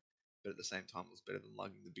right, but at the same time, it was better than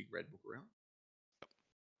lugging the big red book around.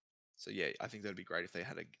 So yeah, I think that'd be great if they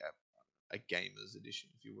had a gamers edition,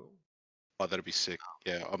 if you will. Oh, that'd be sick.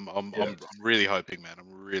 Yeah, I'm really hoping, man.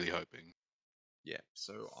 I'm really hoping. Yeah,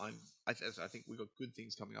 so I think we got good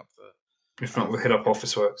things coming up for. If not, we'll hit up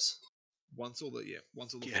Officeworks. Once all the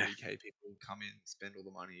 40k people come in, spend all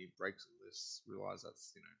the money, breaks all this, realize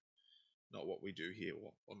that's not what we do here,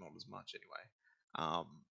 or not as much anyway.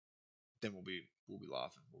 then we'll be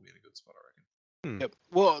laughing. We'll be in a good spot, I reckon. Yep.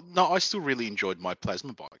 Well, no, I still really enjoyed my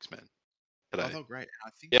plasma bikes, man. Today. I felt great. And I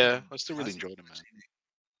think I still really enjoyed them, man.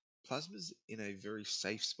 Plasma's in a very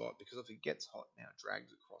safe spot because if it gets hot now,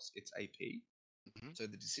 drags across its AP. Mm-hmm. So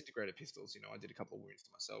the disintegrator pistols, I did a couple of wounds to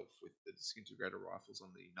myself with the disintegrator rifles on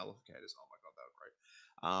the nullificators. Oh my god, they were great.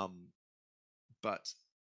 But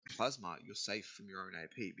plasma, you're safe from your own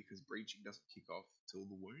AP because breaching doesn't kick off till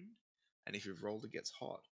the wound, and if you've rolled, it gets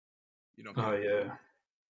hot. You're not. Oh yeah.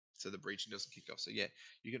 So the breaching doesn't kick off. So yeah,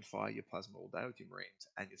 you can fire your plasma all day with your Marines,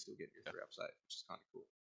 and you're still getting your 3-up save, which is kind of cool.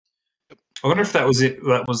 I wonder if that was it.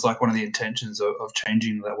 That was like one of the intentions of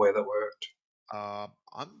changing that way that worked.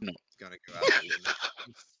 I'm not going to go out on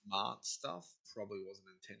the smart stuff. Probably wasn't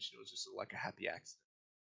intentional. It was just like a happy accident.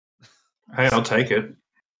 Hey, I'll take it.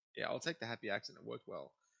 Yeah, I'll take the happy accident. It worked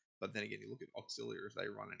well. But then again, you look at Auxiliary. If they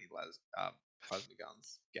run any plasma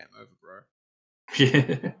guns, game over, bro.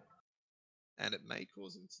 Yeah. And it may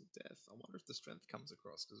cause instant death. I wonder if the strength comes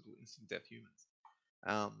across because it'll instant death humans.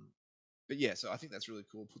 But yeah, so I think that's really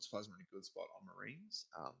cool. Puts plasma in a good spot on Marines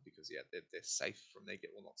because yeah, they're safe from they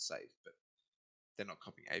get not safe, but they're not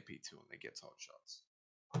copying AP2 and they get hot shots,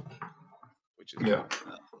 which is yeah.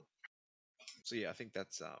 So yeah, I think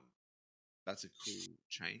that's a cool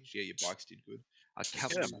change. Yeah, your bikes did good.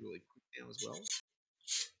 Cavalry's really quick now as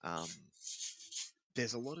well.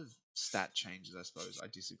 There's a lot of stat changes, I suppose, I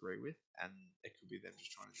disagree with, and it could be them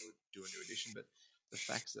just trying to do a new edition. But the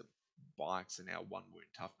fact that bikes are now 1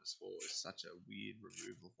 wound toughness 4 is such a weird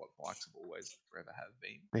removal of what bikes have always forever have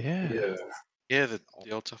been. Yeah, the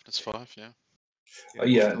old toughness 5, yeah.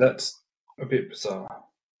 Yeah, that's a bit bizarre.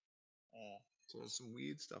 So there's some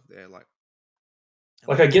weird stuff there, like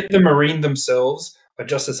I get the Marine themselves are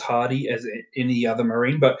just as hardy as any other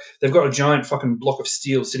Marine, but they've got a giant fucking block of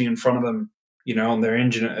steel sitting in front of them, on their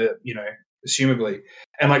engine, assumably.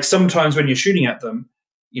 And like sometimes when you're shooting at them,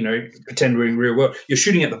 pretend we're in real world, you're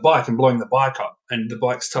shooting at the bike and blowing the bike up, and the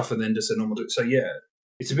bike's tougher than just a normal dude. So yeah,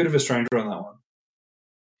 it's a bit of a stranger on that one.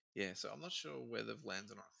 Yeah, so I'm not sure where they've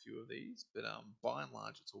landed on a few of these, but by and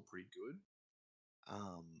large, it's all pretty good.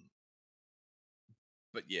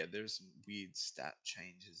 But yeah, there's some weird stat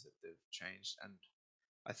changes that they've changed, and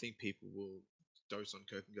I think people will dose on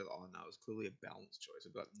Cope and go, "Oh no, it's clearly a balanced choice."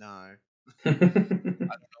 I've got no. I don't know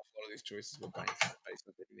if a lot of these choices were based on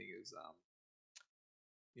anything is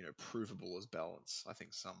provable as balance. I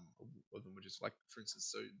think some of them were just like, for instance,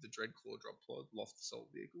 so the Dreadclaw drop pod lost assault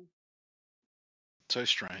vehicle. So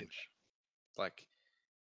strange. Like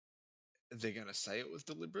they're gonna say it was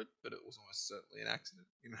deliberate, but it was almost certainly an accident.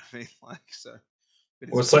 You know what I mean? Like so.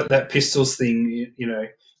 Well, it's like that pistols thing.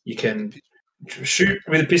 You can shoot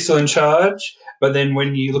with a pistol in charge, but then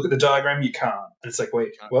when you look at the diagram, you can't. And it's like,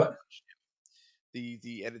 wait, what?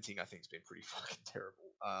 The editing, I think, has been pretty fucking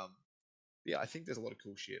terrible. Yeah, I think there's a lot of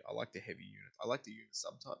cool shit. I like the heavy units. I like the unit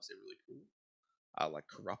subtypes. They're really cool. Like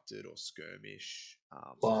Corrupted or Skirmish.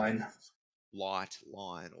 Line. Light,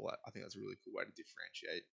 Line, all that. I think that's a really cool way to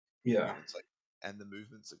differentiate units. And the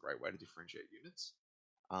movement's a great way to differentiate units.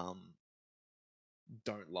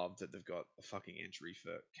 Don't love that they've got a fucking entry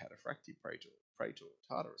for Cataphractii Praetor,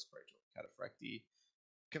 Tartarus Praetor, Cataphractii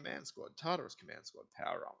Command Squad, Tartarus Command Squad,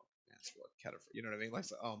 Power Armor Command Squad, Cataphractii. You know what I mean? Like,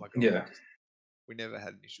 oh my god, yeah. We never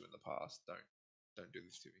had an issue in the past. Don't do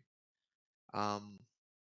this to me.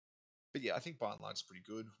 But yeah, I think by and large it's pretty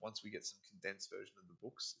good. Once we get some condensed version of the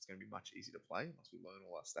books, it's going to be much easier to play once we learn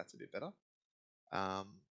all our stats a bit better.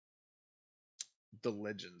 The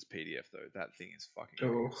Legends PDF though, that thing is fucking.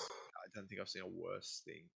 I don't think I've seen a worse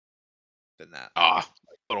thing than that. Not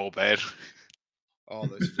all bad. Oh,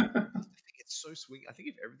 those. I think it's so swing. I think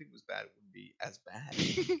if everything was bad, it wouldn't be as bad. So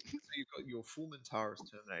you've got your full Mintaris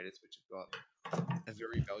Terminators, which have got a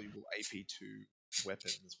very valuable AP2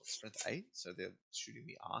 weapon. That's what, strength 8. So they're shooting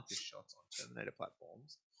the Arcus shots on Terminator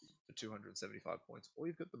platforms for 275 points. Or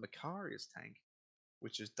you've got the Macarius tank,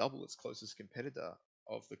 which is double its closest competitor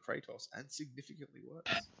of the Kratos and significantly worse.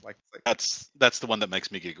 Like that's the one that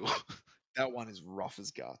makes me giggle. That one is rough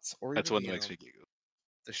as guts. Or that's one that makes me giggle.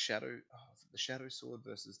 The Shadow Sword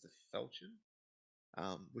versus the Falchion.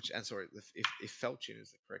 If Falchion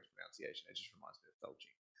is the correct pronunciation, it just reminds me of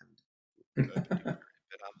Felching. And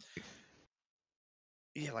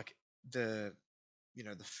yeah, like the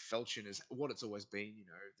Falchion is what it's always been.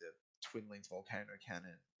 The twin-linked volcano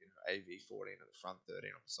cannon. AV 14 at the front,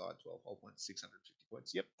 13 on the side, 12 whole points, 650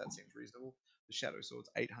 points. Yep, that seems reasonable. The Shadow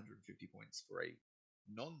Sword's 850 points for a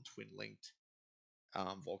non-twin-linked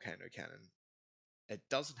volcano cannon. It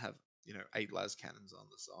doesn't have 8 las cannons on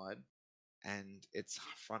the side, and its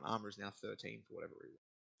front armor is now 13 for whatever reason,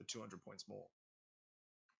 for 200 points more.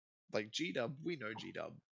 Like G-Dub, we know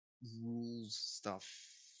G-Dub rules stuff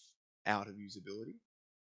out of usability.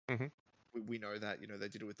 Mm-hmm. We know that, they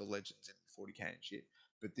did it with the Legends and 40k and shit,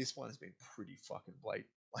 but this one has been pretty fucking blatant.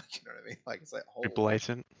 Like, you know what I mean? Like, it's like Pretty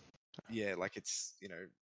blatant. Yeah, like it's,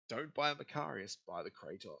 don't buy a Macarius, buy the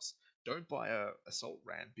Kratos. Don't buy a Assault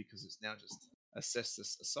Ram because it's now just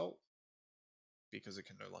Cestus Assault because it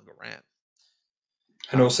can no longer ram.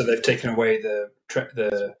 And also, they've taken away the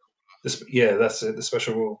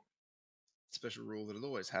special rule. Special rule that it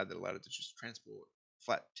always had that allowed it to just transport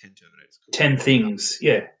flat 10 Terminators. 10 things,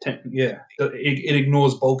 yeah. 10, yeah. It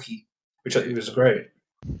ignores bulky, which it was great.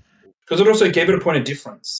 Because it also gave it a point of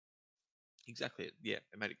difference. Exactly. Yeah,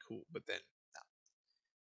 it made it cool, but then no.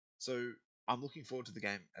 So I'm looking forward to the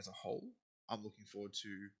game as a whole. I'm looking forward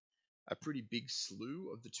to a pretty big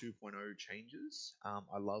slew of the 2.0 changes.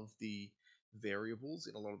 I love the variables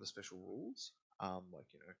in a lot of the special rules.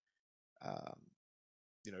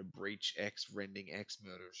 Breach X, rending X,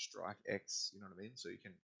 murder, strike X. You know what I mean? So you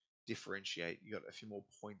can differentiate. You got a few more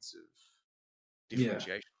points of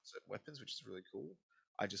differentiation on certain weapons, which is really cool.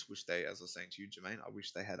 I just wish they, as I was saying to you, Jermaine, I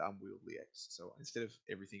wish they had unwieldy X. So instead of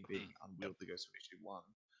everything being unwieldy goes to initiative 1,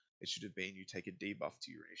 it should have been you take a debuff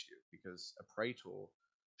to your initiative, because a Praetor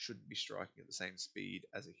shouldn't be striking at the same speed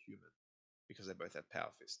as a human because they both have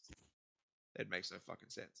power fists. It makes no fucking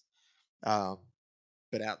sense.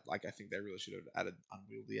 But I think they really should have added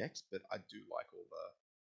unwieldy X, but I do like all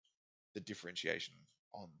the differentiation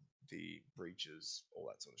on the breaches, all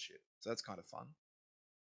that sort of shit. So that's kind of fun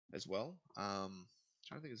as well. I'm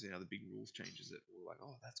trying to think of any other big rules changes that were like,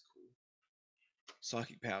 oh, that's cool.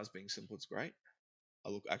 Psychic powers being simple, it's great. I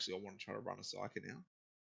want to try to run a Psyker now.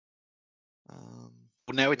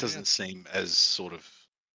 Well, now it doesn't seem as sort of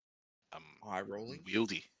high rolling,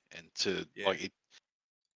 wieldy, and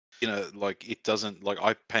it doesn't, like,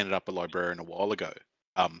 I painted up a librarian a while ago.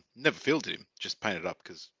 Never fielded him, just painted up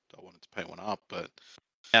because I wanted to paint one up. But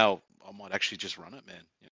now I might actually just run it, man.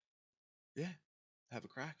 Yeah, have a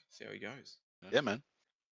crack, see how he goes. Yeah, man.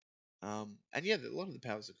 And yeah, a lot of the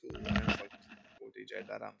powers are cool. I mean, it's like DJ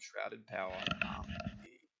that shrouded power.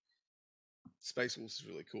 The Space Wolves is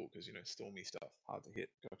really cool because stormy stuff, hard to hit.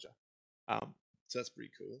 Gotcha. So that's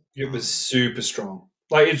pretty cool. It was super strong.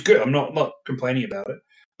 Like, it's good. I'm not complaining about it,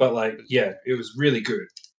 but it was really good.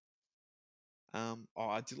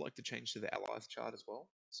 I did like the change to the allies chart as well.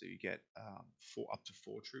 So you get up to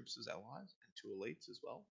 4 troops as allies and 2 elites as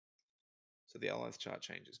well. So the allies chart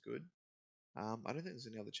change is good. I don't think there's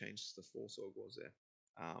any other changes to the Force Org was there,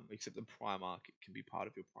 except the Primarch can be part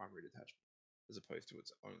of your primary detachment as opposed to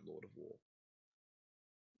its own Lord of War.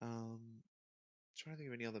 Trying to think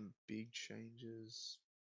of any other big changes.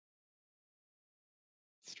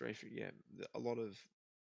 Strafing, yeah, a lot of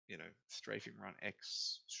strafing run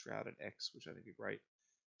X, shrouded X, which I think are great.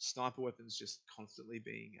 Sniper weapons just constantly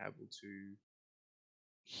being able to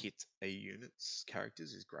hit a unit's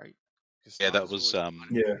characters is great. Yeah, that was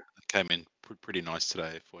came in pretty nice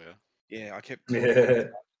today for you. Yeah, I kept I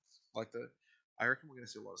reckon we're going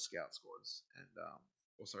to see a lot of scout squads and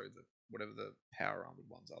whatever the power armored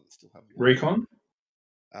ones are that still have recon.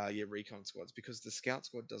 Recon squads, because the scout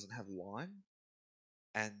squad doesn't have line,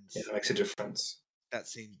 and that makes a difference. That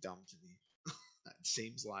seems dumb to me. It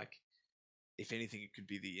seems like, if anything, it could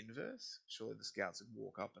be the inverse. Surely the scouts would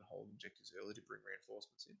walk up and hold objectives early to bring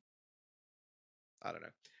reinforcements in. I don't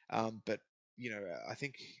know. But, I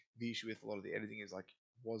think the issue with a lot of the editing is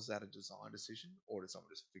was that a design decision, or did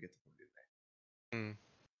someone just forget to put it in there?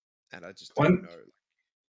 And I just don't know.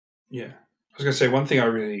 Yeah. I was going to say, one thing I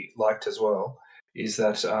really liked as well is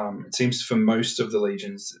that it seems for most of the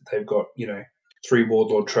legions, they've got, 3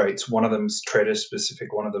 warlord traits. One of them's trader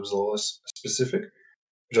specific, one of them's lawless specific,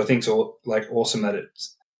 which I think is awesome that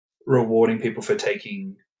it's rewarding people for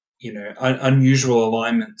taking, unusual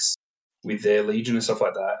alignments with their legion and stuff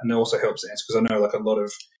like that. And it also helps answer, because I know a lot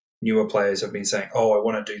of newer players have been saying, oh, I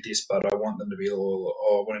want to do this, but I want them to be loyal,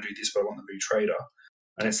 or I want to do this, but I want them to be trader.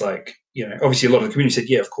 And it's obviously a lot of the community said,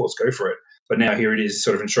 yeah, of course, go for it. But now here it is,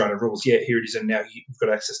 sort of enshrined rules. Yeah, here it is, and now you've got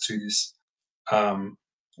access to this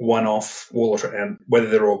one-off warlord trait. And whether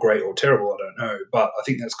they're all great or terrible, I don't know. But I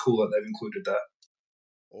think that's cool that they've included that.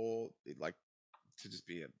 Or to just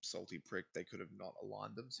be a salty prick, they could have not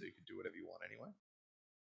aligned them, so you could do whatever you want anyway.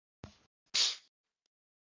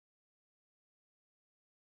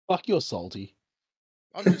 Fuck, you're salty.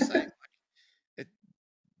 I'm just saying,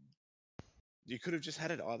 you could have just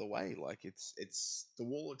had it either way. It's the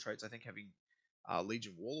warlord traits. I think having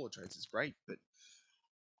Legion warlord traits is great, but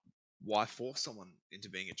why force someone into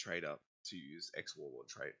being a trader to use X warlord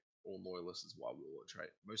trait or loyalist as Y warlord trait?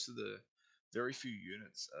 Most of the very few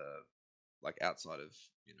units, outside of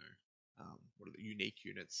what are the unique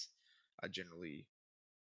units are generally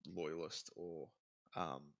loyalist or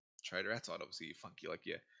trader. Outside, obviously, your funky like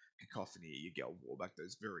your Cacophony, your Gal Warback,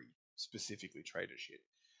 those very specifically trader shit.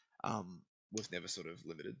 Was never sort of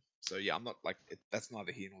limited. So yeah, I'm not like that's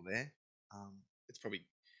neither here nor there. It's probably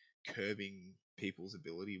curbing people's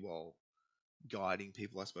ability while guiding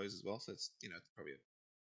people, I suppose, as well. So it's it's probably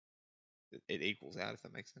it equals out, if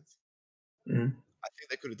that makes sense. Mm. I think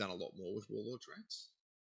they could have done a lot more with Warlord traits.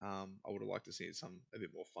 I would have liked to see a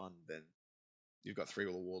bit more fun than you've got 3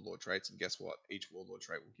 Warlord traits, and guess what? Each Warlord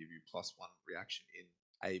trait will give you +1 reaction in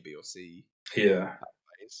A, B, or C. Yeah.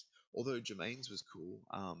 Ways. Although Jermaine's was cool.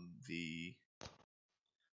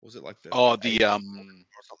 Was it like the? Oh, the the or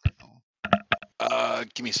something?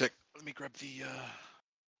 give me a sec. Let me grab the.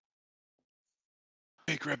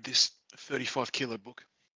 Let me grab this 35 kilo book.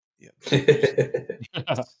 Yeah. Jerking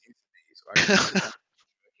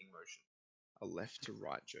motion, a left to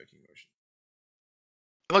right jerking motion.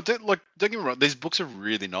 Like, don't get me wrong. These books are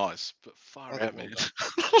really nice, but far out, man.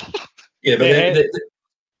 Yeah, but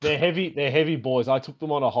they're heavy. They're heavy boys. I took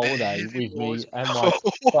them on a holiday with me, and like,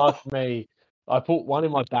 fuck me. I put one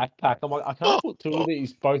in my backpack. I'm like, I can't put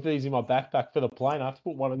both of these in my backpack for the plane. I have to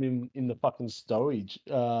put one of them in the fucking storage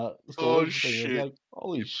thing. Shit. Like,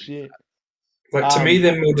 holy shit. Like, to me,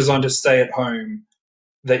 they're more designed to stay at home,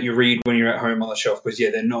 that you read when you're at home on the shelf, because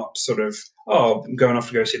they're not sort of, I'm going off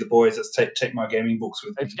to go see the boys, let's take my gaming books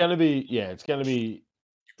with me. It's gonna be you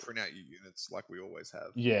print out your units like we always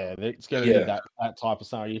have. Yeah, it's gonna be that type of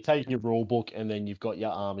scenario. You take your rule book and then you've got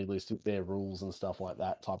your army list with their rules and stuff like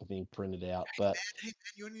that type of thing printed out. But hey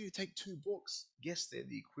man, you only need to take 2 books. Yes, they're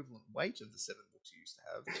the equivalent weight of the 7 books you used to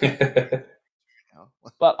have.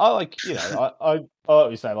 But I like, I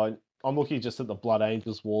like you say, like, I'm looking just at the Blood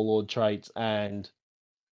Angels Warlord traits and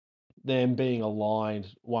them being aligned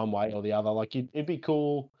one way or the other. Like, it'd be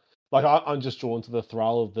cool. Like, I'm just drawn to the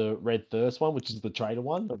Thrall of the Red Thirst one, which is the trader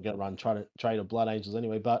one. I'm going to run trader Blood Angels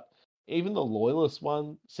anyway. But even the Loyalist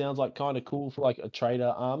one sounds like kind of cool for like a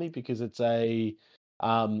trader army, because it's every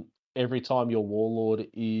time your Warlord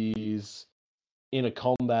is in a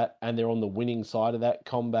combat and they're on the winning side of that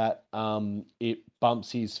combat, it bumps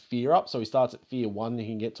his fear up. So he starts at fear 1 and he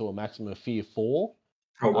can get to a maximum of fear 4.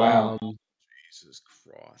 Oh, wow. Jesus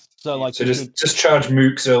Christ. So like, just charge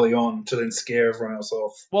mooks early on to then scare everyone else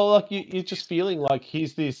off. Well, like you're just feeling like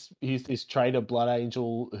he's this trader Blood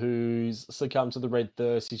Angel who's succumbed to the Red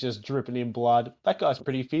Thirst. He's just dripping in blood. That guy's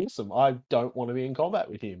pretty fearsome. I don't want to be in combat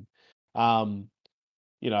with him. And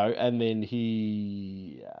then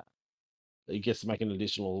he gets to make an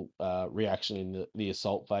additional reaction in the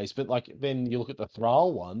assault phase. But like, then you look at the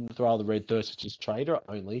Thrall one, the Thrall of the Red Thirst, which is trader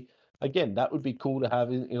only. Again, that would be cool to have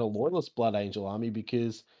in a Loyalist Blood Angel army,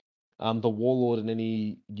 because the Warlord and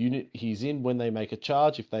any unit he's in, when they make a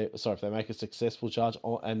charge, if they make a successful charge,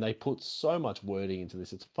 and they put so much wording into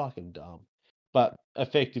this, it's fucking dumb. But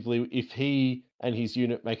effectively, if he and his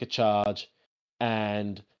unit make a charge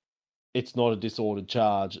and it's not a disordered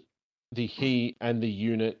charge, he and the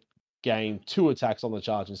unit gain 2 attacks on the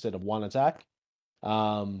charge instead of 1 attack.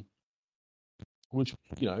 Which,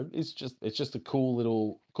 it's just a cool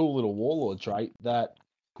little Warlord trait that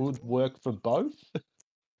could work for both.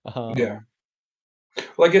 Yeah.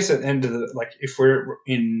 Well, I guess at the end of if we're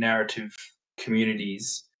in narrative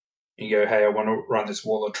communities and you go, hey, I want to run this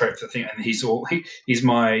Warlord trait for the thing, and he's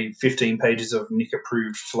my 15 pages of Nick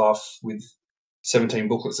approved fluff with 17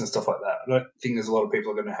 booklets and stuff like that. I don't think there's a lot of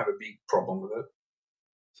people are going to have a big problem with it.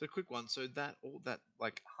 So quick one. So all that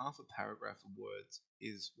like half a paragraph of words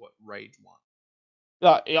is what Rage 1.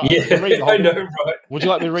 I know, right? Would you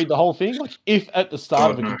like me to read the whole thing? Like, if at the start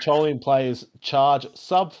of a controlling player's charge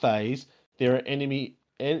sub-phase, there are any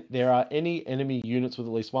enemy units with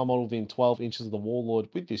at least 1 model within 12 inches of the Warlord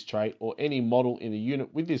with this trait, or any model in the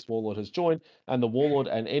unit with this Warlord has joined, and the Warlord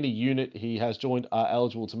and any unit he has joined are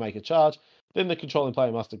eligible to make a charge, then the controlling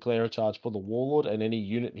player must declare a charge for the Warlord and any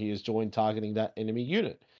unit he has joined targeting that enemy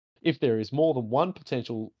unit. If there is more than 1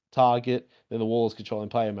 potential target, then the Warlord's controlling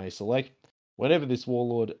player may select. Whenever this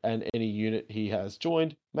Warlord and any unit he has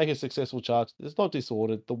joined make a successful charge that is not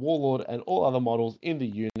disordered, the Warlord and all other models in the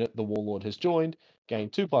unit the Warlord has joined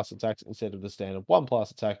gain 2+ attacks instead of the standard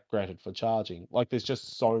 1+ attack granted for charging. Like, there's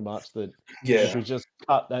just so much that you could just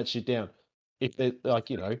cut that shit down. If they're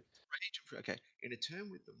Okay, in a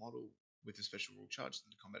turn with the model with a special rule charge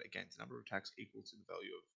into combat, it gains a number of attacks equal to the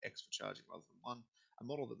value of X for charging rather than 1. A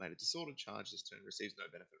model that made a disordered charge this turn receives no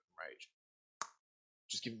benefit from rage.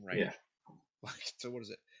 Just give him rage. Yeah. Like, so what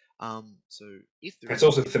is it? So if there it's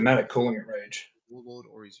also thematic calling it rage. Warlord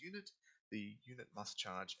or his unit, the unit must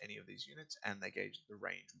charge any of these units, and they gauge the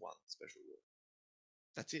range 1 special rule.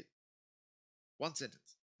 That's it. 1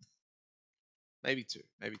 sentence. Maybe two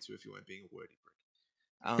if you weren't being a wordy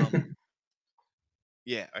prick.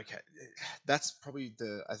 Yeah, okay. That's probably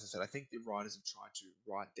as I said, I think the writers have tried to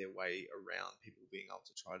write their way around people being able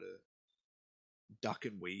to try to duck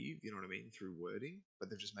and weave, you know what I mean, through wording, but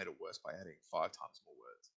they've just made it worse by adding 5 times more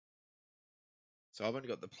words. So I've only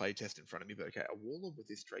got the playtest in front of me, but okay, a warlord with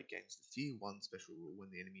this trait gains the Fear 1 special rule when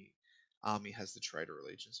the enemy army has the traitor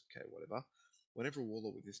allegiance. Okay, whatever. Whenever a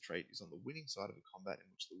warlord with this trait is on the winning side of a combat in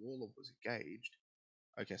which the warlord was engaged.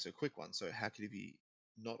 Okay, so quick one. So how could he be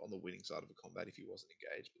not on the winning side of a combat if he wasn't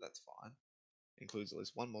engaged? But that's fine. Includes at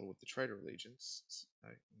least one model with the traitor allegiance.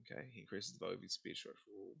 Okay, he increases the value of his spear shot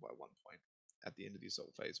rule by 1 point at the end of the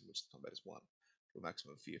assault phase in which the combat is won to a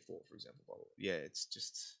maximum of Fear 4, for example. Yeah, it's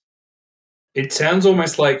just. It sounds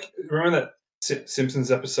almost like, remember that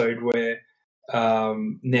Simpsons episode where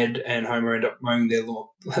Ned and Homer end up mowing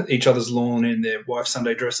each other's lawn in their wife's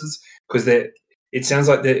Sunday dresses? Because it sounds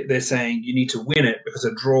like they're saying you need to win it because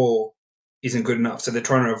a draw isn't good enough. So they're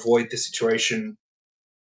trying to avoid the situation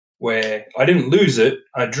where I didn't lose it,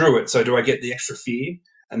 I drew it. So do I get the extra fear?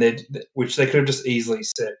 And which they could have just easily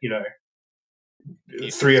said,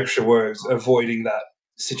 3 extra words, avoiding that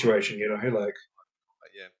situation.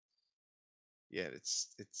 Yeah,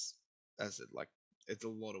 it's as it like it's a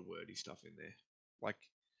lot of wordy stuff in there. Like,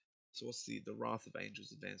 so what's the Wrath of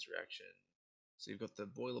Angels advanced reaction? So you've got the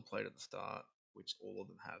boilerplate at the start, which all of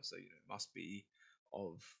them have. So it must be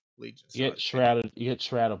of Legion. You get shrouded. You get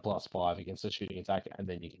shrouded +5 against a shooting attack, and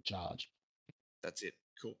then you can charge. That's it.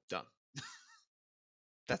 Cool. Done.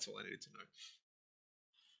 That's all I needed to know.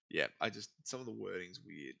 Yeah, some of the wording's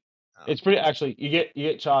weird. It's pretty actually. You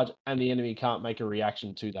get charge, and the enemy can't make a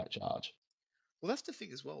reaction to that charge. Well, that's the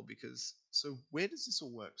thing as well, because so where does this all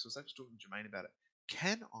work? So I was actually talking to Jermaine about it.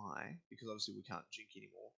 Can I, because obviously we can't jink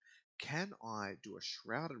anymore, can I do a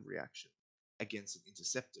shrouded reaction against an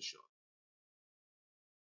interceptor shot?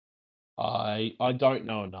 I don't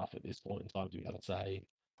know enough at this point in time to be able to say.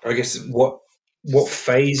 I guess what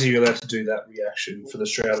phase are you allowed to do that reaction for the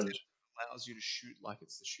shrouded? It allows you to shoot like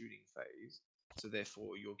it's the shooting phase, so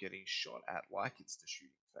therefore you're getting shot at like it's the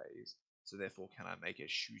shooting phase. So therefore, can I make a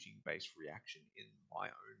shooting-based reaction in my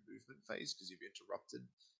own movement phase because you've interrupted?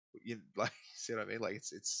 See what I mean? Like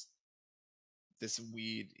it's there's some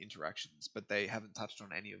weird interactions, but they haven't touched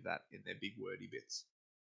on any of that in their big wordy bits.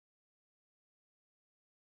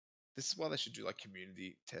 This is why they should do like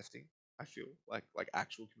community testing. I feel like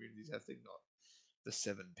actual community testing, not the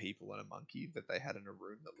 7 people and a monkey that they had in a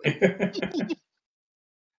room that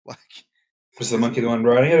was the monkey the one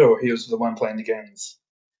writing it, or he was the one playing the games?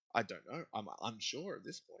 I don't know. I'm unsure at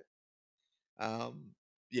this point.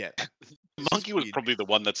 Yeah. The monkey was probably the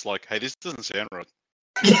one that's like, hey, this doesn't sound right.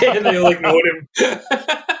 Yeah, they all ignored him. They're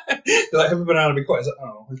like, have a banana, be quiet. Like,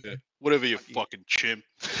 oh, okay. Yeah. Whatever, you fucking chimp.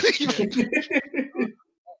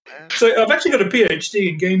 So I've actually got a PhD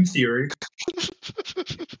in game theory.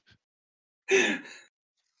 But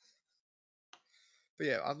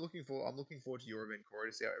yeah, I'm looking forward to your event, Corey,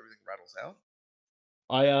 to see how everything rattles out.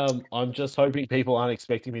 I'm just hoping people aren't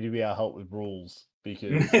expecting me to be able to help with rules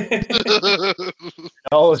because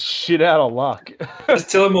oh shit out of luck. Just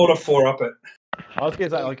tell them all to 4-up it. I was gonna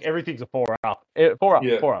say like everything's a 4-up. 4-up,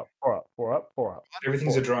 yeah. 4-up.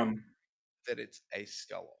 Everything's a drum. That it's a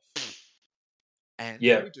skull off. And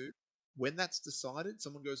yeah. what we do, when that's decided,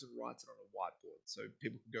 someone goes and writes it on a whiteboard so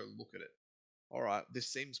people can go look at it. All right, this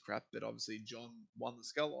seems crap, but obviously John won the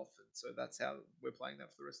skull off, and so that's how we're playing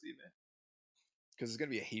that for the rest of the event. Because there's going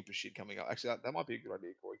to be a heap of shit coming up. Actually, that might be a good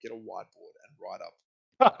idea, Corey. Get a whiteboard and write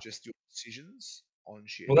up just your decisions on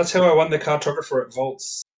shit. Well, that's how I won the cartographer at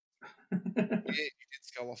Volts. Yeah, you did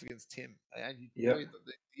skull off against Tim. And the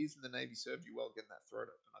years in the Navy served you well getting that throat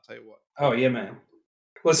up, and I'll tell you what. Oh, yeah, man.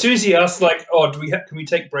 Well, as soon as he asked, like, "Oh, can we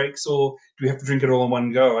take breaks, or do we have to drink it all in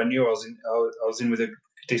one go?" I knew I was in with a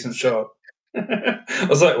decent shot. I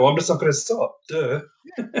was like, "Well, I'm just not going to stop." Duh.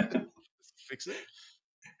 Fix it.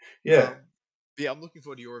 Yeah. Yeah, I'm looking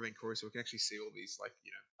forward to your event, Corey, so we can actually see all these. Like,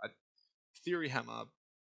 Theory Hammer,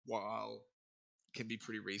 while can be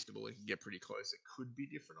pretty reasonable and can get pretty close, it could be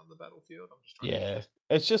different on the battlefield. I'm just trying.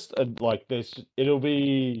 It's just like this. It'll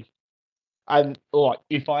be, and like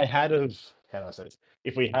if I had of. How do I say this?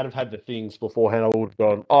 If we had have had the things beforehand, I would have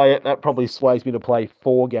gone, oh, yeah, that probably sways me to play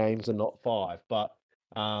 4 games and not 5. But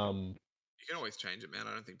you can always change it, man.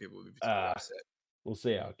 I don't think people will be particularly upset. We'll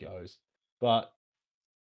see how it goes. But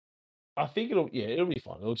I think it'll be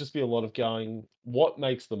fun. It'll just be a lot of going, what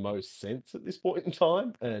makes the most sense at this point in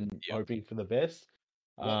time and hoping for the best.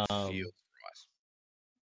 What feels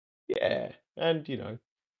right. Yeah. And,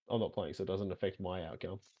 I'm not playing, so it doesn't affect my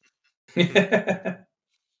outcome.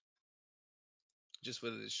 Just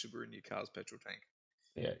whether there's sugar in your car's petrol tank.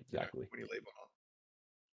 Yeah, exactly. When you leave or not.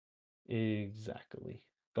 Exactly.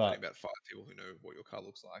 Only But about 5 people who know what your car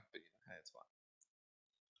looks like, but hey, it's fine.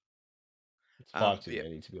 it's 5 too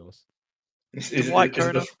many, to be honest. Is The white it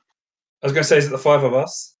Coda. I was going to say, is it the 5 of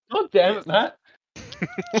us? God damn it, Matt.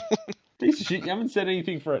 Piece of shit. You haven't said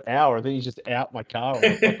anything for an hour, then you just out my car. On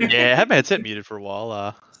the Yeah, I had my headset muted for a while.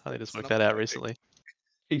 I think I just worked that out recently.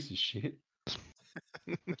 Piece of shit.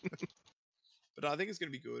 But I think it's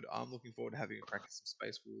going to be good. I'm looking forward to having a crack at some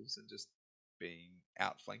Space Wolves and just being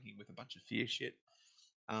outflanking with a bunch of fear shit.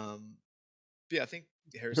 But yeah, I think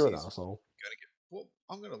Heresy is going to get. Well,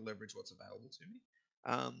 I'm going to leverage what's available to me.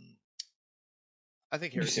 I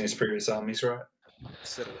think You've seen his previous armies, right?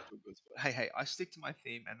 Settle into a good spot. Hey, I stick to my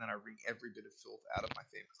theme and then I wring every bit of filth out of my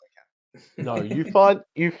theme as I can. No,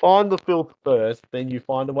 you find the filth first, then you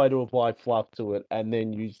find a way to apply fluff to it, and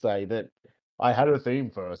then you say that I had a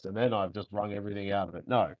theme first, and then I've just wrung everything out of it.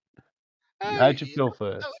 No, you had your filth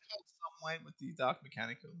first. Some weight with the Dark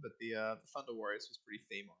Mechanicum, but the Thunder Warriors was pretty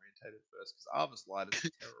theme orientated first because Arvis Lighters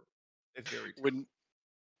are terrible. They're very terrible.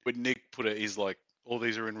 When Nick put it, he's like, "All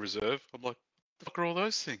these are in reserve." I'm like, "The fuck are all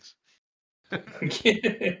those things?"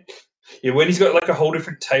 Yeah, when he's got like a whole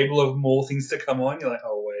different table of more things to come on, you're like,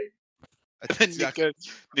 "Oh wait." And then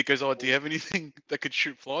Nick goes, "Oh, do you have anything that could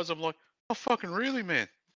shoot flies?" I'm like, "Oh, fucking really, man."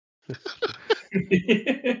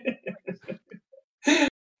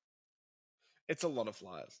 It's a lot of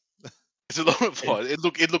flyers. It's a lot of flies. It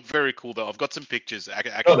looked very cool though. I've got some pictures.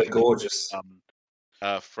 Actually, oh, they're gorgeous.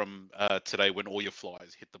 From today when all your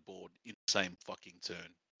flies hit the board in the same fucking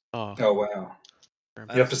turn. Oh wow!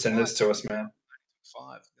 You have to send this to us, man. 5,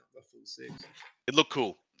 not the full 6. It looked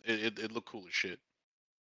cool. It looked cool as shit.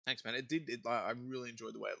 Thanks, man. It did. I really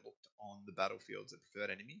enjoyed the way it looked on the battlefields at Preferred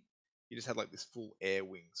Enemy. You just had like this full air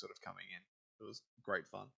wing sort of coming in. It was great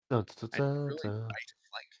fun. And really great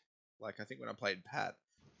flank. Like I think when I played Pat,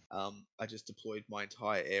 I just deployed my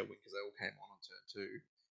entire air wing because they all came on turn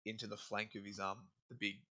 2 into the flank of his the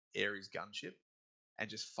big Ares gunship, and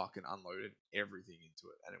just fucking unloaded everything into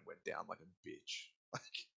it, and it went down like a bitch.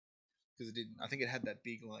 Like because it didn't. I think it had that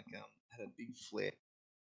big had a big flare.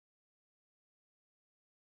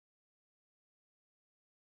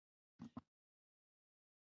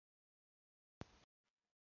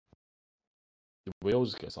 The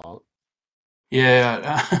wheels get silent. Yeah.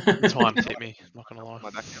 Time hit me. I'm not gonna lie. My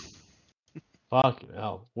back now. Fucking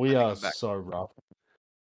hell, we are so rough.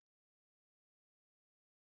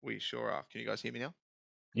 We sure are. Can you guys hear me now?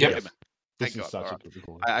 Yep. This is such a good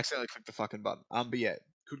recording. I accidentally clicked the fucking button. But yeah,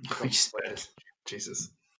 couldn't click Jesus.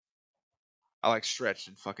 I like stretched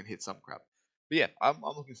and fucking hit some crap. But yeah, I'm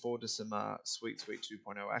looking forward to some sweet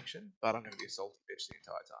 2.0 action, but I'm going to be a salty bitch the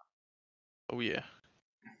entire time. Oh yeah.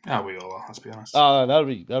 Oh, we all are. Let's be honest.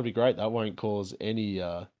 That'll be great. That won't cause any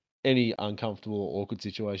uncomfortable or awkward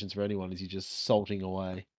situations for anyone as you're just salting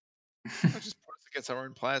away. I just put us against our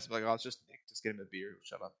own players. Like, oh, it's just Nick. Just get him a beer.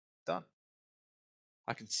 Shut up. Done.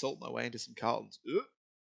 I can salt my way into some Carltons.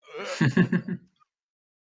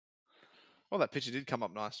 Well, that picture did come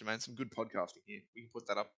up nice, man. Some good podcasting here. We can put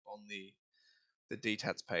that up on the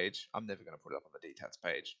DTATS page. I'm never going to put it up on the DTATS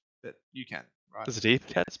page, but you can, right? There's a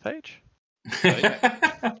DTATS page?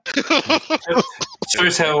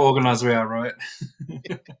 Shows how organised we are, right?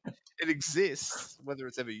 It exists. Whether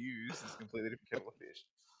it's ever used is a completely different kettle of fish.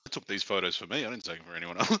 I took these photos for me. I didn't take them for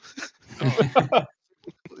anyone else.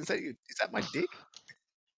 Is that my dick?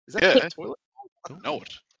 Is that Yeah. my toilet? No,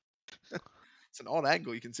 it. It's an odd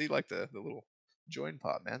angle. You can see like the little join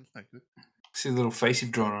part, man. It's not good. See the little face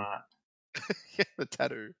you've drawn on it. Yeah, the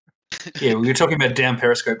tattoo. Yeah, we were talking about Down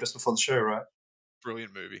Periscope just before the show, right?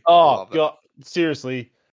 Brilliant movie. Oh god,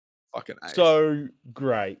 seriously. Fucking ace. So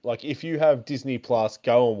great. Like if you have Disney Plus,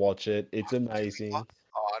 go and watch it. It's amazing. Oh,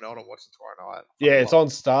 I know. I don't watch it tomorrow night. Yeah, it's on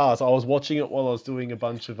Stars. I was watching it while I was doing a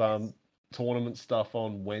bunch of tournament stuff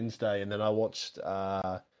on Wednesday, and then I watched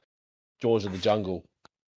George of the Jungle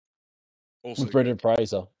also with Brendan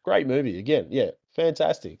Fraser. Great movie again. Yeah,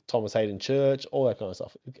 fantastic. Thomas Hayden Church, all that kind of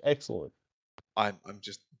stuff. Excellent. I'm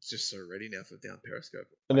just so ready now for Down Periscope.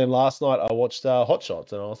 And then last night I watched Hot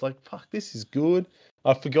Shots, and I was like, "Fuck, this is good."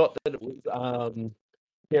 I forgot that it was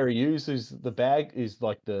Carrie Hughes, who's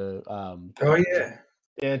like the oh yeah,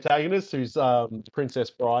 the antagonist, who's Princess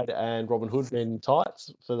Bride and Robin Hood in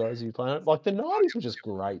tights. For those of you playing it, like the '90s were just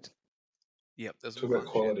great. Yep, there's talk about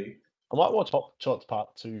quality. I might watch Hot Shots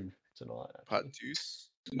Part 2 tonight. Part 2.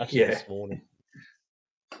 Actually, this morning.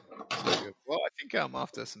 Well, I think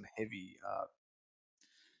after some heavy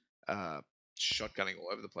shotgunning all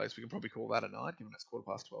over the place. We can probably call that a night, given it's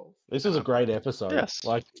 12:15. This is a great episode. Yes.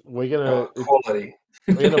 Like we're gonna quality.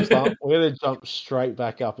 we're gonna jump straight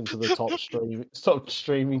back up into the top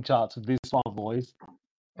streaming charts with this one, boys.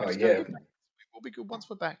 Oh yeah, we'll be good once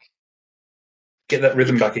we're back. Get that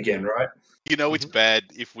rhythm back again, right? You know it's bad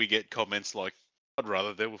if we get comments like, "I'd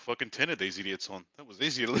rather there were fucking 10 of these idiots on. That was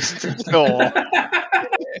easier to listen to."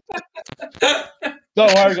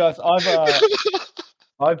 Don't worry, guys.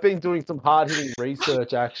 I've been doing some hard hitting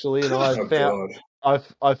research actually, and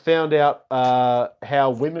I've found out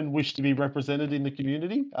how women wish to be represented in the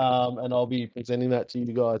community, and I'll be presenting that to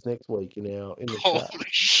you guys next week in the Holy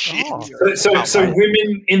chat. shit! So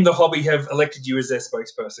women in the hobby have elected you as their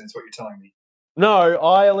spokesperson. Is what you're telling me? No,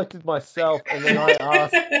 I elected myself, and then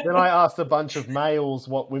I asked a bunch of males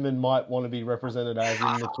what women might want to be represented as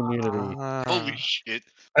in the community. Holy shit!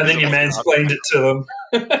 And then you mansplained it to them.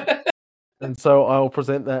 And so I'll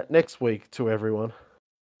present that next week to everyone.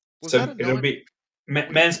 So it'll be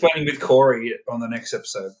mansplaining with Corey on the next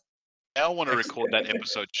episode. Now I want to record that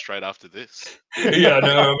episode straight after this. Yeah,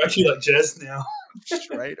 no, I'm actually like Jez now.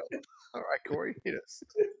 Straight up. All right, Corey, hit us.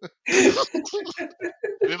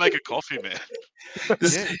 Let me make a coffee, man.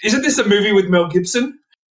 Isn't this a movie with Mel Gibson?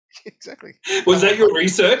 Exactly. Was that your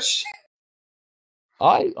research?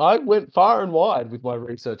 I went far and wide with my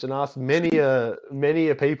research and asked many a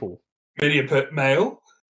people. Many a male?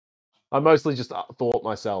 I mostly just thought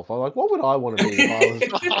myself. I'm like, what would I want to be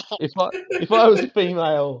if I was a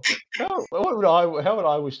female? How would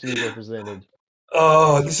I wish to be represented?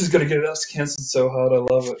 Oh, this is going to get us cancelled so hard. I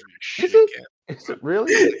love it. Is it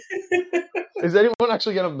really? Is anyone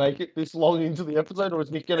actually going to make it this long into the episode, or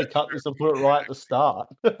is Nick going to cut this and put it right at the start?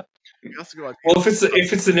 Well,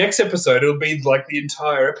 if it's the next episode, it'll be like the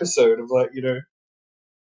entire episode of like, you know.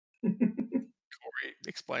 Corey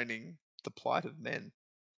explaining the plight of men.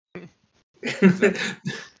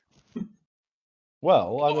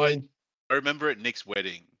 Well, I mean, I remember at Nick's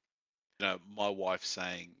wedding, you know, my wife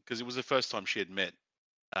saying, because it was the first time she had met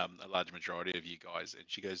a large majority of you guys, and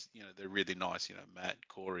she goes, you know, they're really nice, you know, Matt,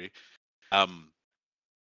 Corey. I'm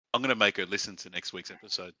going to make her listen to next week's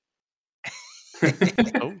episode.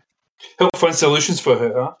 Help find solutions for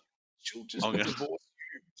her, huh? She'll just divorce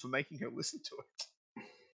you for making her listen to it.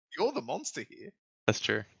 You're the monster here. That's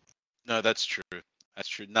true. No, that's true. That's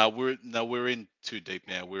true. No, we're in too deep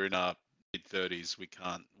now. We're in our mid-30s.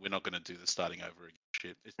 We're not going to do the starting over again.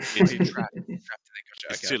 Shit. It's trapped.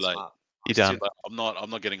 It's too late. You're done. I'm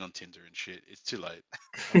not getting on Tinder and shit. It's too late.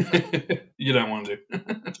 You don't want to. I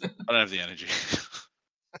don't have the energy.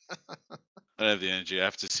 I don't have the energy. I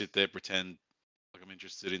have to sit there, pretend like I'm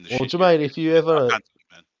interested in the shit. Well, Jermaine, if you ever, I can't do it,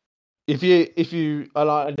 man. if you, and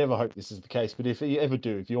I never hope this is the case, but if you ever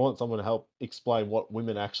do, if you want someone to help explain what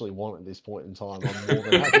women actually want at this point in time, I'm more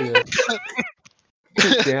than happy to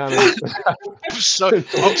sit down. I'm so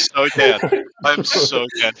down. I'm so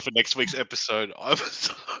down for next week's episode. I'm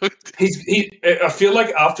so down. I feel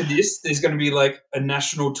like after this, there's going to be like a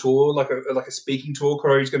national tour, like a speaking tour.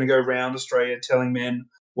 Corey's going to go around Australia telling men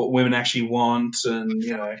what women actually want, and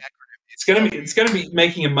you know, it's going to be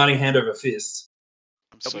making a money hand over fist.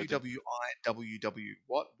 WWIWW.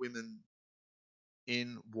 What women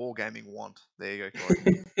in wargaming want? There you go,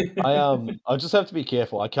 Corey. I just have to be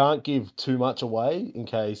careful. I can't give too much away in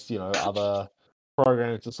case, you know, other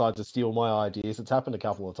programs decide to steal my ideas. It's happened a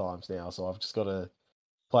couple of times now, so I've just got to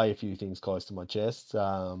play a few things close to my chest.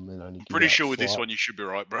 And only Pretty sure with this one you should be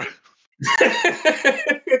right, bro.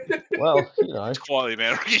 Well, you know, quietly,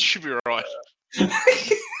 man. You should be right.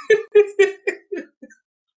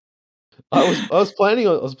 I was planning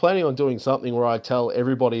on doing something where I tell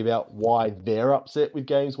everybody about why they're upset with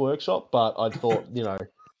Games Workshop, but I thought, you know,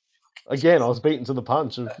 again, I was beaten to the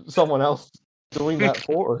punch of someone else doing that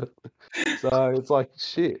for it. So it's like,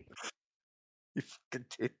 shit. You fucking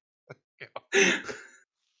did.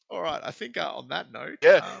 All right, I think on that note,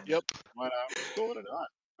 yep. Might call it a night.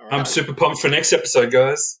 Right. I'm super pumped for next episode,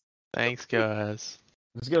 guys. Thanks, guys.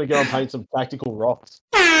 I'm just gonna go and paint some tactical rocks.